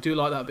agree. I do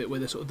like that bit where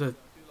the sort of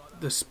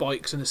the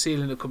spikes and the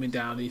ceiling are coming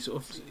down. And he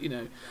sort of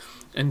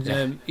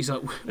and he's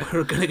like,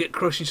 "We're going to get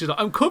crushed." And she's like,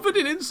 "I'm covered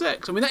in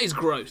insects." I mean, that is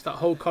gross. That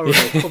whole corridor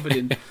covered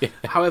in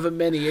however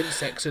many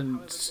insects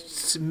and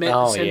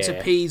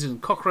centipedes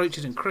and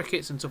cockroaches and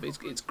crickets and stuff.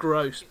 It's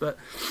gross. But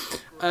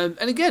and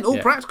again, all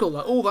practical.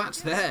 Like all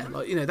that's there.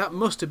 Like that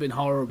must have been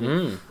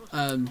horrible.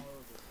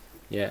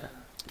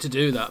 To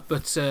do that,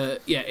 but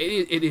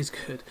it is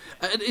good.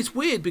 And it's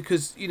weird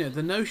because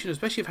the notion,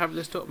 especially of having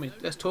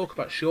let's talk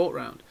about Short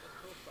Round,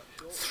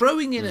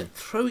 throwing in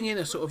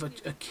a sort of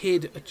a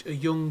kid, a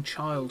young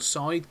child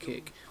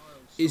sidekick,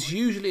 is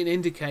usually an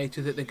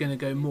indicator that they're going to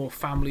go more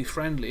family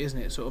friendly, isn't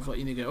it? Sort of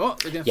like they're going to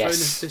throw in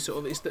this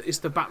sort of it's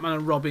the Batman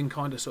and Robin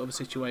kind of sort of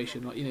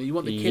situation. Like you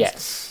want the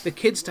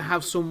kids to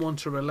have someone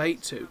to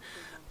relate to.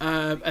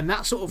 And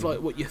that's sort of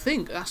like what you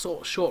think. That's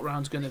what Short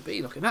Round's going to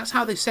be like, and that's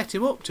how they set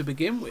him up to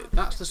begin with.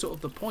 That's the sort of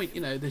the point,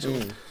 They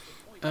sort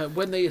of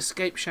when they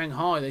escape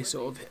Shanghai, they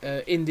sort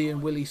of Indy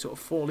and Willie sort of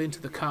fall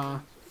into the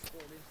car,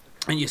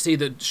 and you see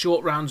that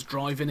Short Round's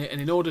driving it.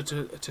 And in order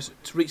to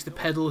reach the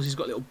pedals, he's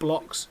got little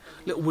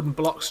wooden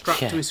blocks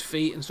strapped to his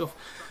feet and stuff.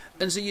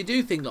 And so you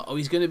do think that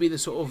he's going to be the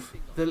sort of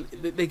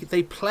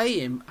they play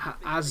him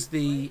as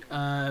the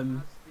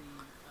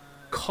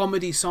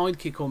comedy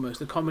sidekick, almost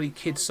the comedy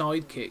kid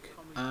sidekick.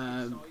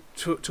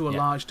 To a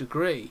large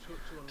degree,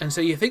 and so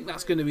you think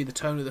that's going to be the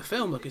tone of the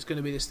film. Like it's going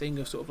to be this thing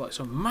of sort of like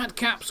some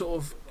madcap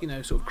sort of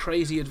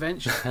crazy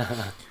adventure.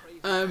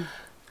 And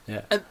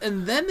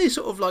then they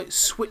sort of like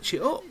switch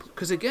it up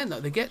because again,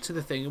 like they get to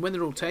the thing, and when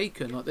they're all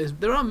taken, like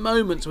there are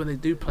moments when they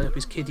do play up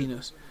his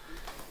kiddiness,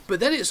 but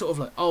then it's sort of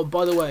like, oh,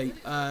 by the way,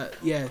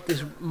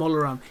 this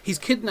Molaram, he's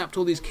kidnapped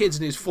all these kids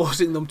and he's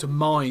forcing them to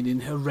mine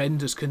in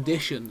horrendous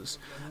conditions,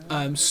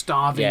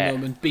 starving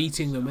them and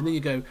beating them, and then you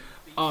go,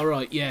 all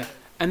right, yeah.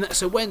 And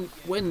so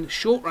when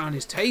Short Round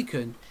is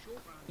taken,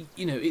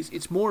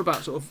 it's more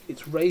about sort of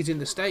it's raising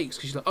the stakes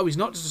because you're like, oh, he's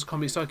not just a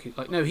comedy sidekick.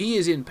 Like, no, he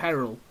is in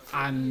peril,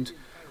 and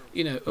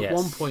at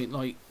one point,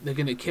 like they're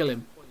going to kill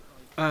him.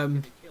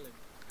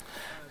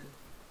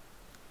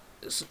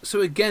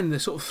 So again, they're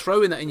sort of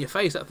throwing that in your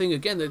face. That thing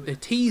again, they're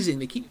teasing.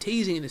 They keep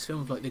teasing in this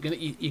film of like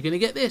you're gonna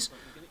get this.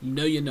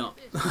 No, you're not.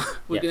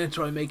 We're gonna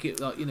try and make it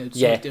like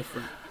something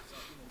different.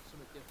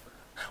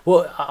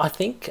 Well, I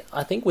think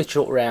with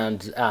Short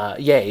Round,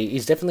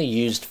 he's definitely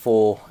used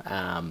for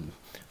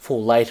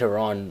later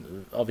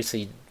on.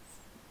 Obviously,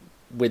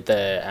 with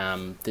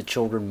the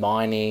children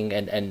mining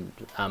and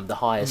the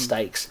higher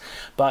stakes,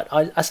 but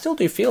I still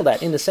do feel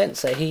that in the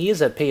sense that he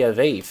is a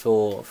POV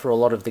for a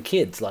lot of the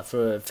kids, like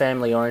for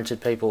family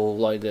oriented people,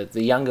 like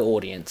the younger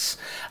audience,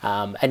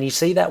 and you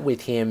see that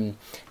with him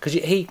because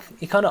he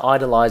kind of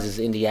idolizes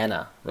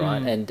Indiana,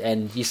 right?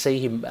 And you see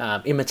him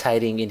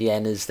imitating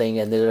Indiana's thing,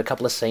 and there are a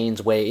couple of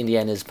scenes where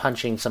Indiana's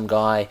punching some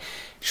guy,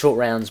 Short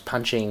Round's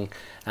punching.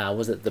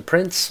 Was it the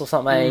Prince or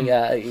something?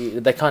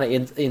 They're kind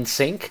of in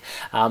sync,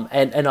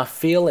 and I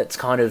feel it's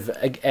kind of,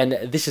 and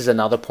this is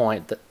another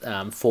point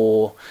that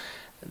for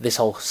this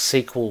whole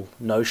sequel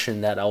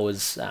notion that I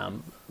was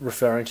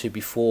referring to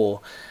before,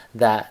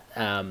 that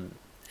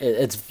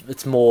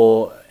it's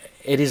more.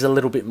 It is a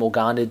little bit more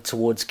garnered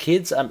towards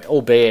kids,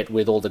 albeit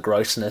with all the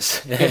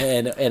grossness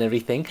and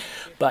everything,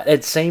 but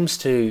it seems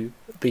to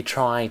be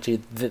trying to.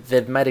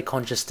 They've made a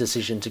conscious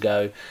decision to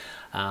go.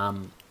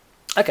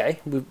 Okay,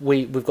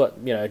 we've got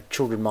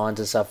children minds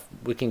and stuff.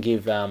 We can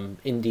give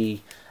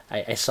Indy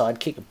a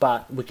sidekick,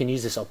 but we can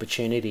use this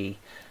opportunity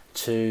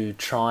to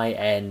try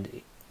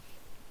and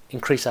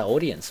increase our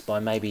audience by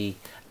maybe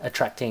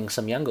attracting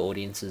some younger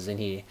audiences in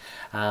here.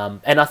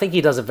 And I think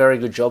he does a very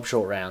good job,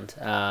 Short Round.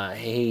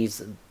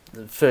 He's,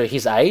 for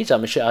his age,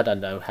 I'm sure, I don't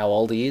know how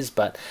old he is,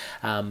 but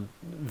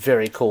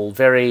very cool,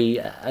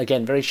 very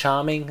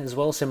charming as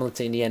well, similar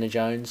to Indiana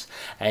Jones.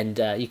 And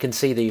you can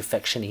see the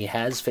affection he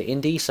has for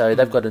Indy, so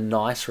they've got a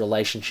nice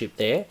relationship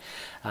there.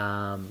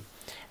 And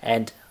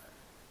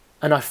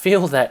I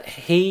feel that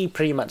he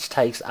pretty much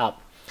takes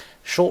up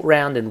Short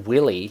Round and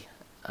Willie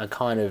are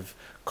kind of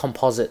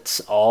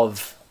composites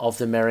of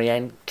the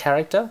Marianne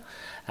character.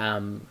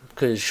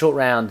 Because Short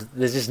Round,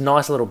 there's this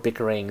nice little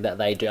bickering that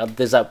they do.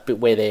 There's that bit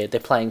where they're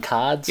playing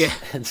cards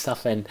and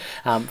stuff, and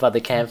by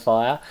the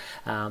campfire.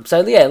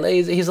 So yeah,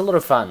 he's a lot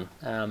of fun,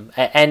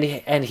 and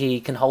he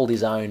can hold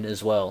his own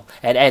as well.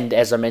 And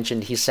as I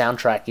mentioned, his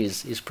soundtrack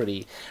is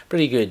pretty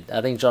good.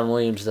 I think John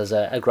Williams does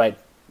a great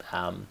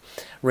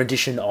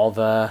rendition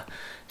of,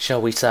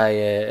 shall we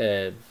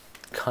say, a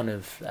kind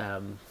of.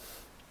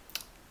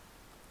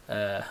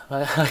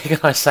 How can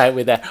I say it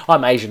with that?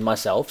 I'm Asian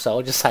myself, so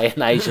I'll just say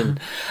an Asian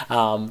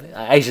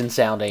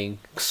sounding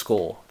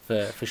score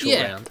for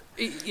Short Round.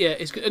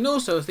 It's good. And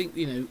also I think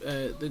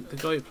the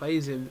guy who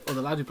plays him, or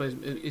the lad who plays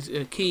him, is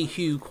Ki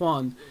Hu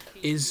Kwan.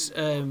 Is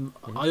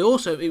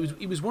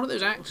he was one of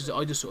those actors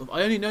that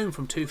I only know him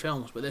from 2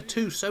 films, but they're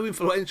 2 so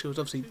influential. It's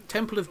obviously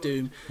Temple of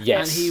Doom,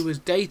 and he was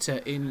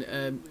Data in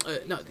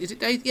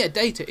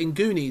Data in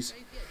Goonies.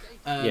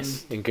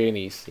 Yes, in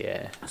Goonies,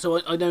 yeah.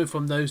 So I know him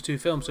from those 2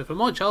 films. So from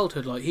my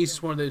childhood, like, he's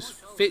just one of those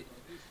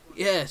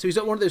so he's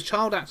like one of those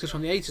child actors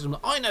from the 80s. I'm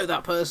like, I know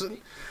that person.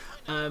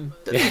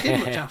 He did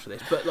much after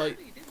this, but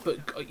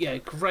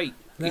great.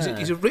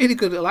 He's a really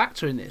good little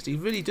actor in this. He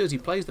really does. He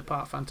plays the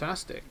part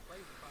fantastic.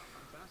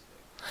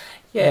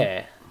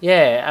 Yeah.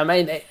 Yeah, I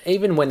mean,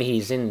 even when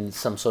he's in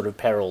some sort of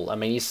peril, I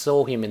mean, you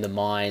saw him in the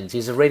mines.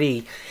 He's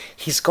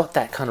got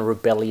that kind of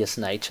rebellious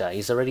nature.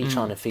 He's already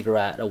trying to figure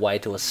out a way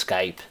to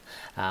escape.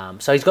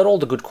 So he's got all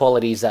the good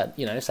qualities that,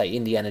 say,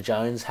 Indiana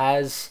Jones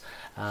has.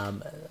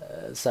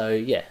 So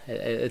yeah,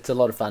 it's a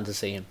lot of fun to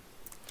see him.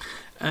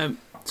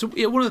 So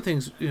yeah, one of the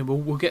things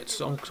we'll get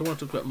to, because I want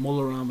to talk about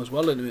Muller-Arm as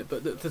well in a minute.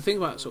 But the thing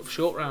about sort of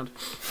Short Round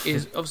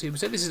is, obviously we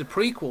said this is a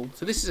prequel,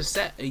 so this is a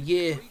set a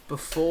year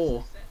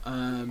before.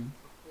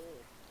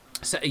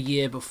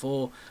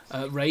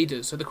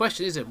 Raiders. So the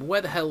question is,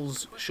 where the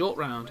hell's Short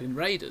Round in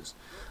Raiders?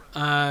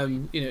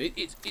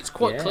 It's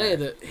quite clear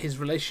that his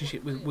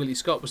relationship with Willie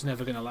Scott was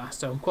never going to last.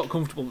 So I'm quite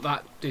comfortable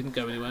that didn't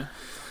go anywhere.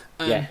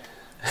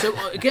 So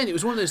again, it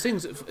was one of those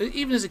things that,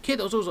 even as a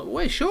kid, I was always like,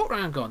 "Where's Short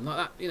Round gone?"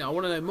 Like that, I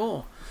want to know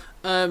more.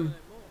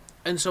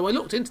 And so I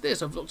looked into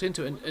this. I've looked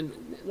into it, and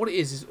what it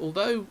is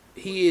although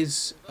he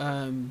is,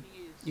 when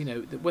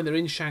they're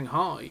in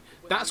Shanghai,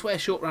 that's where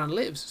Short Round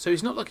lives. So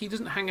it's not like he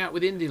doesn't hang out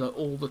with Indy like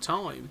all the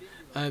time.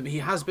 He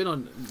has been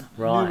on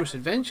numerous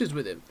adventures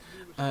with him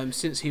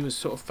since he was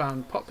sort of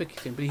found pot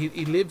picketing. But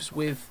he lives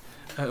with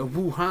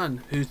Wu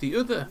Han, who's the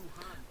other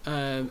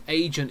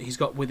agent he's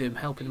got with him,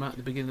 helping him out at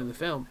the beginning of the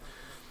film.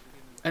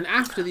 And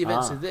after the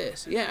events of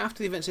this,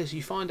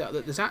 you find out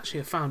that there's actually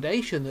a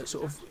foundation that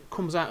sort of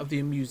comes out of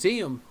the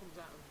museum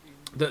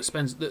that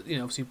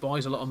obviously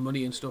buys a lot of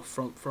money and stuff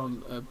from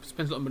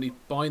spends a lot of money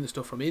buying the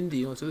stuff from Indy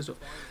and all this other stuff,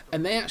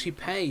 and they actually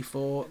pay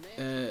for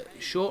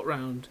Short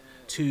Round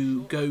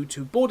to go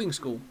to boarding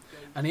school,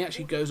 and he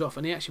actually goes off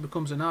and he actually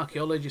becomes an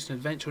archaeologist and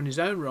adventurer in his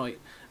own right.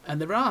 And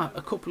there are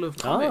a couple of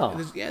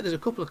comics. There's a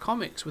couple of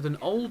comics with an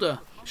older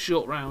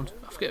Short Round.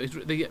 I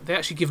forget. They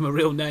actually give him a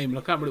real name, and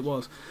I can't remember what it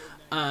was.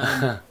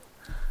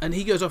 And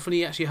he goes off and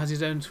he actually has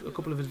his own a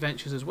couple of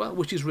adventures as well,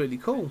 which is really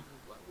cool.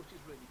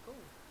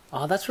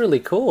 Oh, that's really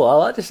cool.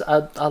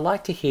 I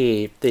like to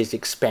hear these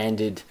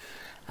expanded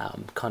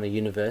kind of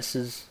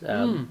universes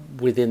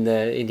within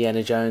the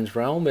Indiana Jones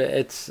realm.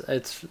 It's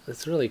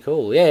really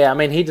cool. Yeah, I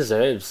mean, he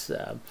deserves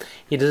a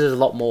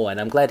lot more,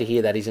 and I'm glad to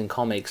hear that he's in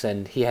comics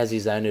and he has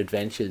his own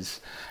adventures.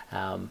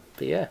 But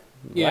yeah,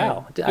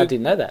 wow, I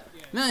didn't know that.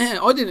 No,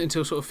 I didn't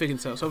until sort of figuring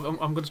it out. So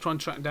I'm going to try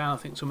and track down, I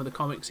think, some of the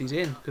comics he's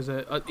in, because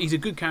he's a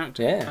good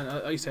character. Yeah. And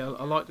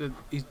I like that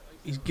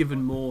he's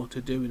given more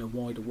to do in a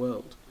wider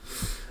world.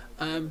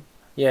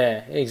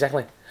 Yeah,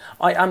 exactly.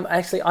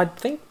 I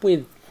think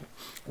with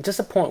just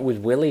a point with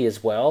Willie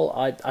as well,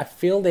 I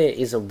feel there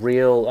is a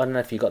real, I don't know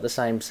if you got the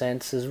same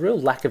sense, there's a real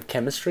lack of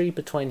chemistry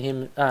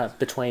between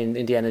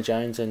Indiana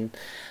Jones and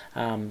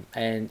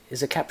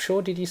is it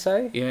Capshaw, did you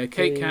say? Yeah,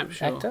 Kate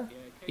Capshaw. Actor?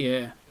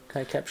 Yeah.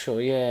 Kate Capshaw,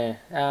 yeah.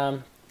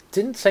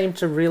 Didn't seem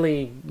to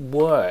really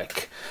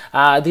work.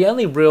 The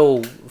only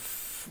real,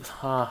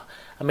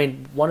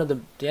 one of the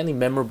only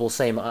memorable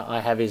scene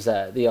I have is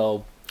that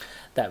real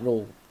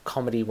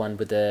comedy one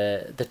with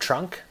the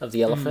trunk of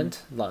the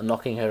elephant, like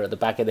knocking her at the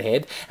back of the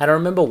head. And I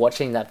remember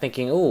watching that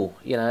thinking,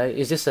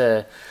 is this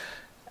an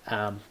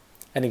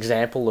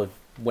example of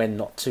when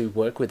not to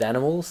work with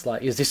animals.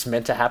 Like, is this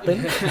meant to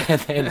happen?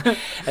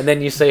 and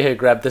then you see her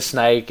grab the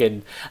snake,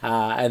 and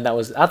that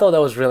was, I thought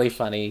that was really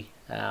funny.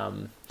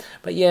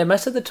 But yeah,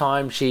 most of the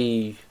time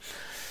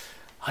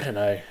I don't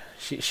know,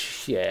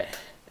 yeah.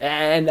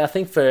 And I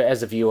think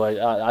as a viewer,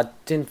 I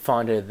didn't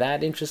find her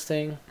that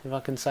interesting, if I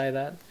can say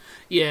that.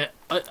 Yeah,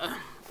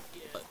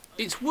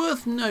 it's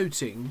worth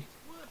noting,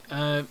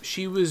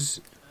 she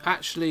was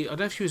actually, I don't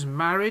know if she was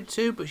married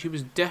to, but she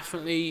was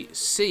definitely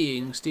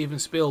seeing Steven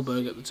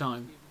Spielberg at the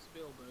time.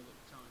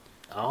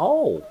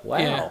 Oh,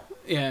 wow.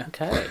 Yeah.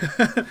 Okay.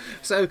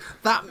 So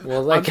that,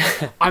 Well, like,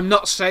 I'm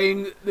not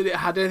saying that it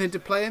had anything to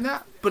play in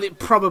that, but it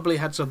probably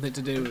had something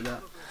to do with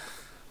that.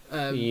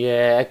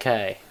 yeah,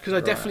 okay. Because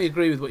I definitely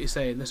agree with what you're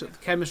saying. The sort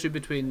of chemistry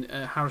between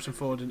Harrison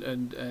Ford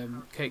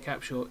and Kate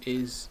Capshaw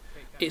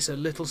it's a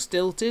little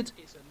stilted,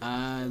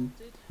 and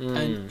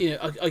you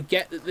know, I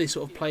get that they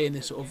sort of play in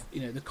this sort of,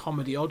 you know, the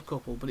comedy odd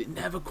couple, but it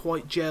never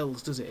quite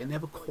gels, does it? It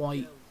never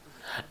quite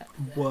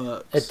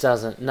works. It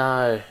doesn't.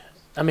 No,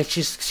 I mean,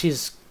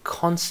 she's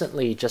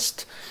constantly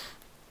just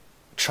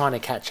trying to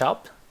catch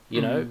up, you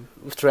know,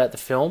 throughout the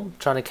film,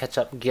 trying to catch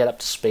up, get up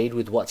to speed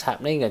with what's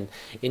happening, and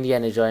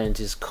Indiana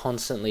Jones is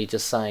constantly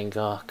just saying,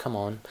 "Oh, come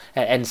on,"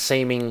 and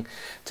seeming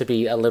to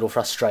be a little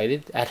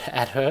frustrated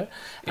at her.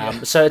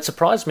 So it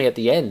surprised me at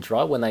the end,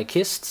 right, when they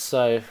kissed.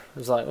 So it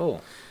was like,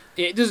 oh,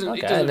 It doesn't. okay,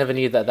 It doesn't. I never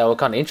knew that they were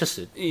kind of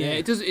interested. Yeah,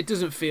 it doesn't. It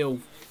doesn't feel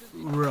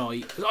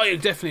right. I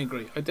definitely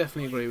agree. I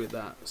definitely agree with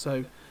that.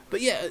 So,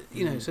 but yeah,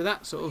 you know, so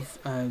that sort of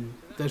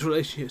those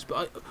relationships.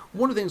 But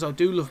one of the things I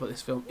do love about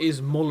this film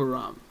is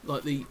Mularam,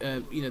 like the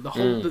you know, the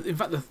whole. In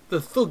fact, the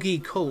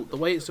thuggy cult, the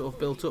way it's sort of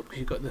built up. Because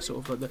you've got the sort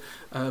of like the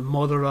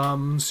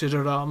Modaram,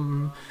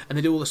 Sidaram, and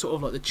they do all the sort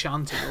of like the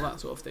chanting, all that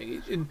sort of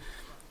thing. And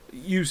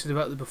you said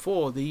about it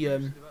before,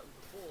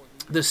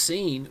 the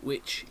scene,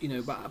 which, you know,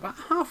 about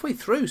halfway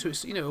through, so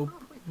it's, you know,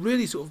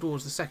 really sort of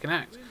towards the second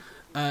act,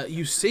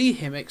 you see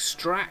him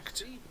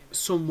extract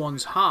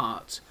someone's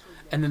heart,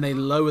 and then they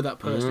lower that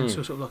person into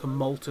sort of like a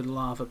molten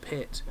lava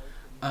pit,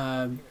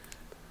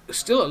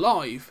 still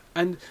alive.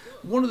 And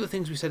one of the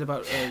things we said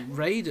about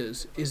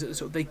Raiders is that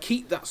sort of they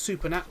keep that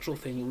supernatural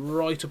thing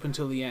right up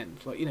until the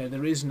end. Like, you know,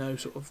 there is no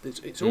sort of,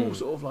 it's all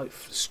sort of like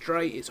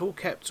straight, it's all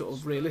kept sort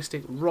of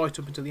realistic right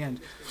up until the end.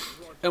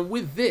 And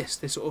with this,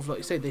 they sort of, like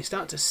you say, they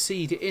start to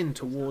seed it in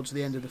towards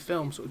the end of the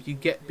film. Sort of, you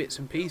get bits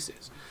and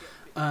pieces.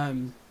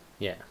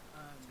 Yeah.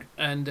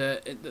 And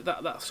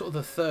that sort of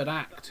the third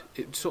act,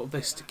 it sort of,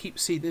 they keep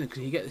seeding in,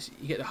 because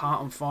you get the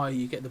heart on fire,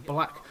 you get the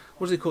black,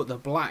 what do they call it, the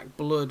black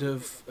blood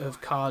of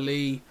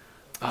Kali.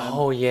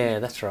 Oh yeah,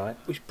 that's right.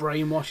 Which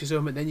brainwashes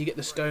them, and then you get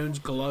the stones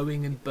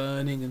glowing and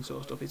burning and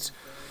sort of stuff.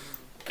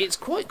 It's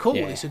quite cool.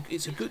 Yeah.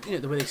 It's a good, you know,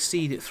 the way they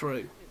seed it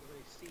through.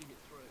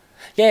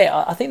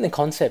 Yeah, I think the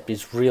concept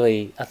is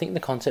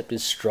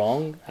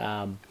strong.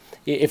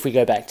 If we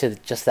go back to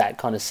just that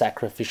kind of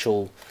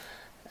sacrificial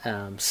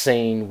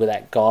scene with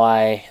that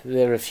guy,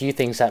 there are a few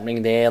things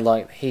happening there.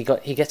 Like he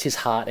gets his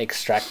heart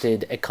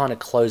extracted. It kind of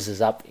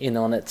closes up in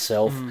on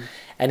itself,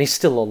 and he's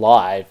still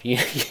alive. You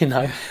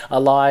know,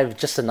 alive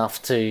just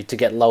enough to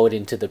get lowered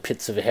into the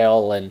pits of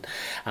hell. And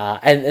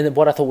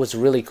what I thought was a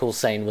really cool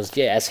scene was,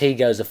 yeah, as he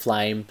goes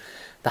aflame,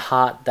 the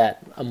heart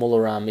that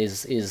Mularam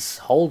is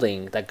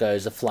holding, that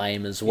goes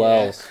aflame as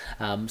well. Yes.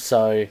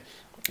 So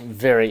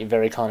very,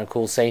 very kind of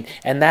cool scene.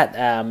 And that,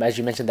 as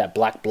you mentioned, that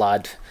black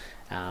blood,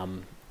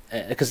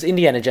 because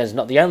Indiana Jones is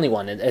not the only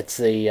one. It's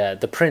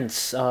the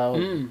prince.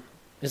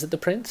 Is it the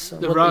prince?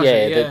 The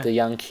Raja, yeah. The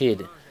young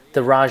kid.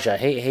 The Raja.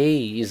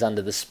 He is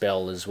under the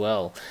spell as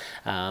well.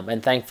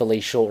 And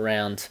thankfully, Short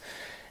Round,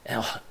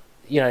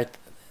 you know,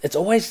 it's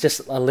always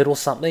just a little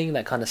something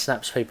that kind of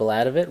snaps people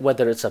out of it,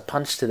 whether it's a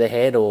punch to the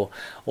head or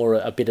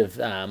a bit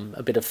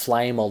of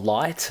flame or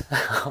light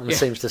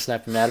seems to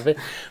snap him out of it.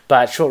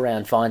 But Short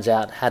Round finds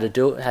out how to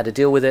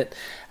deal with it,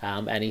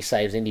 and he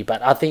saves Indy.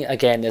 But I think,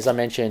 again, as I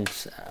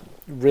mentioned,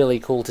 really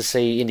cool to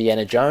see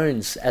Indiana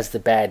Jones as the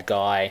bad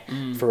guy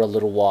for a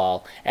little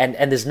while, and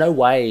there's no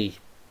way,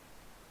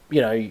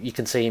 you know, you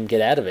can see him get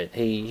out of it.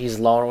 He's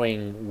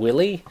lowering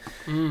Willie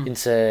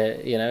into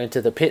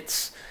the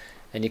pits.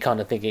 And you're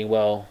kind of thinking,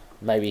 well,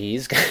 maybe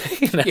he's,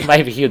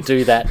 maybe he'll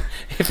do that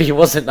if he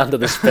wasn't under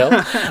the spell.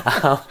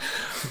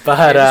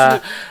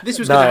 But this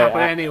was going to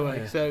happen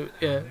anyway. So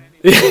yeah,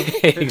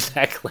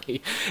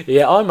 exactly.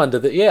 Yeah, I'm under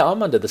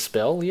the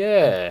spell.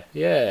 Yeah.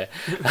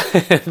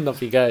 And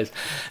off he goes.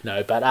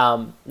 No, but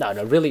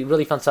no, really,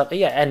 really fun stuff.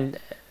 Yeah, and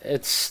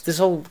it's this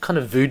whole kind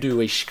of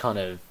voodoo-ish kind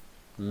of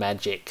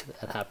magic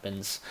that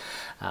happens.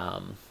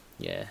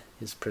 Yeah,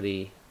 it's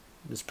pretty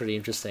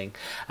interesting.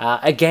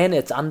 Again,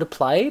 it's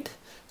underplayed.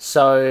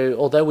 So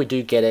although we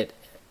do get it,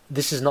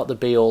 this is not the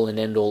be all and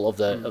end all of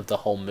the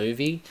whole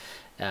movie.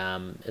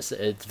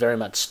 It's very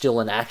much still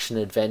an action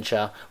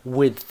adventure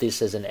with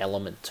this as an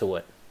element to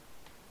it.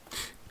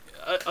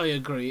 I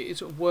agree. It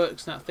sort of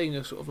works, that thing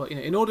of sort of like, you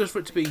know, in order for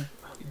it to be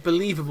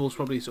believable is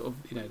probably sort of,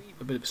 you know,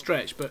 a bit of a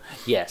stretch, but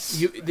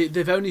yes,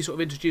 they've only sort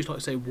of introduced,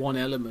 like, say, one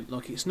element.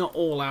 Like, it's not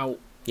all out,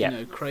 you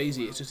know,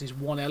 crazy. It's just this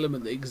one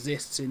element that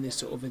exists in this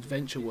sort of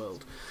adventure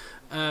world.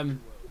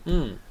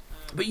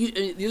 But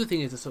the other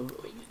thing is, the sort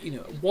of,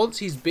 once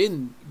he's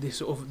been this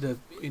sort of the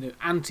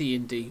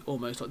anti-indie,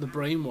 almost like the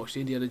brainwashed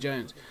Indiana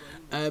Jones,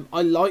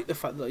 I like the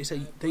fact that, like you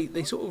say,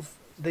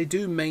 they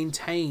do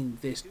maintain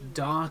this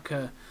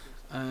darker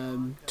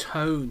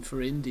tone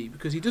for Indy,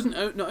 because he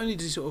doesn't. Not only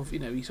does he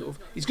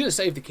he's going to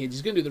save the kids,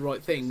 he's going to do the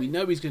right thing. We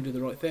know he's going to do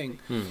the right thing,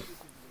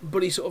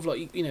 but he sort of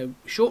like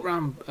Short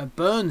Round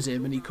burns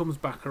him, and he comes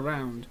back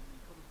around,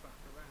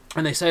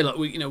 and they say like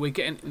we're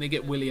getting. And they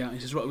get Willie out. And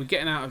he says, right, we're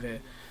getting out of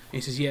here. And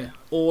he says, yeah,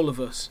 all of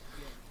us.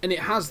 And it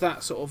has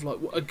that sort of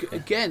like,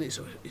 again, it's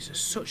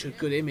such a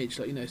good image.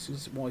 Like, this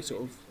is why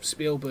sort of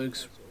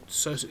Spielberg's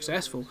so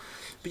successful.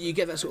 But you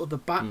get that sort of the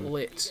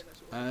backlit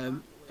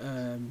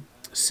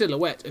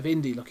silhouette of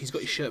Indy. Like, he's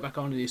got his shirt back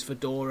on and his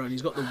fedora and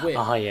he's got the whip.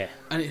 Oh, yeah.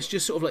 And it's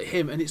just sort of like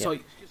him. And it's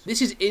like,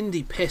 this is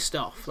Indy pissed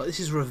off. Like, this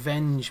is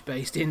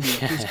revenge-based Indy.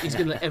 He's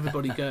going to let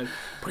everybody go.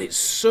 But it's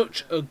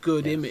such a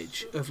good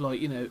image of, like,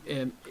 he's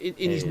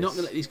not going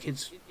to let these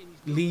kids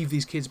leave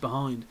these kids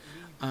behind.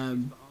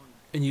 And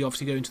you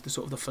obviously go into the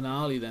sort of the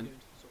finale then.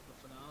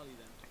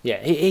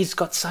 Yeah, he's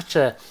got such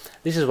a...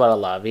 This is what I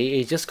love.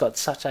 He's just got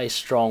such a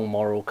strong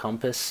moral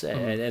compass,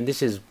 and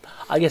this is,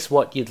 I guess,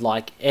 what you'd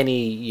like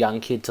any young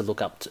kid to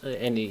look up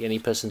to, any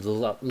person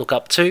to look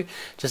up to,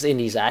 just in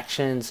his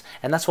actions,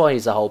 and that's why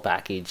he's the whole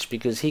package,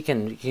 because he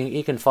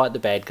can fight the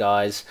bad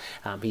guys.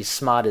 He's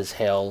smart as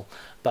hell,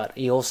 but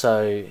he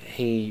also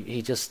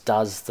he just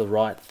does the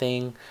right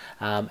thing.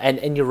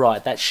 And you're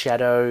right, that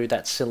shadow,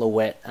 that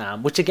silhouette,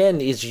 which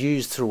again is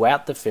used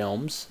throughout the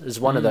films, is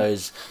one of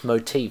those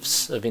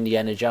motifs of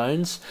Indiana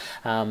Jones.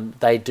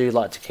 They do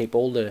like to keep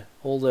all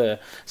the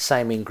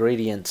same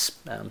ingredients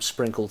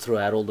sprinkled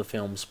throughout all the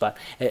films, but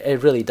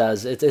it really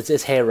does.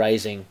 It's hair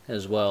raising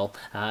as well,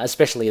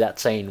 especially that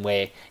scene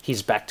where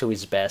he's back to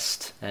his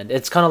best, and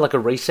it's kind of like a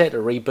reset, a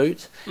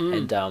reboot,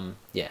 and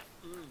yeah.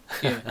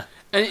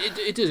 And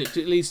it does.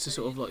 It leads to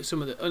sort of like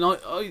some of the... And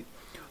I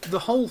the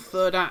whole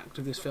third act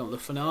of this film, the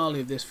finale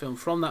of this film,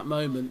 from that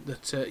moment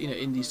that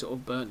Indy sort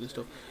of burnt and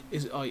stuff,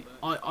 is I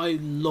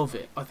love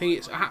it. I think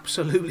it's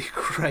absolutely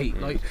great.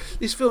 Like,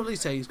 this film,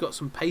 let's say, he's got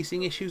some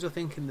pacing issues, I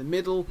think, in the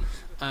middle.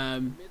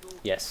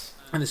 Yes.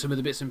 And there's some of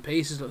the bits and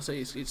pieces. Let's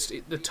say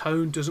the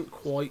tone doesn't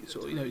quite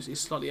sort of,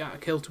 it's slightly out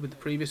of kilter with the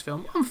previous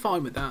film. I'm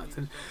fine with that.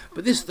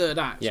 But this third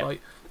act,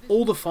 like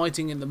all the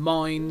fighting in the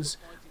mines,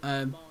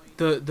 the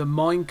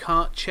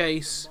minecart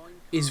chase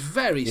is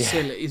very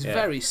silly. It's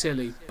very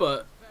silly,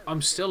 but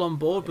I'm still on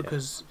board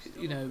because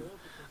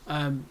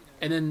and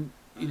then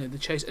the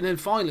chase, and then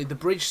finally the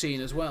bridge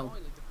scene as well,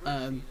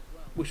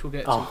 which we'll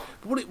get to.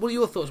 But what are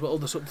your thoughts about all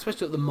the sort,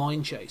 especially the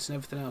mine chase and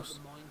everything else?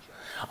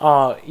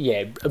 Oh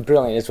yeah,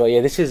 brilliant as well.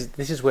 Yeah, this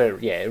is where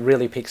it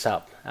really picks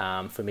up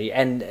for me.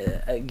 And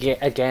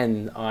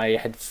again, I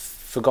had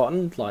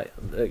forgotten, like,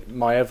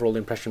 my overall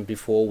impression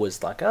before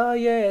was like, oh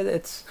yeah,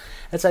 it's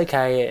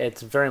okay.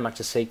 It's very much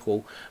a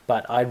sequel,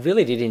 but I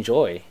really did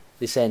enjoy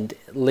this end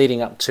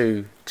leading up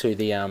to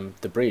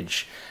the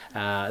bridge,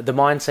 the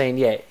mine scene.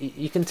 Yeah,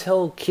 you can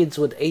tell kids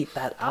would eat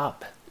that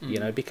up.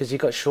 Because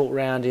you've got Short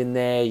Round in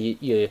there,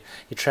 you're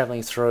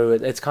travelling through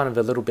it. It's kind of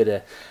a little bit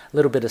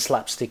of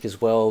slapstick as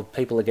well.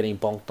 People are getting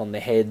bonked on their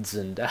heads,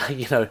 and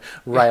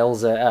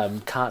rails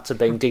carts are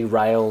being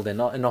derailed, and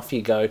off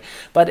you go.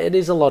 But it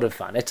is a lot of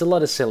fun. It's a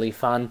lot of silly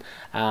fun,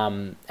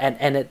 and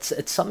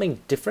it's something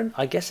different.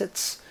 I guess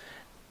it's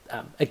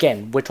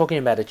again, we're talking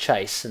about a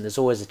chase, and there's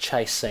always a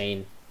chase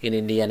scene in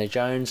Indiana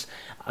Jones.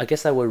 I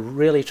guess they were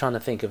really trying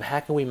to think of how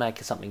can we make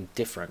it something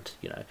different,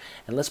 and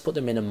let's put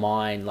them in a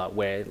mine, like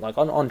where, like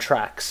on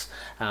tracks.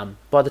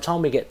 By the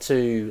time we get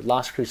to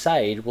Last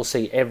Crusade, we'll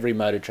see every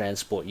mode of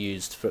transport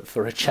used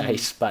for a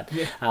chase. But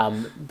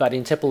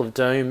in Temple of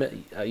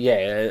Doom,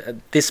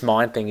 this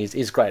mine thing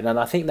is great, and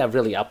I think they've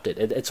really upped it.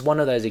 It's one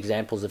of those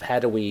examples of how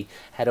do we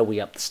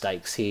up the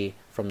stakes here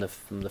from the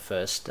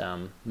first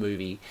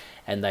movie,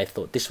 and they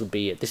thought this would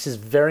be it. This is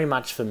very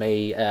much for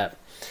me.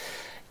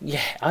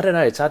 I don't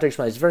know. It's hard to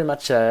explain. It's very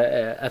much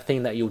a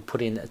thing that you would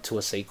put into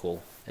a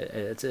sequel.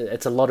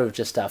 It's a lot of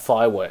just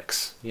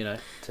fireworks,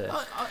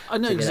 I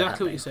know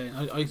exactly what you're saying.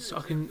 I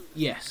can.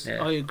 Yes,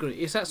 I agree.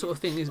 It's that sort of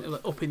thing, isn't it?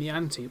 Like up in the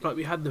ante. Like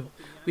we had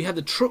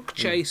the truck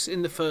chase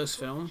in the first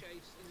film.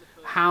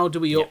 How do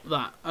we up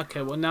that?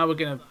 Okay, well now we're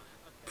gonna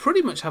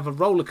pretty much have a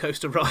roller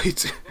coaster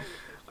ride.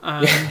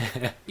 On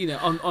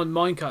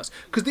minecarts,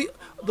 because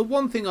the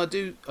one thing I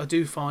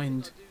do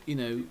find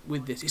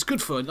with this, it's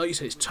good fun, like you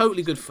said, it's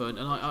totally good fun,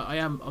 and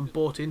I'm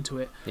bought into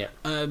it.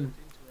 And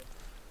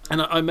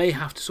I may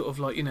have to sort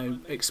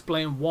of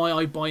explain why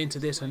I buy into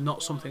this and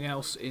not something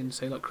else in,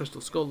 say, like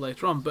Crystal Skull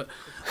later on. But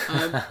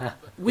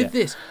with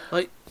this,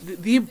 like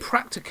the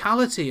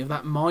impracticality of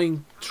that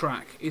mine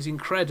track is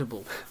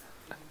incredible.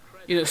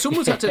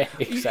 Someone's had to...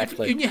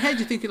 Exactly. In your head,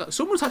 you're thinking, like,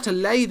 someone's had to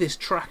lay this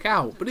track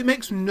out, but it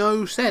makes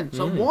no sense.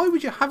 Like, why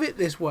would you have it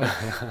this way?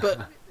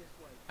 But,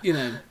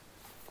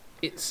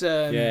 it's...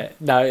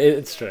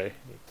 it's true.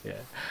 Yeah.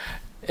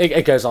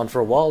 It goes on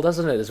for a while,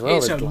 doesn't it, as well?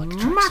 It's like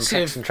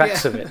massive...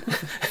 tracks of it.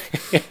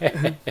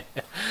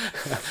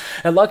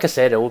 And like I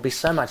said, it would be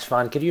so much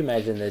fun. Could you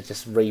imagine they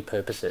just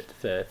repurpose it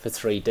for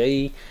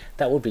 3D?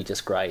 That would be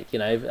just great. You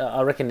know,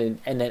 I reckon in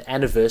an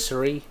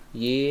anniversary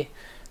year,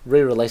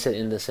 re-release it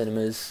in the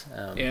cinemas,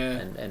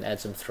 and add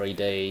some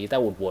 3D.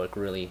 That would work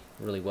really,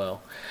 really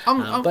well.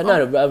 I'm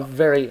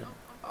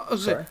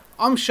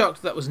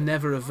shocked that was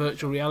never a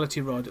virtual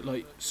reality ride at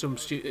like some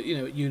at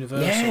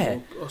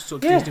Universal or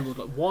sort of Disney World.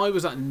 Like, why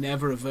was that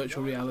never a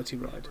virtual reality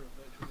ride?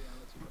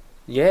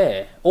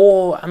 Yeah,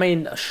 or I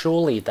mean,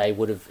 surely it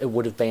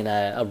would have been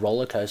a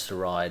roller coaster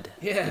ride.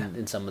 Yeah.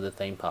 In some of the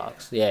theme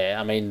parks. Yeah,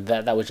 I mean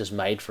that was just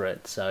made for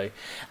it. So,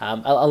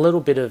 a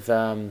little bit of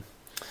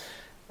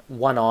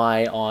one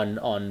eye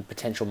on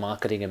potential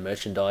marketing and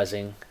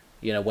merchandising.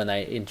 You know, when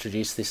they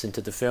introduce this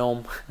into the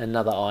film,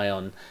 another eye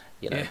on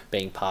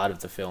being part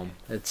of the film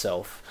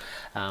itself,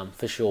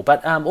 for sure.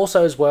 But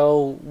also as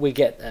well, we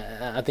get.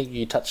 I think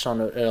you touched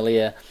on it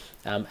earlier.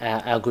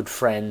 Our good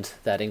friend,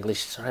 that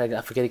English, sorry,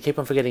 I keep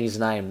on forgetting his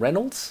name,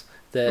 Reynolds,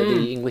 the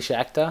English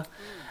actor.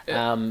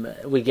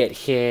 We get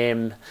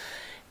him.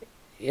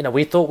 You know,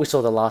 we thought we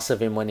saw the last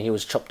of him when he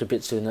was chopped to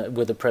bits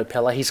with a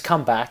propeller. He's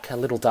come back a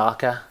little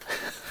darker.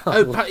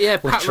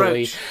 Pat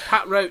Roach.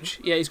 Pat Roach.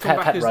 Yeah, he's come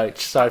back Pat as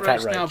Roach. Sorry, Pat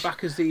Pat Roach. Now Roach.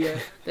 back as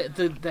the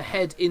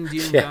head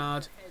Indian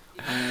guard.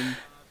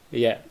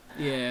 Yeah.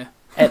 Yeah.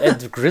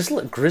 and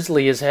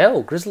grizzly as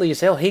hell. Grizzly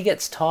as hell. He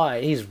gets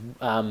tied. His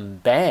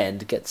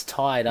band gets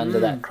tied under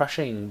that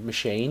crushing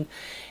machine.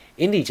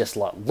 Indy just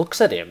like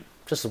looks at him,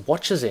 just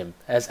watches him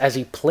as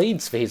he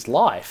pleads for his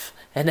life,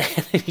 and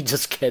then he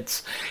just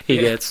gets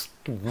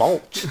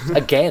mulched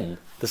again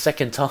the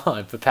second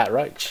time for Pat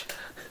Roach.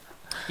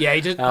 Yeah,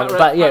 he did. But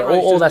Pat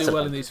Roach all doesn't that's do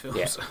well in these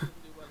films.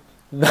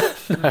 Yeah.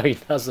 No, he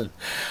doesn't.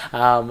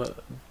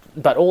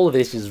 But all of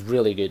this is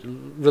really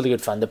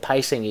good fun. The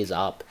pacing is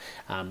up.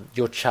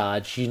 You're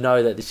charged. You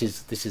know that this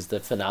is the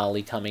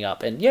finale coming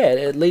up, and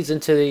it leads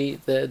into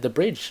the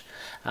bridge,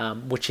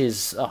 which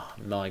is, oh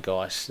my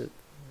gosh,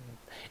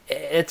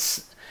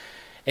 it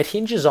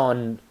hinges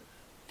on,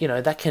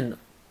 that can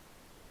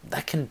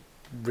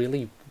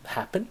really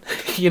happen.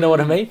 You know what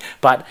I mean?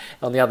 But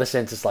on the other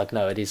sense, it's like,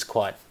 no, it is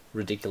quite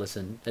ridiculous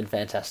and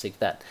fantastic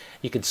that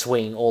you could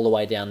swing all the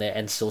way down there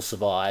and still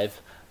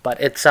survive. But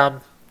it's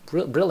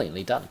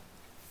brilliantly done.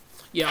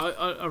 Yeah,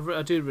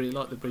 I do really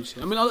like the bridge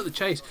scene. I mean, I like the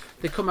chase.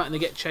 They come out and they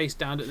get chased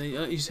down,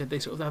 and you said they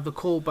sort of have the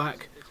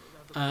callback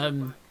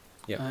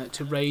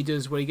to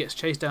Raiders, where he gets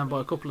chased down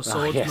by a couple of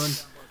swordsmen,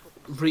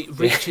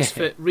 reaches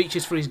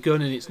for his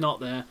gun and it's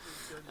not there,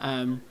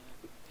 and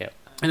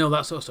all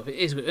that sort of stuff. It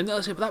is good. And like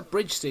I said, but that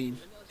bridge scene,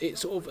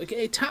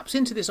 it taps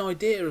into this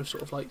idea of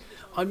sort of like,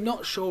 I'm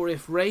not sure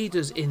if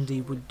Raiders Indy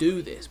would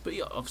do this, but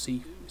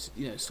obviously,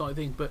 slight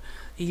thing. But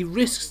he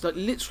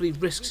literally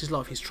risks his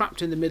life. He's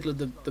trapped in the middle of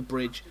the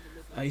bridge.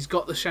 He's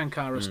got the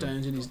Shankara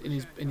stones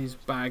in his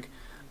bag,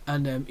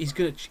 and he's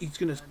gonna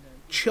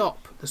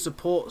chop the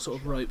support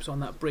sort of ropes on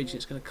that bridge. And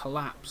it's gonna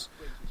collapse.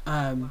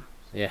 And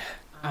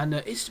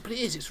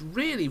it's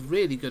really,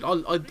 really good.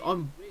 I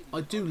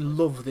do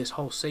love this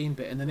whole scene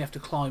bit, and then they have to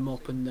climb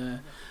up,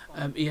 and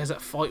he has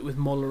that fight with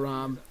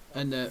Molaram,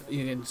 and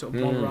again, sort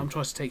of Molaram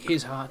tries to take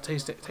his heart,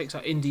 takes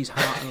out Indy's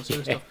heart, and all sort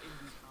of stuff.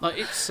 Like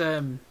it's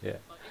a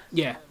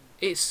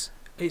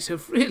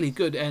really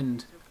good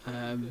end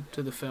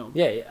to the film.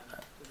 Yeah.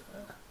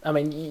 I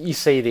mean, you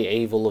see the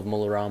evil of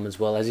Molaram as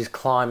well as he's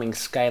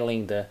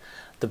scaling the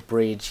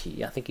bridge.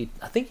 I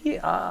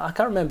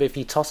can't remember if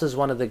he tosses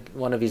one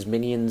of his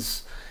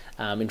minions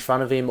in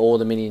front of him, or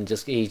the minion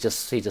just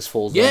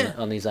falls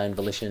on his own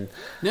volition.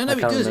 No, he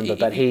does. Remember,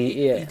 but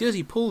he does.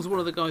 He pulls one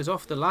of the guys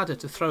off the ladder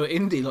to throw at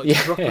Indy, to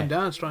drop him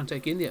down to try and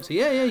take Indy out. So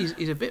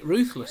he's a bit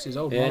ruthless, his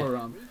old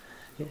Molaram.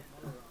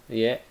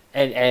 Yeah,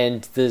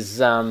 and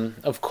there's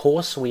of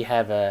course we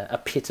have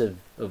a pit of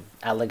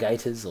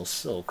alligators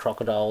or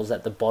crocodiles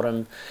at the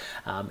bottom,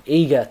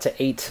 eager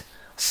to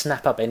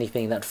snap up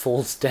anything that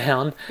falls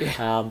down.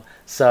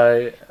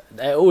 So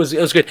it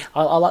was good.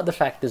 I like the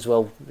fact as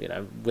well,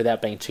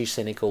 without being too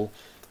cynical,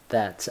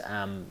 that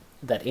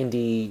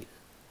Indy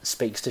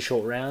speaks to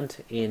Short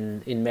Round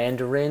in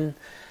Mandarin.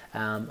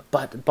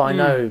 But by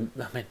I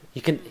mean,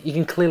 you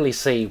can clearly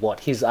see what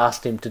he's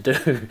asked him to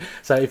do.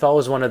 So if I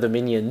was one of the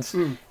minions,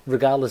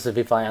 regardless of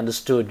if I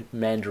understood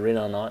Mandarin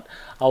or not,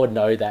 I would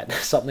know that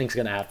something's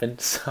going to happen.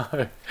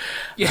 So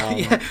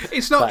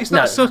it's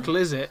not subtle,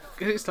 is it?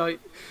 It's like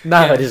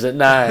it isn't.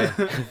 No.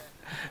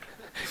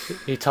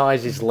 He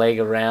ties his leg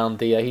around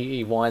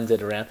he winds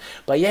it around.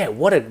 But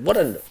what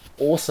an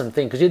awesome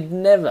thing, because you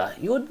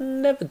would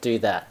never do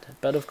that,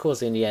 but of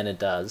course Indiana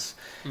does.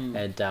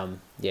 And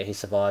he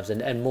survives,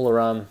 and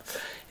Molaram,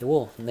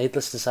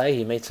 needless to say,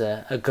 he meets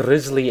a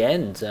grisly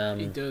end.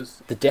 He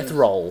does. The death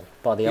roll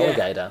by the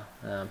alligator,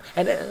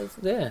 and it's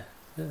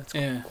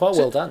quite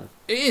well done.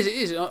 It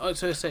is. I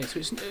say so.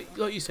 It's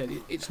like you said.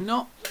 It's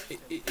not.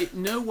 It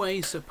no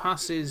way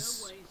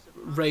surpasses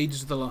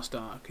Raiders of the Lost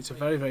Ark. It's a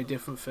very, very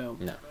different film.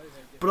 No.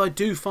 But I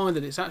do find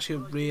that it's actually a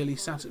really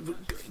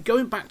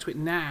going back to it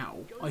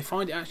now, I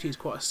find it actually is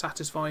quite a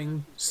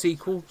satisfying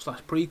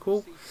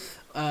sequel/prequel.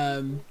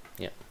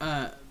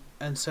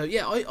 And so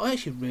yeah, I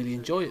actually really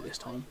enjoyed it this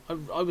time.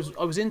 I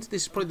was into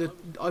this.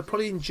 I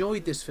probably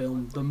enjoyed this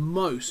film the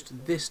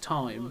most this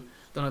time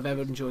than I've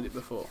ever enjoyed it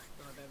before.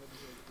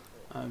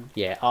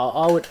 Yeah,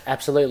 I would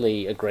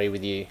absolutely agree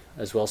with you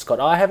as well, Scott.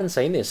 I haven't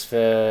seen this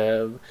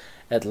for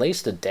at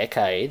least a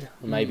decade,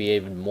 maybe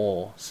even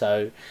more.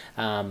 So,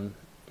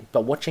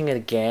 but watching it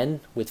again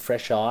with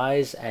fresh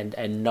eyes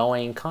and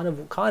knowing kind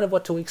of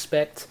what to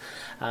expect,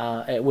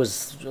 it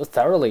was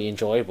thoroughly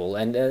enjoyable.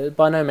 And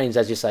by no means,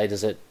 as you say,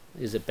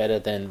 is it better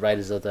than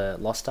Raiders of the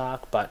Lost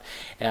Ark? But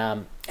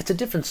it's a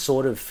different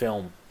sort of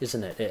film,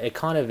 isn't it?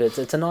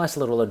 It's a nice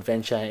little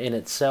adventure in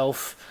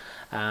itself.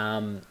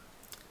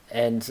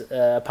 And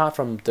apart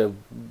from the,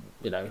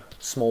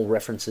 small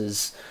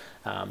references,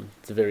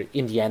 the very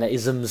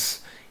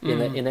Indiana-isms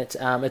in it,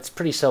 it's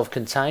pretty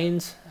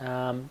self-contained.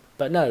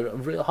 But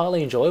no,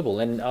 highly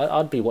enjoyable, and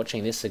I'd be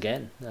watching this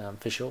again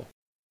for sure.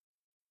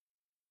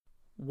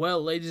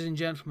 Well, ladies and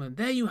gentlemen,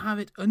 there you have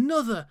it,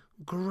 another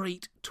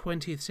great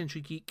 20th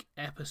Century Geek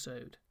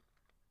episode.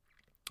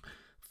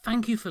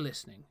 Thank you for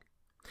listening.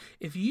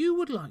 If you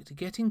would like to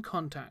get in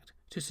contact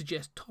to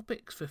suggest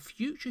topics for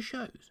future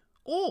shows,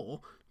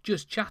 or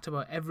just chat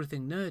about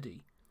everything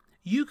nerdy,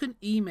 you can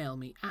email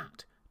me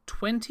at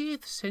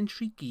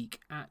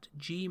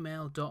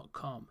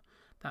 20thcenturygeek@gmail.com.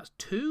 That's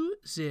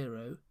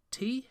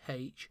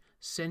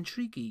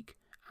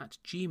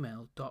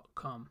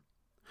 20thcenturygeek@gmail.com.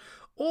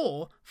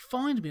 Or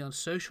find me on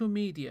social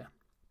media,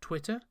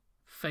 Twitter,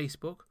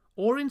 Facebook,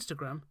 or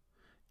Instagram.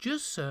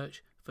 Just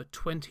search for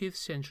 20th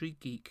Century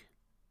Geek.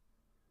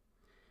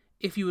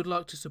 If you would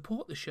like to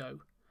support the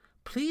show,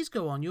 please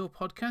go on your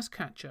podcast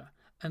catcher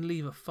and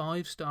leave a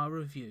 5-star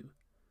review.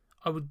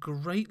 I would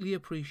greatly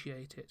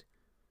appreciate it.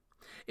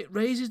 It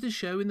raises the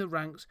show in the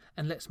ranks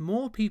and lets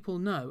more people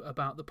know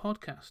about the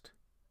podcast.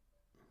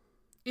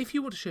 If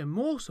you want to show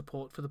more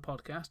support for the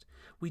podcast,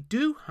 we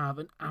do have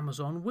an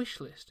Amazon wish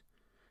list.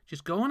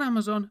 Just go on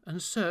Amazon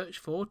and search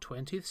for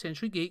 20th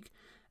Century Geek,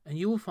 and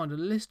you will find a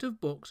list of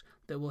books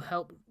that will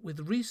help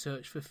with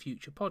research for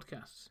future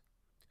podcasts.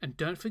 And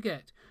don't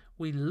forget,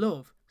 we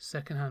love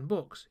second-hand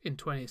books in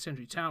 20th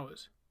Century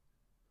Towers.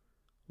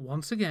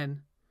 Once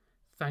again,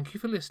 thank you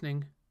for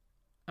listening,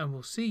 and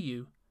we'll see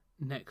you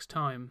next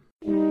time.